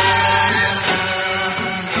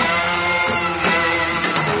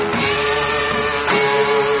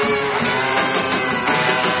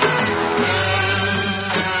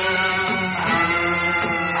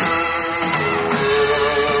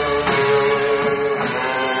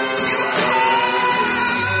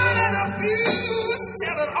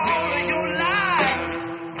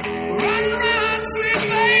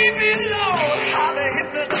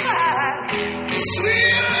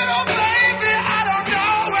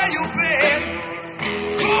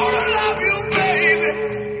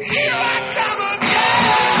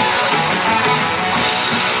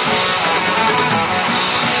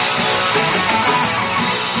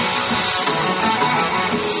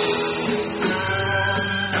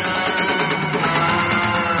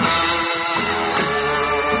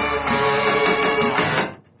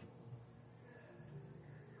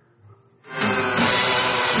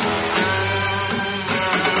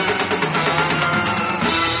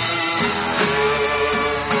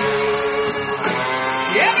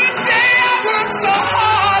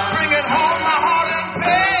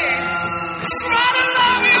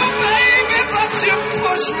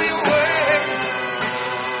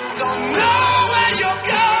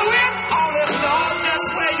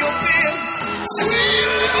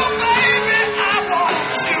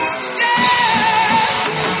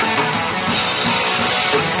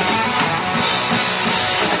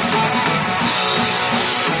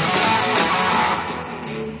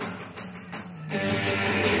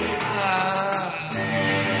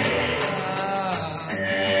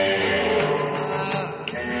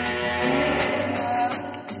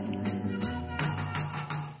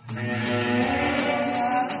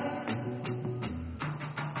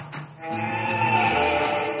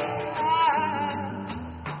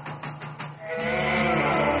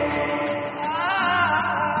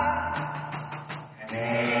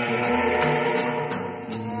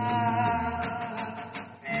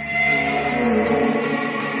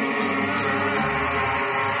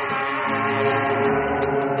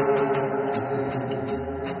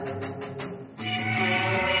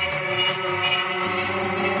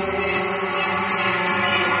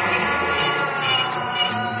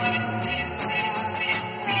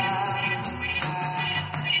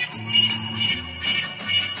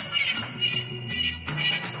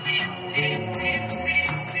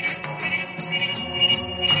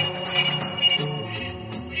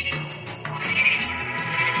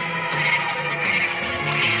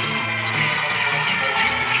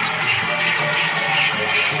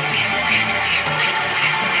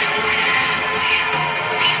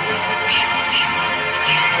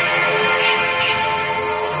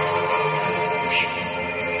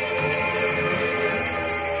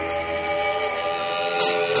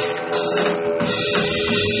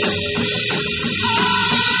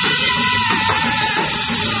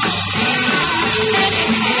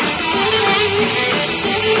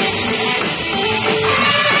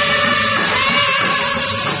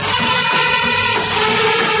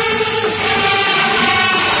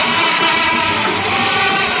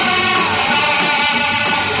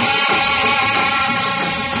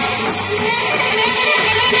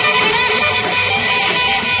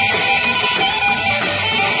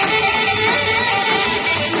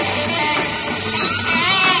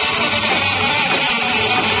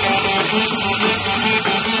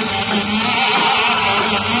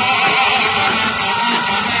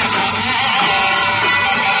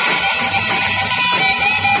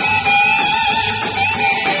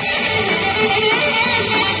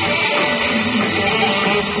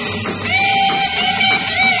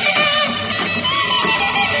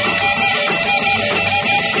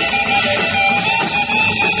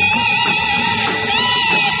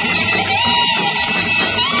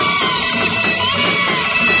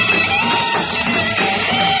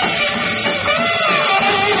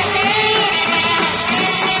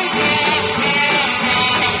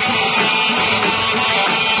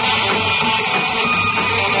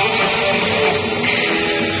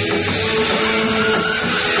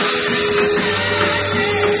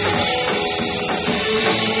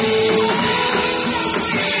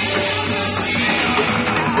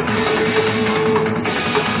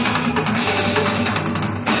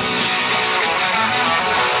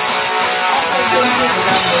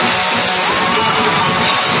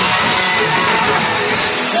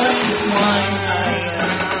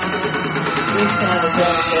We've kind of done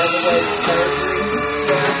it the other way with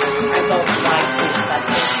surgery. don't like this. I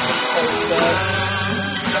think it's so good.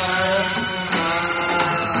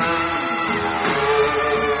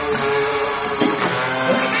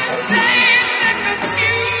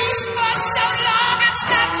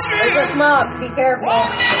 There's a smoke. Be careful.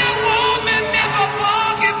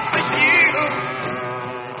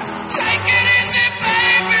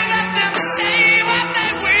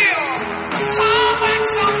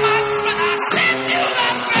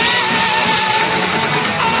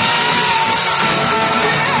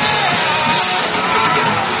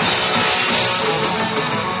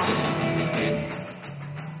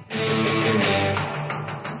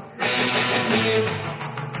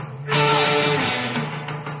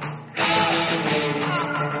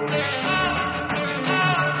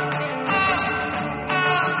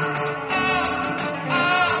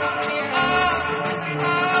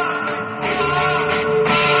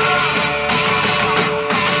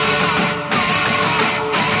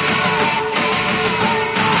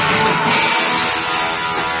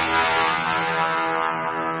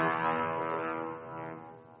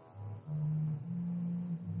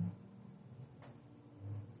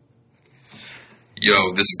 Yo,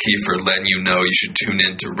 this is Kiefer letting you know you should tune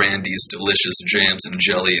in to Randy's Delicious Jams and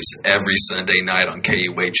Jellies every Sunday night on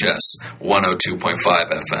KUHS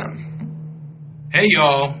 102.5 FM. Hey,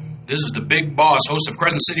 y'all. This is the Big Boss, host of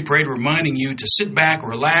Crescent City Parade, reminding you to sit back,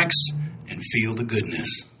 relax, and feel the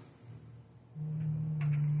goodness.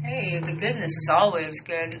 Hey, the goodness is always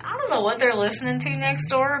good. I don't know what they're listening to next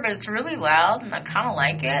door, but it's really loud, and I kind of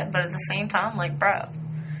like it, but at the same time, like, bro,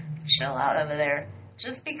 chill out over there.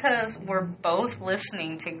 Just because we're both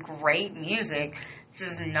listening to great music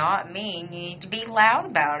does not mean you need to be loud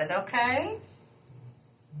about it, okay?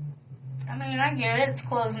 I mean, I get it. It's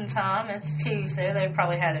closing time. It's Tuesday. They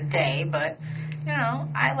probably had a day, but, you know,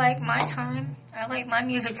 I like my time. I like my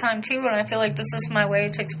music time, too, and I feel like this is my way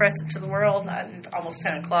to express it to the world. It's almost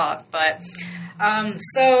 10 o'clock, but,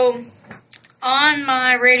 so, on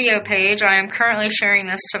my radio page, I am currently sharing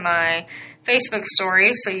this to my Facebook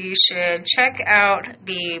story, so you should check out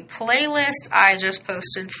the playlist I just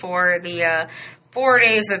posted for the 4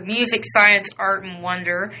 days of music, science, art, and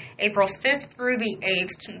wonder, April 5th through the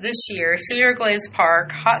 8th this year, Cedar Glades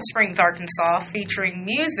Park, Hot Springs, Arkansas, featuring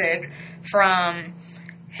music from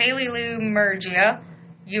Haley Lou Murgia,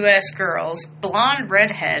 U.S. Girls, Blonde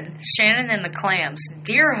Redhead, Shannon and the Clams,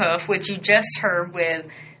 Deerhoof, which you just heard with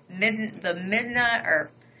Midnight,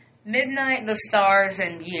 the Stars,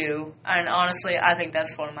 and You, and honestly, I think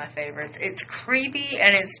that's one of my favorites. It's creepy,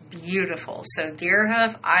 and it's beautiful. So,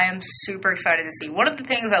 Deerhoof, I am super excited to see. One of the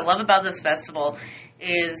things I love about this festival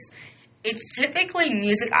is it's typically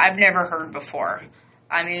music I've never heard before.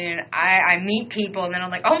 I mean, I meet people, and then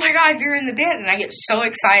I'm like, oh my god, you're in the band, and I get so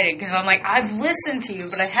excited, because I'm like, I've listened to you,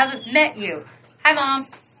 but I haven't met you. Hi, Mom.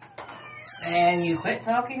 And you quit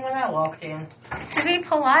talking when I walked in. To be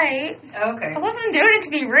polite. Okay. I wasn't doing it to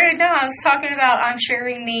be rude. No, I was talking about I'm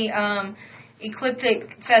sharing the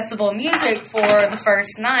Ecliptic Festival music for the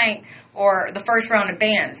first night or the first round of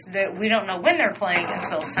bands. That we don't know when they're playing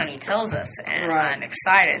until Sunny tells us, and I'm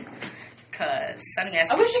excited because Sunny has.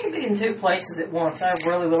 I wish you could be in two places at once. I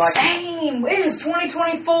really would like. Same. It is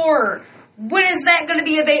 2024. When is that going to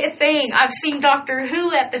be a thing? I've seen Doctor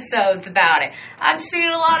Who episodes about it. I've seen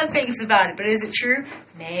a lot of things about it, but is it true?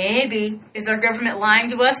 Maybe. Is our government lying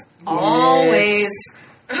to us? Yes. Always.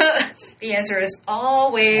 The answer is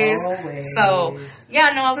always. So,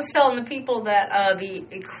 yeah, no, I was telling the people that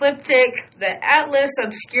the Atlas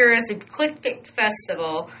Obscurus Ecliptic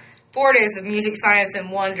Festival, 4 days of music, science,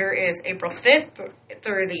 and wonder, is April 5th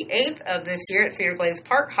through the 8th of this year at Cedar Glades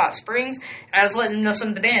Park, Hot Springs. And I was letting them know some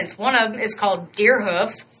of the bands. One of them is called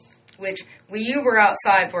Deerhoof, which you were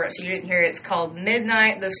outside for it, so you didn't hear it. It's called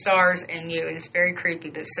Midnight, the Stars, and You. And it's very creepy,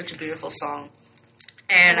 but it's such a beautiful song.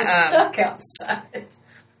 And I'm stuck outside.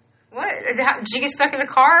 What? Did you get stuck in the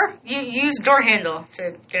car? You use door handle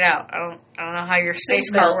to get out. I don't know how your space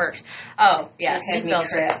car works. Oh, yeah,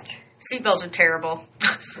 seatbelts. Seatbelts are terrible.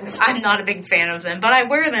 I'm not a big fan of them, but I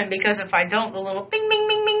wear them because if I don't, the little bing, bing,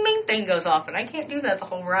 bing, bing, bing thing goes off, and I can't do that the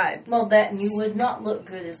whole ride. Well, that and you would not look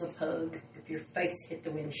good as a pug if your face hit the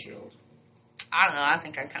windshield. I don't know. I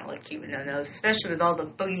think I kind of look cute with no nose, especially with all the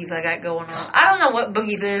boogies I got going on. I don't know what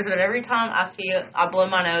boogies is, but every time I blow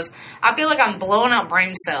my nose, I feel like I'm blowing out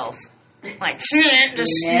brain cells. Like, just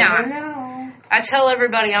snot. I tell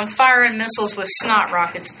everybody I'm firing missiles with snot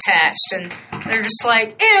rockets attached, and they're just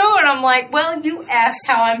like, ew, and I'm like, well, you asked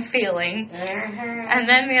how I'm feeling. And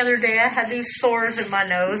then the other day I had these sores in my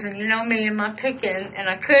nose, and you know me and my picking, and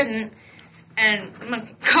I couldn't And my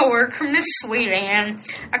coworker, Miss Sweet Ann,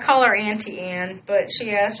 I call her Auntie Ann, but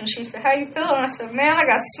she asked and she said, "How you feeling?" I said, "Man, I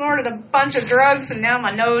got snorted a bunch of drugs and now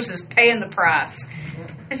my nose is paying the price."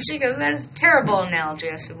 And she goes, "That is a terrible analogy."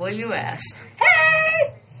 I said, "Well, you asked."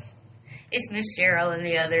 Hey! It's Miss Cheryl and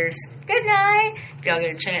the others. Good night. If y'all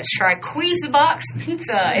get a chance, try Queezebox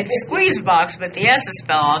Pizza. It's Squeezebox, but the S's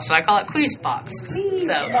fell off, so I call it Queezebox.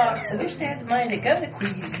 Queezebox. I wish they had the money to go to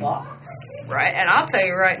Queezebox. Right, and I'll tell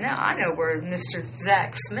you right now, I know where Mr.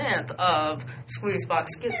 Zach Smith of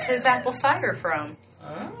Squeezebox gets his apple cider from.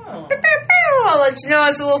 Oh. I'll let you know,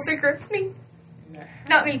 it's a little secret.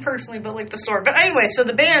 Not me personally, but like the store. But anyway, so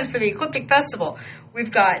the bands for the Ecliptic Festival,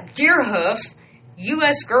 we've got Deerhoof,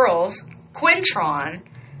 U.S. Girls, Quintron,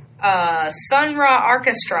 Sun Ra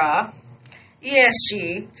Orchestra,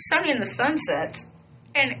 ESG, Sunny and the Sunsets,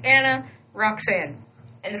 and Anna Roxanne.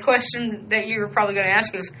 And the question that you were probably going to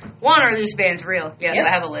ask is, one, are these bands real? Yes, yep.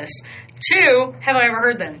 I have a list. Two, have I ever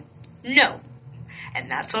heard them? No. And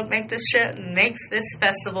that's what makes this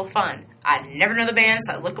festival fun. I never know the bands,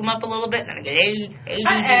 so I look them up a little bit, and then I get ADD.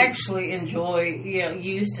 I actually enjoy, you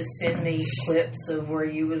used to send me clips of where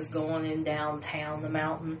you was going in downtown, the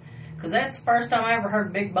mountain. Because that's the first time I ever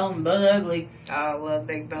heard Big Bone and Bud Ugly. I love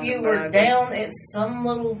Big Bone You and Bud were Ugly. down at some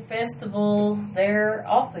little festival there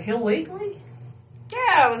off of Hill Wheatley?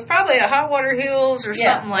 Yeah, it was probably at Hot Water Hills or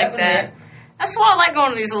something like that. That's why I like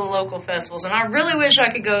going to these little local festivals, and I really wish I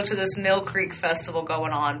could go to this Mill Creek Festival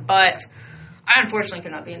going on, but I unfortunately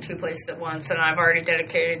cannot be in two places at once, and I've already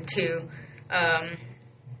dedicated to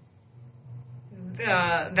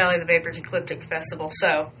Valley of the Vapors Ecliptic Festival,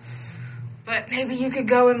 so. But maybe you could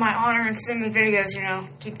go in my honor and send me videos,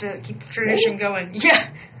 keep the tradition going. Yeah.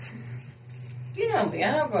 You know me,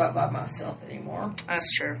 I don't go out by myself anymore.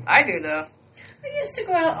 That's true. I do, though. I used to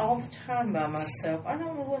go out all the time by myself. I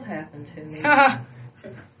don't know what happened to me.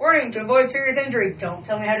 Warning, to avoid serious injury, don't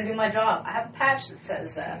tell me how to do my job. I have a patch that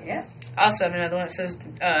says that. Yeah. I also have another one that says,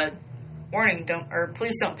 warning,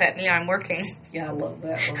 please don't pet me, I'm working. Yeah, I love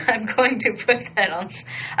that one. I'm going to put that on.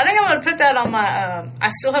 I think I'm going to put that on my, I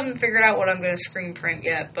still haven't figured out what I'm going to screen print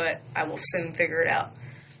yet, but I will soon figure it out.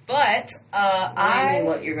 But, what do you mean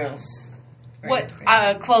what you're going to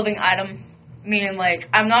print? Clothing item. Meaning, like,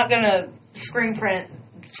 I'm not going to screen print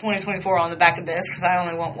 2024 on the back of this because I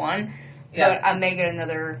only want one. Yeah. But I may get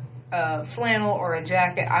another flannel or a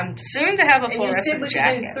jacket. I'm soon to have a fluorescent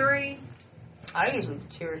jacket. You said we could do 3? I usually do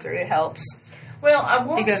 2 or 3. It helps. Well, I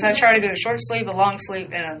want because I try to do a short sleeve, a long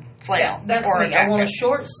sleeve, and a flannel. Yeah, that's or me. A jacket. I want a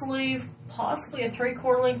short sleeve, possibly a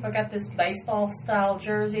 3/4 length. I got this baseball style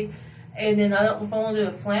jersey, and then I don't know if I want to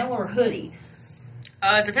do a flannel or a hoodie.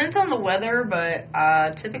 It depends on the weather,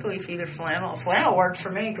 but typically it's either flannel. Flannel works for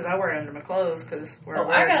me because I wear it under my clothes.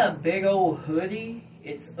 I got a big old hoodie.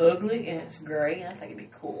 It's ugly and it's gray, and I think it'd be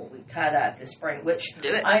cool. We tie-dye it this spring, which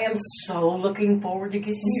I am so looking forward to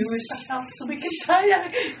getting you at the house so we can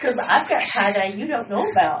tie-dye, because I've got tie-dye you don't know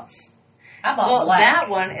about. I bought black. That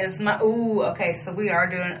one is my... Ooh, okay, so we are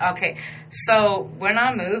doing... Okay, so when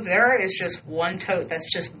I move, there is just one tote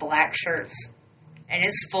that's just black shirts. And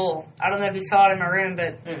it's full. I don't know if you saw it in my room,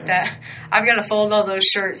 but that I've got to fold all those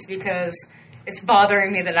shirts because it's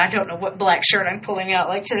bothering me that I don't know what black shirt I'm pulling out.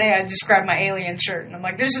 Like today, I just grabbed my alien shirt, and I'm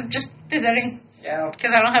like, this is just visiting. Yeah.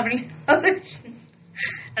 Because I don't have any others.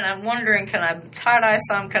 And I'm wondering, can I tie-dye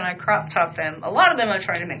some? Can I crop top them? A lot of them I'm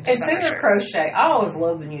trying to make the summer shirts. Crochet. I always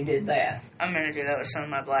loved when you did that. I'm going to do that with some of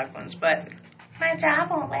my black ones, but my job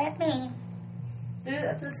won't let me. Do it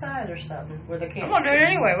at the side or something where they can't. I'm gonna do it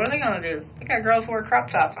anyway. What are they gonna do? They got girls wear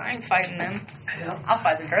crop tops. I ain't fighting them. Yep. I'll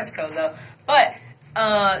fight the dress code though. But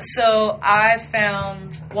so I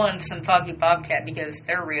found some Foggy Bobcat because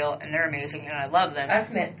they're real and they're amazing and I love them.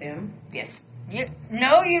 I've met them. Yes. You've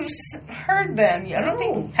heard them. I don't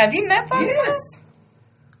think. Have you met Foggy? Yes.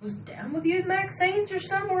 Was down with you at Maxine's or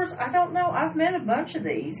somewhere? I don't know. I've met a bunch of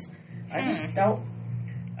these. I just don't.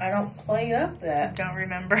 I don't play up that. Don't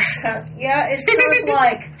remember. Yeah, it's sort of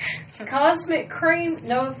like Cosmic Cream.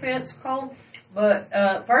 No offense, Cole, but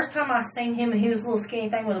first time I seen him, he was a little skinny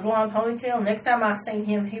thing with a blonde ponytail. Next time I seen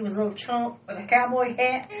him, he was a little chunk with a cowboy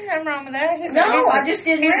hat. Ain't nothing wrong with that. I just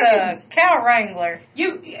didn't. He's a cow wrangler.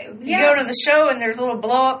 You go to the show and there's little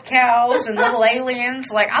blow up cows and little aliens.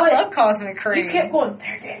 Like I love Cosmic Cream. You kept going.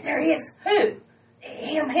 There he is. Who?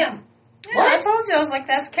 Him. Yeah, what? I told you, I was like,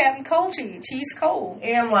 that's Captain Cole Cheese Cole.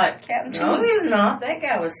 And I'm like, Captain Cheese. No, he's not. That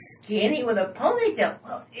guy was skinny with a ponytail.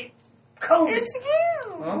 Cole. It's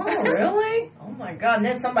you. Oh, really? Oh, my God. And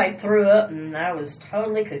then somebody threw up, and I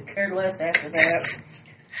could care less after that.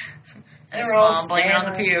 They were all blaming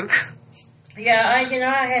on the puke. Yeah,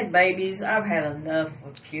 I had babies. I've had enough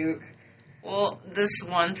of puke. Well, this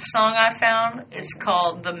one song I found, it's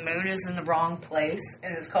called "The Moon Is in the Wrong Place,"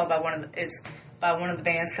 and it's called by one of the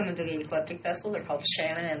bands coming to the Ecliptic Festival. They're called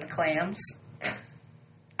Shannon and the Clams.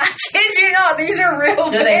 I kid you not, these are real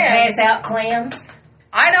bands. Do they pass out clams?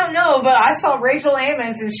 I don't know, but I saw Rachel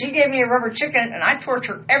Ammons, and she gave me a rubber chicken, and I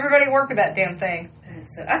tortured everybody at work with that damn thing.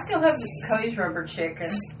 So I still have Cody's rubber chicken.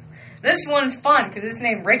 This one's fun because it's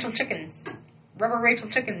named Rachel Chicken. Rubber Rachel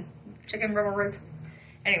Chicken. Chicken rubber rib.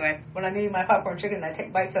 Anyway, when I'm eating my popcorn chicken, I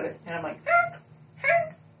take bites of it, and I'm like,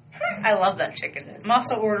 I love that chicken. I'm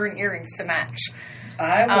also ordering earrings to match.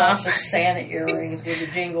 I want the Santa earrings with the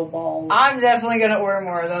jingle balls. I'm definitely going to order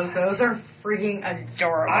more of those. Those are freaking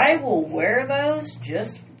adorable. I will wear those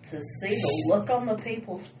just to see the look on the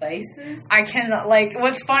people's faces. I cannot, like,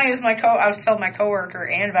 what's funny is I was telling my coworker,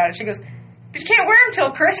 Ann, about it. She goes, but you can't wear them till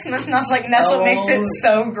Christmas. And I was like, and that's what makes it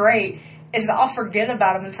so great, is I'll forget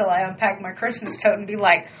about them until I unpack my Christmas tote and be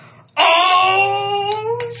like,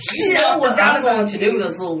 oh, shit. You know what I'm going to do?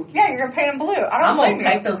 Those little. Yeah, you're going to paint them blue. I'm going to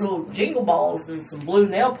take those little jingle balls and some blue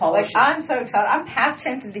nail polish. Like, I'm so excited. I'm half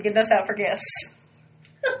tempted to get those out for gifts.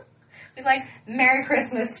 Be like, Merry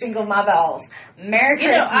Christmas, jingle my bells. Merry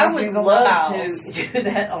Christmas, I would jingle love my bells. to do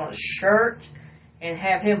that on a shirt and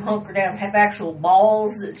have him hunker down, have actual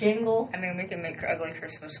balls that jingle. I mean, we can make ugly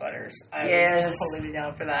Christmas sweaters. I Yes. would totally be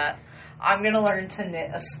down for that. I'm going to learn to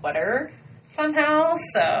knit a sweater somehow,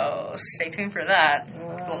 so stay tuned for that.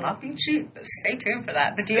 It will not be cheap, but stay tuned for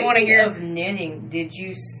that. But do you want to hear... of knitting, did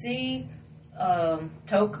you see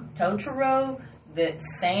Totoro that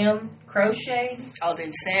Sam crocheted? Oh,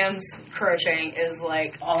 dude, Sam's crocheting is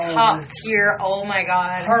like top tier. Oh my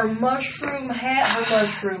god. Her mushroom hat, her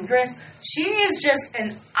mushroom dress. She is just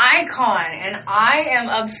an icon, and I am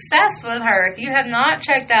obsessed with her. If you have not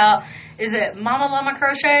checked out, is it Mama Llama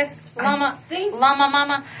Crochet? Llama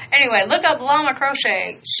Mama. Anyway, look up Llama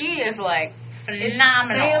Crochet. She is like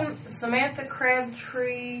phenomenal. Samantha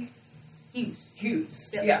Crabtree Hughes.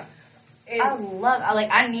 Yep. Yeah.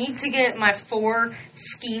 I need to get my 4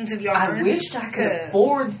 skeins of yarn. I wished I could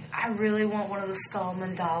afford. I really want one of the skull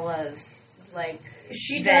mandalas. Like,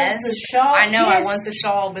 she does the shawl. I know, yes. I want the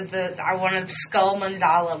shawl with I want a skull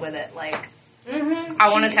mandala with it. Like, mm-hmm.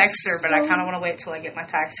 I want to text her, but I kind of want to wait till I get my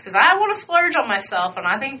tax. Because I want to splurge on myself, and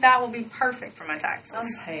I think that will be perfect for my taxes. I'm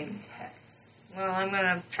paying tax. Well, I'm going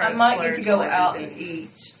to try to might splurge get to go while I out do and things. eat.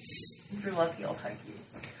 If you're lucky, I'll take you.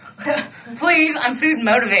 Please, I'm food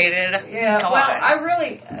motivated. Yeah, Come well, on. I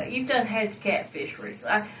really, you've done had catfish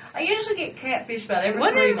recently. I usually get catfish about every 3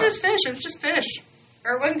 months. Wasn't even just fish, it was just fish.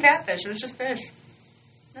 Or it wasn't catfish, it was just fish.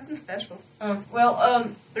 Nothing special. But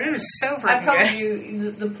it was so freaking I told good.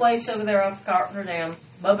 you, the place over there off Carpenter Dam,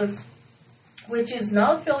 Bubba's, which is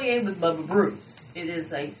not affiliated with Bubba Brews. It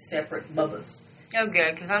is a separate Bubba's. Oh,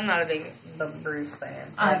 good, because I'm not a big Bubba Brews fan.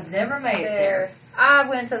 I've never made it there. I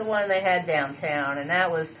went to the one they had downtown, and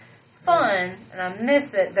that was fun, and I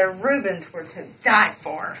miss it. Their Reubens were to die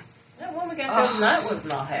for. That one we got the other night was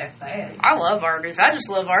not half bad. I love Arby's. I just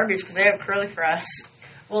love Arby's because they have curly fries.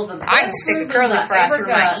 Well, the I can stick a curly fry through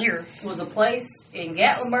my ear. Was a place in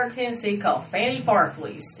Gatlinburg, Tennessee called Fanny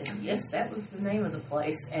Barclays, and yes, that was the name of the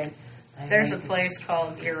place. And there's a place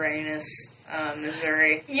called Uranus,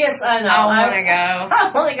 Missouri. Yes, I know. I want to go.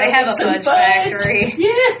 I want to go. They have a fudge factory.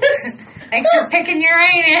 Yes. Thanks for picking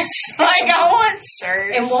Uranus. Like, I want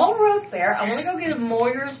shirts. And while we're up there, I want to go get a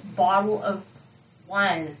Moyer's bottle of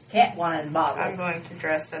wine, cat wine bottle. I'm going to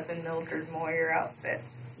dress up in Mildred Moyer outfit.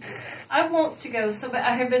 I want to go so bad.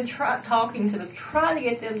 I have been talking to them, trying to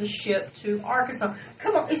get them to ship to Arkansas.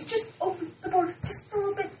 Come on, it's just over the border, just a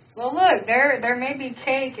little bit. Well, look, there may be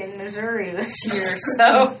cake in Missouri this year,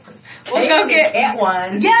 so we'll go get cat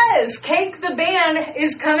wine. Yes, Cake the band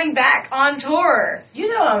is coming back on tour. You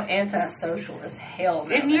know I'm antisocial as hell.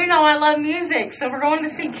 And you know I love music, so we're going to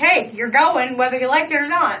see Cake. You're going, whether you like it or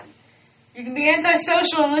not. You can be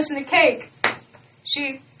antisocial and listen to Cake.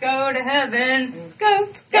 She go to heaven, go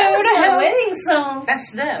to heaven. Wedding song.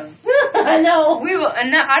 That's them. I know. We will,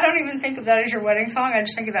 and I don't even think of that as your wedding song. I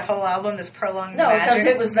just think of that whole album as Prolonging the No, Magic. because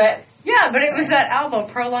it was that. Yeah, but it was that album,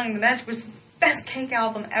 Prolonging the Magic, was the best Cake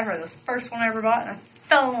album ever. It was the first one I ever bought, and I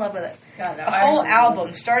fell in love with it. God, no, the whole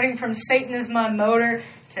album, starting from Satan Is My Motor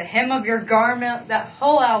to Hem of Your Garment, that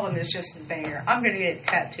whole album is just a banger. I'm going to get it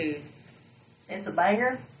tattooed. It's a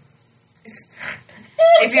banger?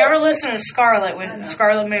 If you ever listen to Scarlett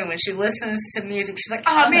Moon, when she listens to music, she's like,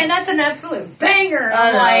 "Oh man, that's an absolute banger!"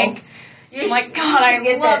 I'm like, God, I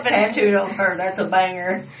get love that it. tattooed on her. That's a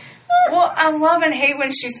banger. Well, I love and hate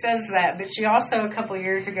when she says that, but she also a couple of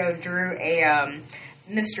years ago drew a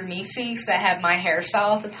Mr. Meeseeks that had my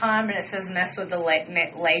hairstyle at the time, and it says "Mess with the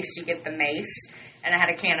lace, you get the mace." and I had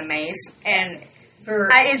a can of mace, and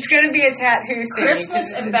it's going to be a tattoo soon.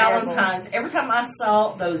 Christmas and Valentine's, every time I saw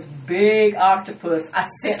those big octopus, I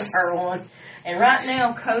sent her one. And right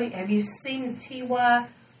now, Cody, have you seen the TY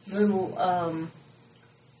little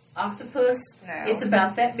octopus? No. It's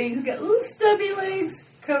about that big. It's got little stubby legs.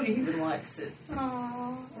 Cody even likes it.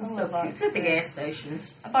 Aww. It's at the gas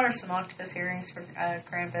stations. I bought her some octopus earrings for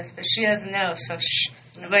Krampus, but she doesn't know, so shh.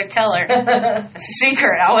 Nobody tell her. It's a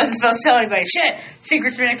secret. I wasn't supposed to tell anybody. Shit.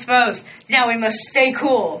 Secret's been exposed. Now we must stay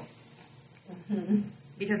cool. Mm-hmm.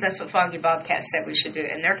 Because that's what Foggy Bobcat said we should do.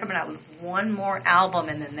 And they're coming out with one more album,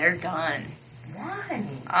 and then they're done. Why?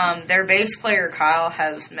 Their bass player, Kyle,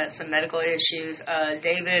 has met some medical issues.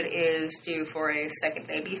 David is due for a second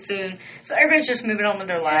baby soon. So everybody's just moving on with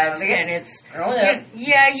their lives. And it's...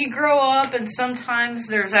 you grow up, and sometimes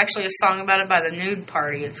there's actually a song about it by the Nude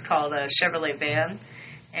Party. It's called Chevrolet Van.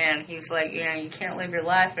 And he's like, you can't live your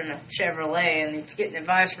life in a Chevrolet. And he's getting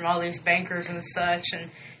advice from all these bankers and such. And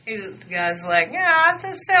the guy's like,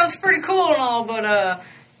 that sounds pretty cool and all, but...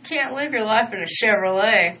 can't live your life in a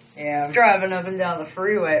Chevrolet. Yeah. Driving up and down the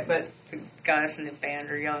freeway. But the guys in the band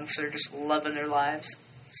are young, so they're just loving their lives.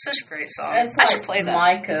 Such a great song. It's I like should play that.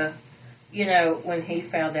 Micah, when he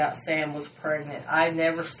found out Sam was pregnant, I've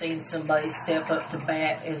never seen somebody step up to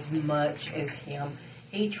bat as much as him.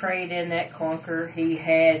 He traded in that clunker he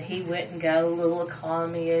had. He went and got a little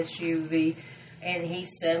economy SUV, and he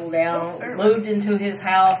settled down, moved into his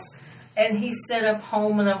house, and he set up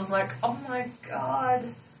home, and I was like, oh my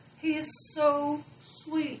God. He is so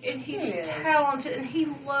sweet, and he's talented, and he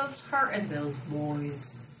loves her and those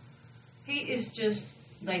boys. He is just,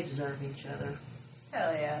 they deserve each other.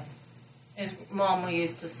 Hell yeah. As Mama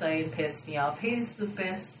used to say and pissed me off, he's the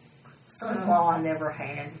best son-in-law I never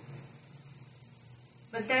had.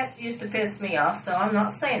 But that used to piss me off, so I'm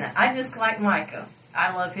not saying it. I just like Micah.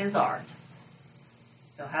 I love his art.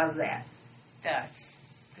 So how's that? That's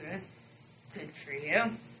good. Good for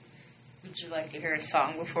you. Would you like to hear a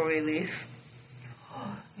song before we leave?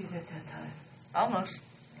 He's at that time. Almost.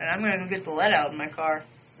 And I'm going to go get the lead out in my car.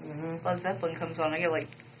 Mm-hmm. Led Zeppelin comes on. I get like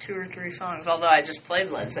 2 or 3 songs. Although I just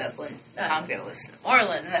played Led Zeppelin. I'm going to listen to more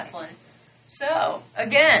Led Zeppelin. So,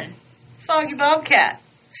 again, Foggy Bobcat.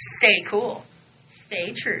 Stay cool.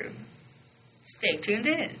 Stay true. Stay tuned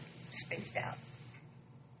in. Spaced out.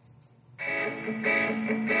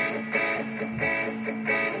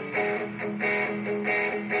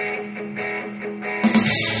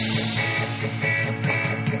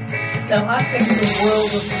 Now, I think the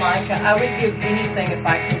world of Micah. I would give anything if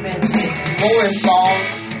I convinced him more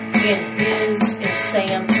involved in his and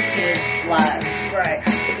Sam's kids' lives. Right.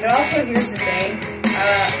 But also, here's the thing.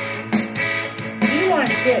 He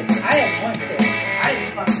wanted kids. I didn't want kids. I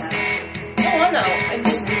didn't fuck that. Oh, I know. And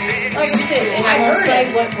just, like I said, and I heard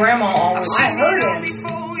say what Grandma always said. I heard him,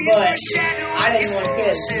 but I didn't want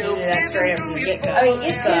kids. He did that straight up from the get-go. I mean,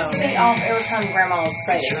 it pisses me off every time Grandma would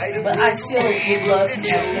say it, but I still would love to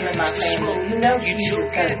have him in my family. You know she's your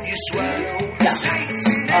cousin. Yeah.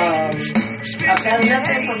 I've got enough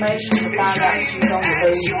information to find out she's on the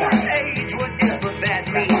booze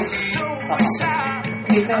side.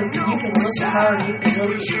 Because you can look at her and you can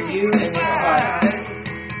look at you, and it's like...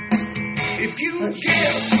 If you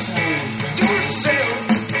give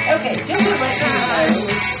yourself... Okay, just to let you know,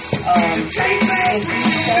 if you stay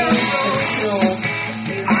until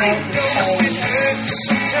you have to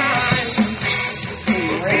pay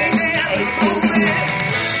the rent, you will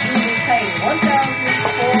pay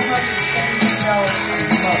 $1,470 a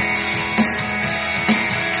month.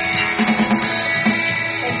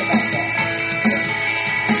 Think about that.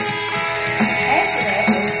 After that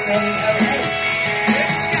is $708.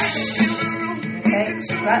 Okay,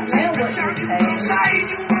 right now what you're paying is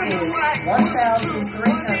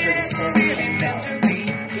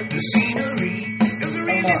 $1,317 the scenery doesn't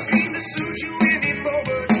really seem to suit you anymore,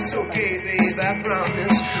 but it's okay, babe, I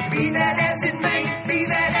promise. Be that as it may, be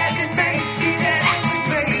that as it may, be that as it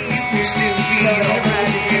may, you will still be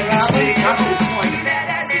alright if you stay home. Be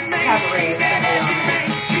that as it may, be that as it may,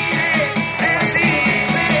 be that as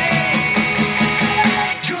it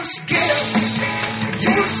may. Just get up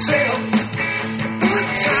yourself, good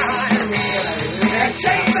time, and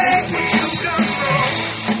take back what you've done wrong.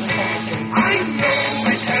 I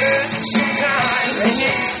know it hurts sometimes, but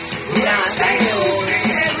still to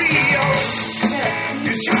carry on.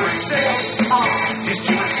 It's yourself, it's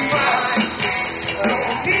just fine.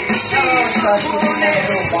 Don't need to be someone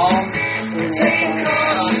else. Take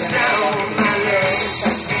caution down, my love.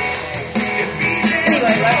 Anyway,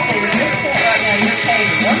 like I said, at this point right now, you're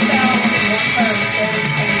paying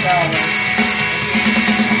 $1,117 a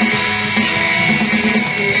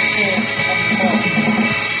month.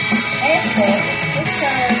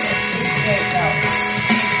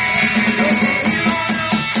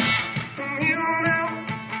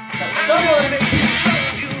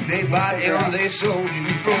 whatever they sold you.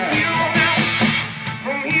 From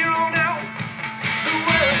here on out, the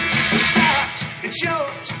world stops. It's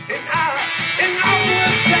yours and ours, and all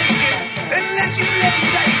we'll take it unless you let me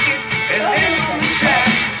take it. And then on the track,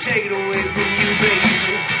 take it away from you, baby.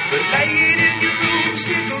 But lay it in your room,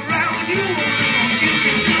 stick around, you will lose. You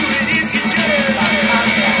can do it if you just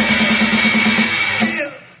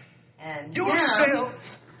give yourself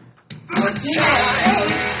the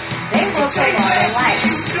time. They will take my life.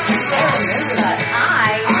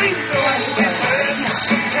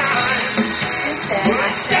 But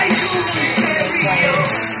I stay cool and carry on.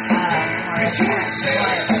 It's just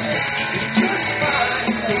fine.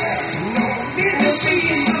 No need to be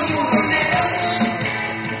someone else.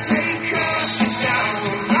 Take caution down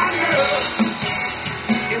my love.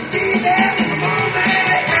 And be there for the moment.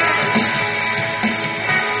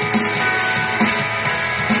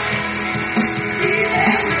 Be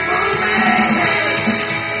there for the moment.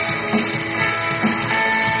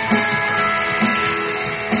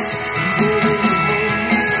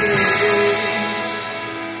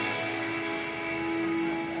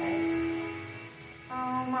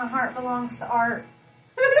 Oh, my heart belongs to Art.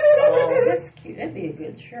 Oh, that's cute. That'd be a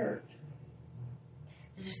good shirt.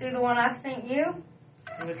 Did you see the one I sent you?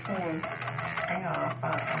 Which one? Hang on,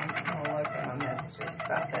 I'm gonna look at my messages.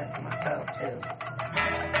 I sent it to myself too.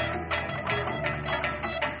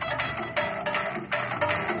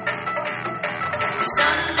 The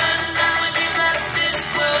sun goes down when you left this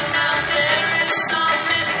world. Now there is some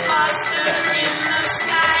imposter in the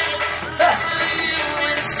sky. Look for you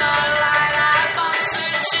in starlight. I've been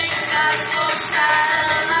searching skies for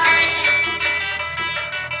satellites.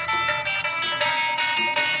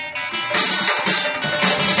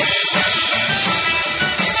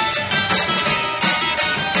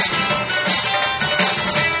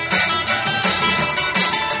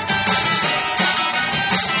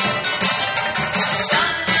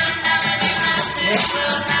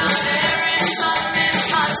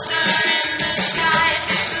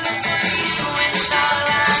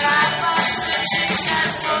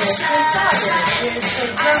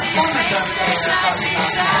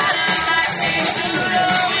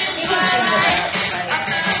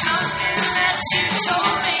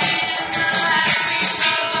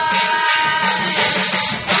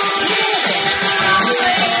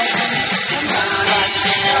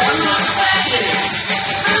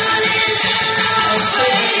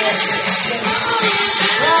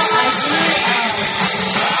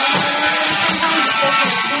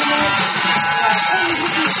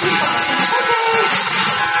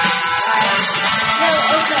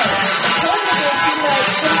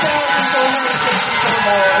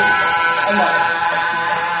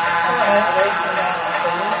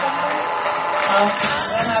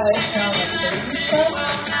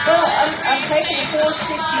 I'm taking the 464 off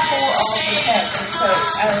the taxes, so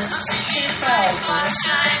out of 2,000,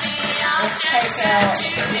 let's take out,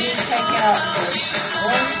 we need to take out the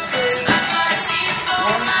 1, 2, 1, 7,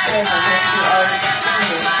 which we already spent.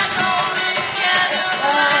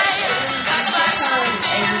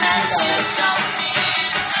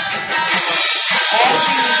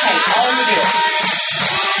 All you do.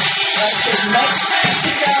 Like the next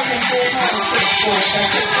 2,464, so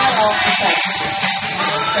take that off the taxes.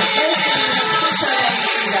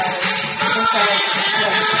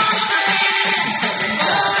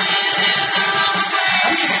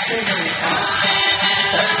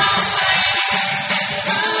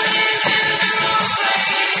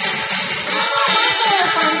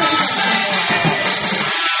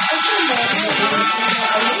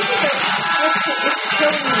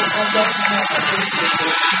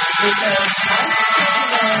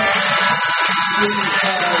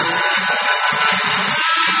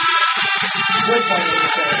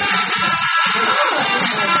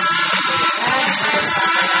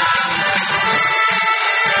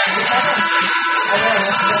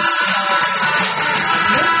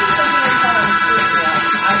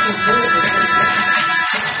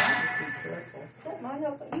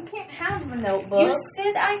 You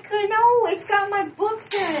said I could. No, it's got my books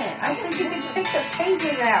in it. I said you can take the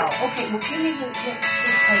pages out. Okay, well, give me the page.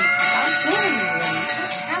 I'm doing it. You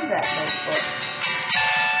can't have that notebook.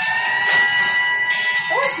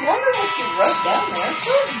 I was wondering what you wrote down there. It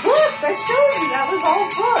was books. I showed you. That was all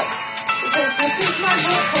books. Because this is my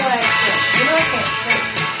book collection. You know I can't see.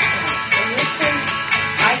 And this is,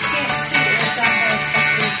 I can't see if I have a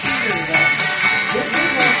computer though. This is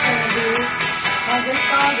what it's going to do. My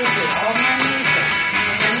discography, all my music.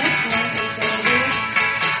 And then this one is going to be.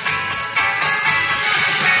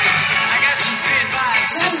 I got some free advice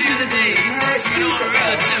just the other day from an old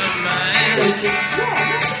relative of mine.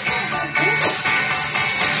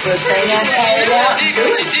 Good thing I carried out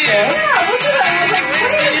good stuff.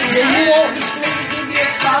 Do you want me to give you a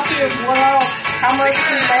copy of how much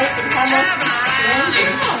we make and how much we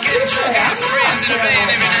spend?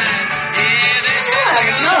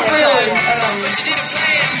 Not really.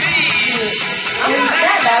 I'm not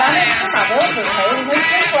that bad. I make sure my bills are paid. We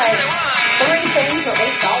spend like 3 things at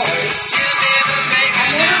least always. I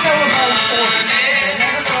never go above 40. I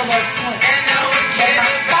never go above 20. But my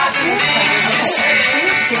 5 years ago,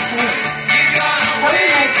 probably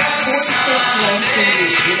like 46 months a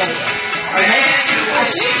week. Or maybe I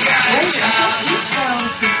think you've grown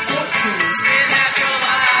to 14.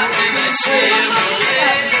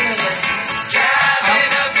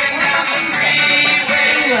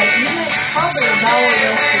 Anyway, you make probably $1 less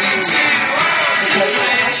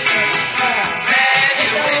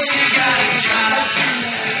than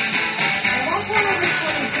I made myself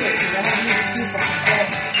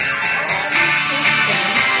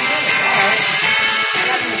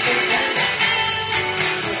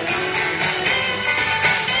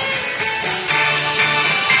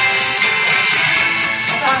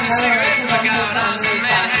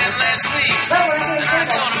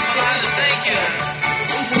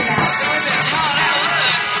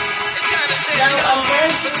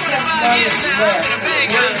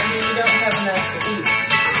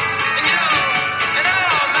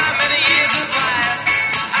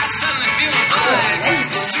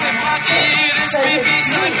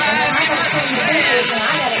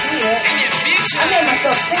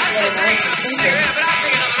sick the other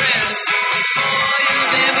night.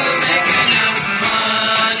 Never make enough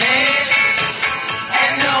money,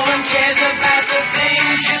 and no one cares about the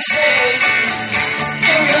things you say.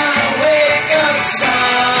 You're gonna wake up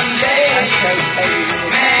someday,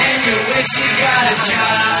 man, you wish you got a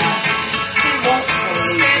job.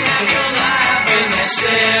 Spend half your life in that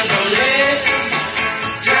Chevrolet,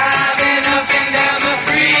 driving up and down the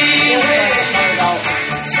freeway.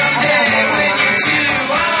 Someday when you're too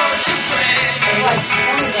old to play, man, you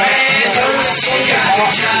wish you got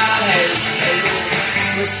a job.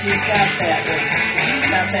 You got that one. You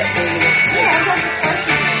got that baby. Yeah, I got the first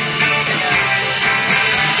one.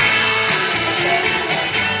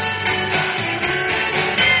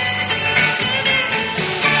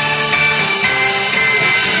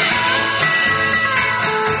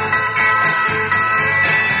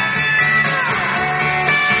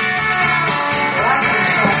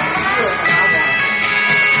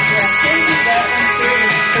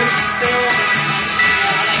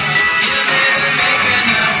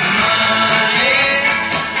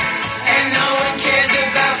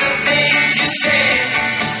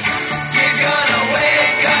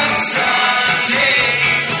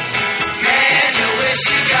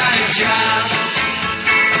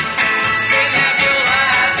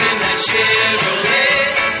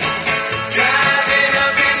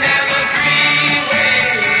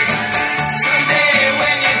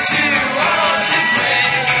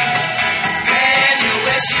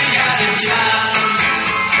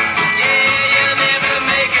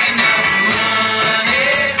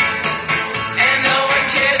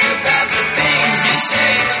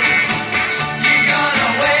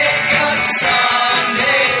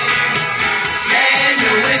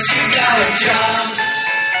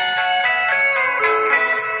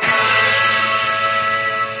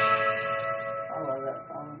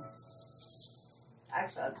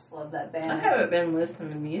 Listen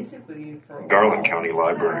to music with you for a while. Garland County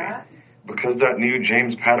Library. Because that new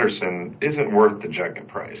James Patterson isn't worth the junket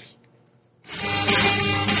price. This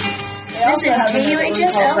is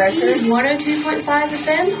KUHS-LP 102.5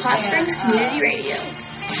 FM, Hot Springs Community Radio.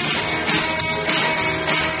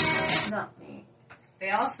 Not me.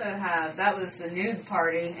 They also have, that was the nude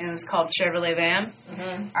party, and it was called Chevrolet Van.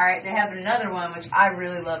 Mm-hmm. All right, they have another one, which I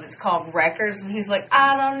really love. It's called Records, and he's like,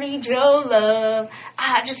 I don't need your love.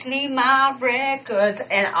 I just need my records.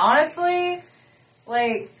 And honestly,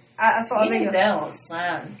 like, I saw you need that on a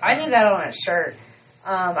sign. I need that on a shirt.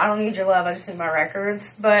 I don't need your love. I just need my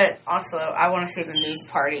records. But also, I want to see the nude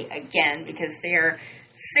party again because they're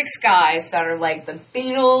 6 guys that are like the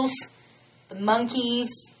Beatles, the Monkees,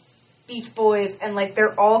 Beach Boys, and like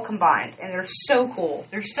they're all combined, and they're so cool.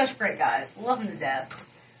 They're such great guys. Love them to death.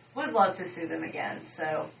 Would love to see them again.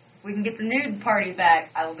 So if we can get the nude party back,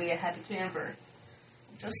 I will be a happy camper.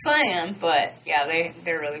 Just saying, but yeah,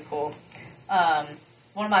 they're really cool.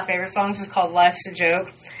 One of my favorite songs is called "Life's a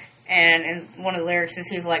Joke," and in one of the lyrics is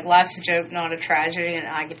he's like, "Life's a joke, not a tragedy, and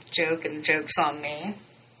I get the joke, and the joke's on me."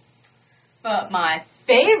 But my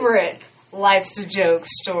favorite "Life's a Joke"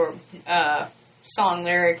 song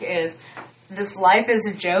lyric is, "This life is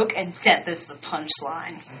a joke and death is the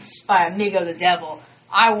punchline," by Amigo the Devil.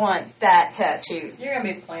 I want that tattooed. You're going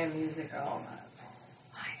to be playing music all night.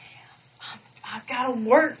 I've got to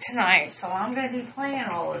work tonight, so I'm going to be playing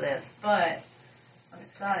all of this. But I'm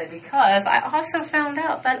excited because I also found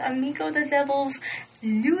out that Amigo the Devil's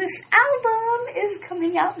newest album is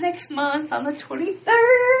coming out next month on the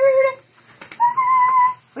 23rd,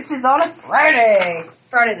 which is on a Friday.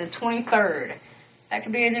 Friday the 23rd. That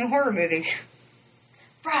could be a new horror movie.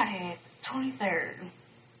 Friday the 23rd.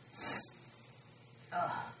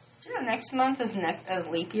 Do you know next month is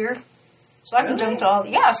leap year? So I can jump to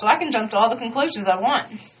all the conclusions I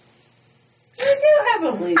want. You do have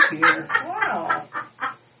a leap year. Wow.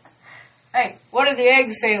 Hey, what did the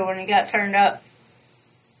egg say when he got turned up?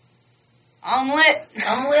 Omelet.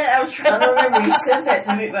 Omelet? I was trying to remember. You said that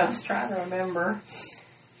to me, but I was trying to remember.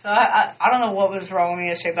 So I don't know what was wrong with me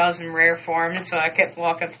yesterday, but I was in rare form, and so I kept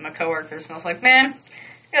walking up to my coworkers, and I was like, man,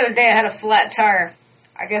 the other day I had a flat tire.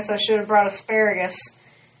 I guess I should have brought asparagus.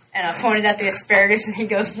 And I pointed at the asparagus, and he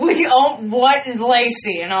goes, what is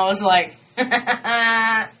Lacey? And I was like,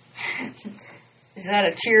 is that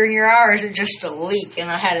a tear in your eye, or is it just a leak?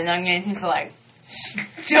 And I had an onion, and he's like,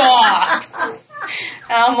 stop. And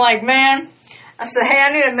I'm like, man. I said, hey,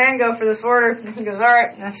 I need a mango for this order. And he goes, all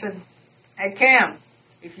right. And I said, hey, Cam,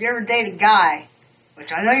 if you ever date a guy,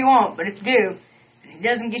 which I know you won't, but if you do, and he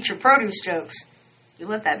doesn't get your produce jokes, you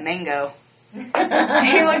let that mango. He looked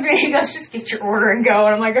at me, he goes, just get your order and go.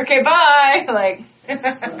 And I'm like, okay, bye. Like,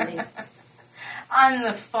 I'm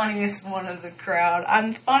the funniest one of the crowd.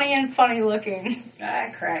 I'm funny and funny looking.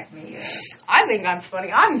 That cracked me up. I think I'm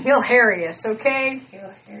funny. I'm hilarious, okay?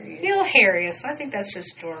 Hilarious. Hilarious. I think that's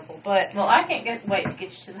just adorable. But well, I can't wait to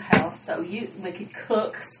get you to the house so we could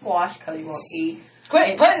cook squash because you won't eat.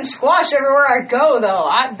 Quit putting squash everywhere I go, though.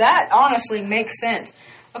 That honestly makes sense.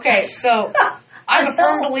 Okay, so I'm a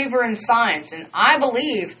firm believer in science, and I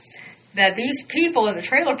believe that these people in the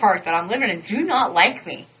trailer park that I'm living in do not like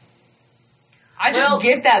me. I just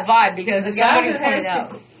get that vibe because the guy who has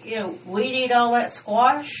to, weed eat all that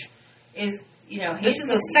squash is, this is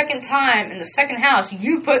the second time in the second house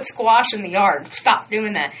you put squash in the yard. Stop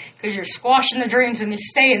doing that because you're squashing the dreams of me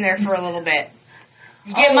staying there for a little bit.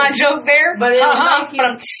 You get my joke there? But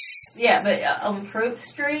but on Troop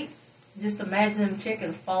Street, just imagine them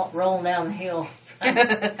chickens rolling down the hill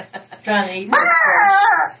trying to eat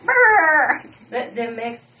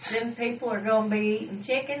them people are going to be eating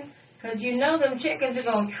chicken because them chickens are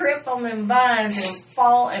going to trip on them vines and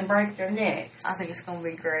fall and break their necks. I think it's going to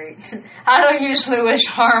be great. I don't usually wish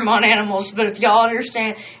harm on animals, but if y'all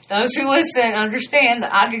understand, those who listen understand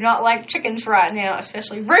that I do not like chickens right now,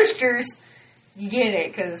 especially roosters. You get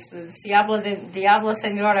it, because Diablo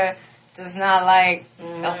Senora does not like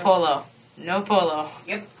a polo. No polo.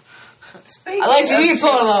 Yep. I like to eat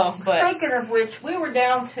polo, but... Speaking of which, we were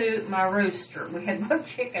down to my rooster. We had no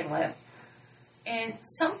chicken left. And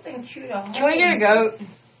something chewed a hole. Can we get a goat?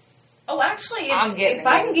 Oh, actually, if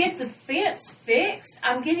I can get the fence fixed,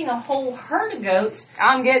 I'm getting a whole herd of goats.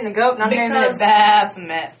 I'm getting a goat, and I'm naming it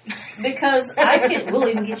Baphomet. Because we'll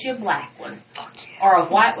even get you a black one. Fuck yeah. Or a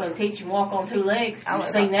white one, teach him walk on two legs. Have you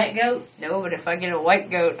seen that goat? No, but if I get a white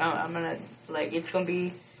goat, I'm going to, it's going to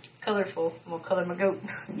be colorful. I'm going to color my goat.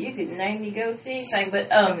 You could name your goats anything, but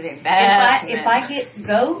if I get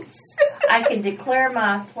goats, I can declare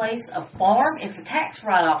my place a farm. It's a tax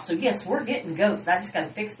write-off, so yes, we're getting goats. I just got to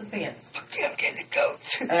fix the fence. Okay, I'm getting a goat.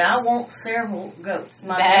 And I want several goats.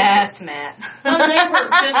 My neighbor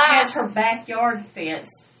just has her backyard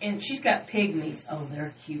fenced, and she's got pygmies. Oh,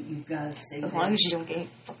 they're cute. You've got to see As long as you don't get any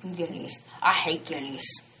fucking guineas. I hate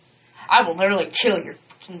guineas. I will literally kill your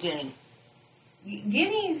fucking guinea.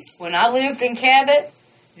 Guineas? When I lived in Cabot,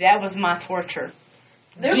 that was my torture.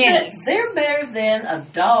 They're better than a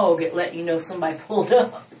dog at letting you know somebody pulled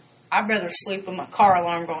up. I'd rather sleep with my car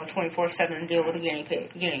alarm going 24/7 and deal with a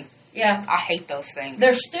guinea. Yeah. I hate those things.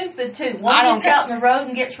 They're stupid, too. One gets out in the road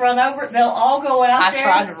and gets run over, they'll all go out there.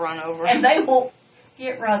 I tried to run over. And they won't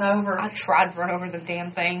get run over. I tried to run over them damn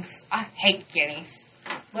things. I hate guineas.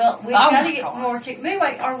 Well, we've got to get more chicken.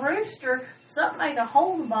 Anyway, our rooster, something made a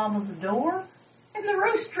hole in the bottom of the door, and the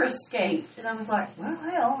rooster escaped. And I was like, well,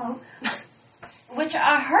 hell. Which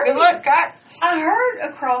I heard. Good luck, Cat. I heard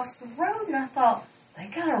across the road, and I thought, they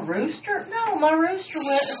got a rooster? No, my rooster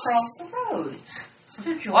went across the road.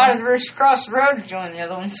 Why did the rooster cross the road to join the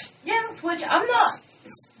other ones? Yeah, which I'm not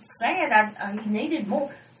sad. I needed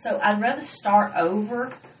more. So I'd rather start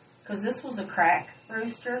over, because this was a crack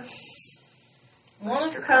rooster. One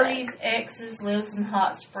of Cody's exes lives in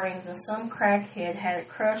Hot Springs, and some crackhead had a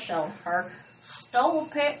crush on her, stole a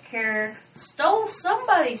pet carrier, stole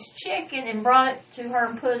somebody's chicken, and brought it to her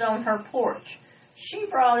and put it on her porch. She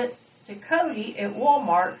brought it to Cody at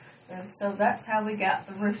Walmart, and so that's how we got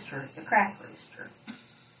the rooster. It's a crack rooster.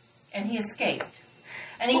 And he escaped.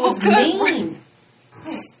 And he was mean.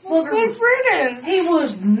 Well, good for him. He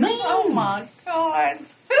was mean. Oh, my God.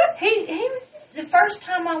 He the first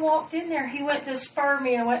time I walked in there, he went to spur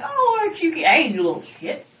me and went, "Oh, aren't you cute? Hey, you little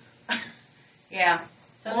shit." Yeah.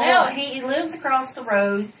 So now he lives across the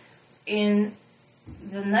road in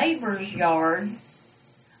the neighbor's yard,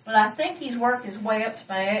 but I think he's worked his way up to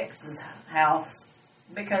my ex's house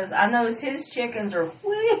because I noticed his chickens are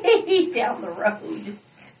way down the road.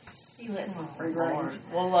 He lets them free range.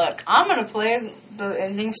 Well, look, I'm going to play the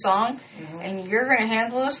ending song, and you're going to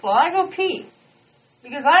handle this while I go pee.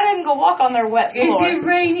 Because I didn't go walk on their wet floor. Is it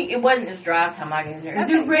raining? It wasn't his drive time I got in there. Is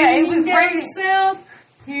Okay, it raining? yeah, it was down raining. south?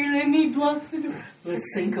 Here, let me block the door.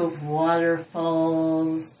 Let's think of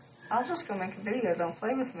waterfalls. I'll just go make a video. Don't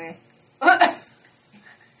play with me.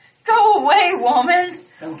 Go away, woman.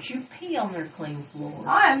 Don't you pee on their clean floor.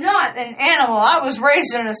 I am not an animal. I was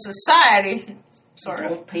raised in a society. Sort of.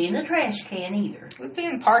 Don't pee in the trash can either. We pee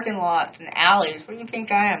in parking lots and alleys. What do you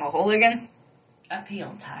think I am, a hooligan? I pee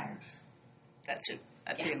on tires. That's it.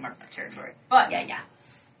 I pee in my territory. But yeah.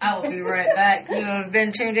 I will be right back. You have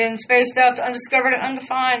been tuned in, spaced out to Undiscovered and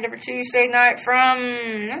Undefined every Tuesday night from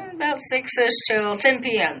about 6-ish till 10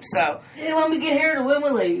 p.m. So, when we get here to when we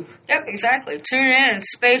leave. Yep, exactly. Tune in and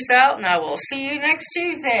space out, and I will see you next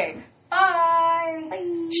Tuesday. Bye.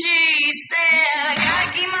 She said, I gotta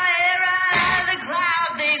keep my head right out of the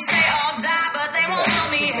cloud. They say I'll die, but they won't tell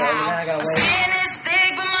me how. My skin is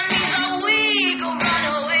thick, but my knees are weak. I'll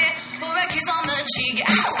run away for a kiss on the cheek.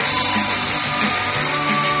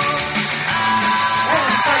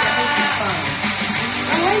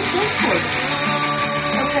 I like this one.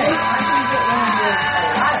 Okay, I can get one with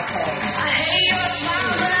a lot of tags. I hate your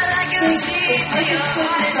smile, but I like your teeth. Your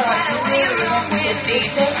heart is brighter when you're wrong with me.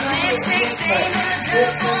 My lipstick stained on the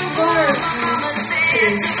telephone board. My mama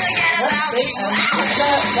said to forget about you. Put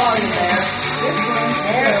that volume there. This one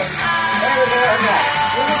there. There.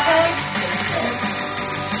 You okay?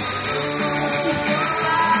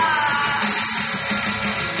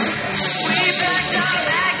 We packed our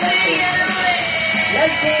bags to get away.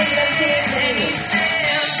 Let's sing.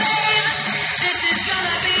 This is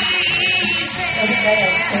gonna be easy.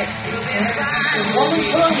 We'll be fine. The woman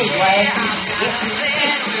told me glasses.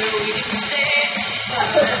 I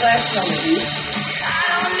put the glasses on the beach. I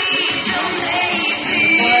don't need your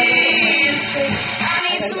maybes. I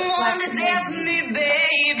need someone to dance with me,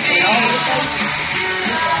 baby.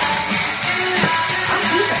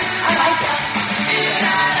 I like that.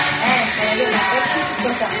 And it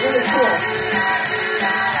looks really cool.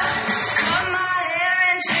 Cut my hair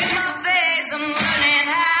and change my face. I'm learning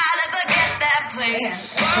how to forget that place.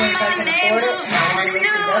 Put my name to find a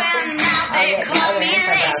new, and now they call me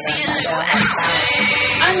Lazy Lou.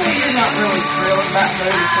 I know you're not really thrilled about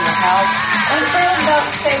moving to the house. I'm thrilled about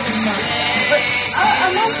saving money. But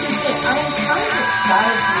I'm also I'm kind of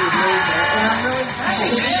excited to be moving there, and I'm really happy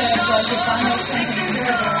because I can finally take care of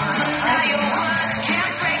it.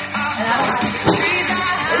 And I like it.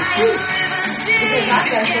 It's cute. Because I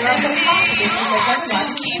guess they're up in pocket because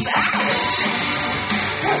everybody keep out.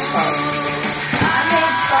 What's fun? I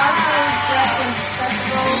made sauces, dressings,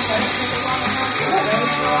 vegetables,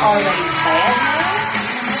 Are they bad now?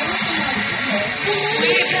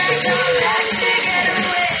 We packed our bags to get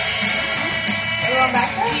away. Are you on back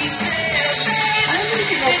there? I don't need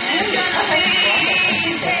to go in. I think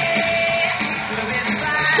it's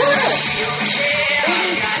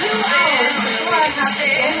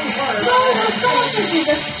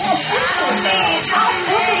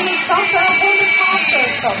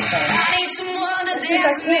fun.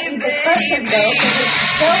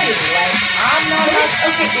 We'll be fine. I'm not like,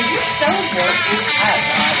 okay, is your stove working? I have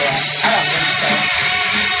no idea. I don't think so.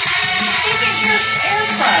 Look at your air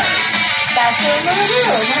fryer. That's what I'm going to do.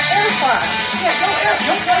 I'm going to air fry. Yeah,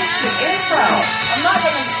 no place to air fry. I'm not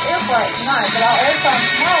going to air fry it tonight, but I'll air fry it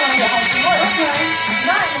tomorrow when I get home from work. Okay.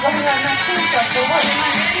 Tonight, I'm going to have enough food stuff for work.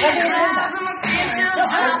 Let me know that.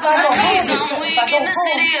 If I go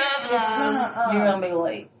home, you're going to be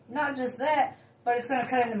late. Not just that, but it's going to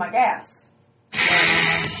cut into my gas.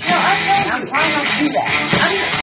 No, I'm trying not to do that.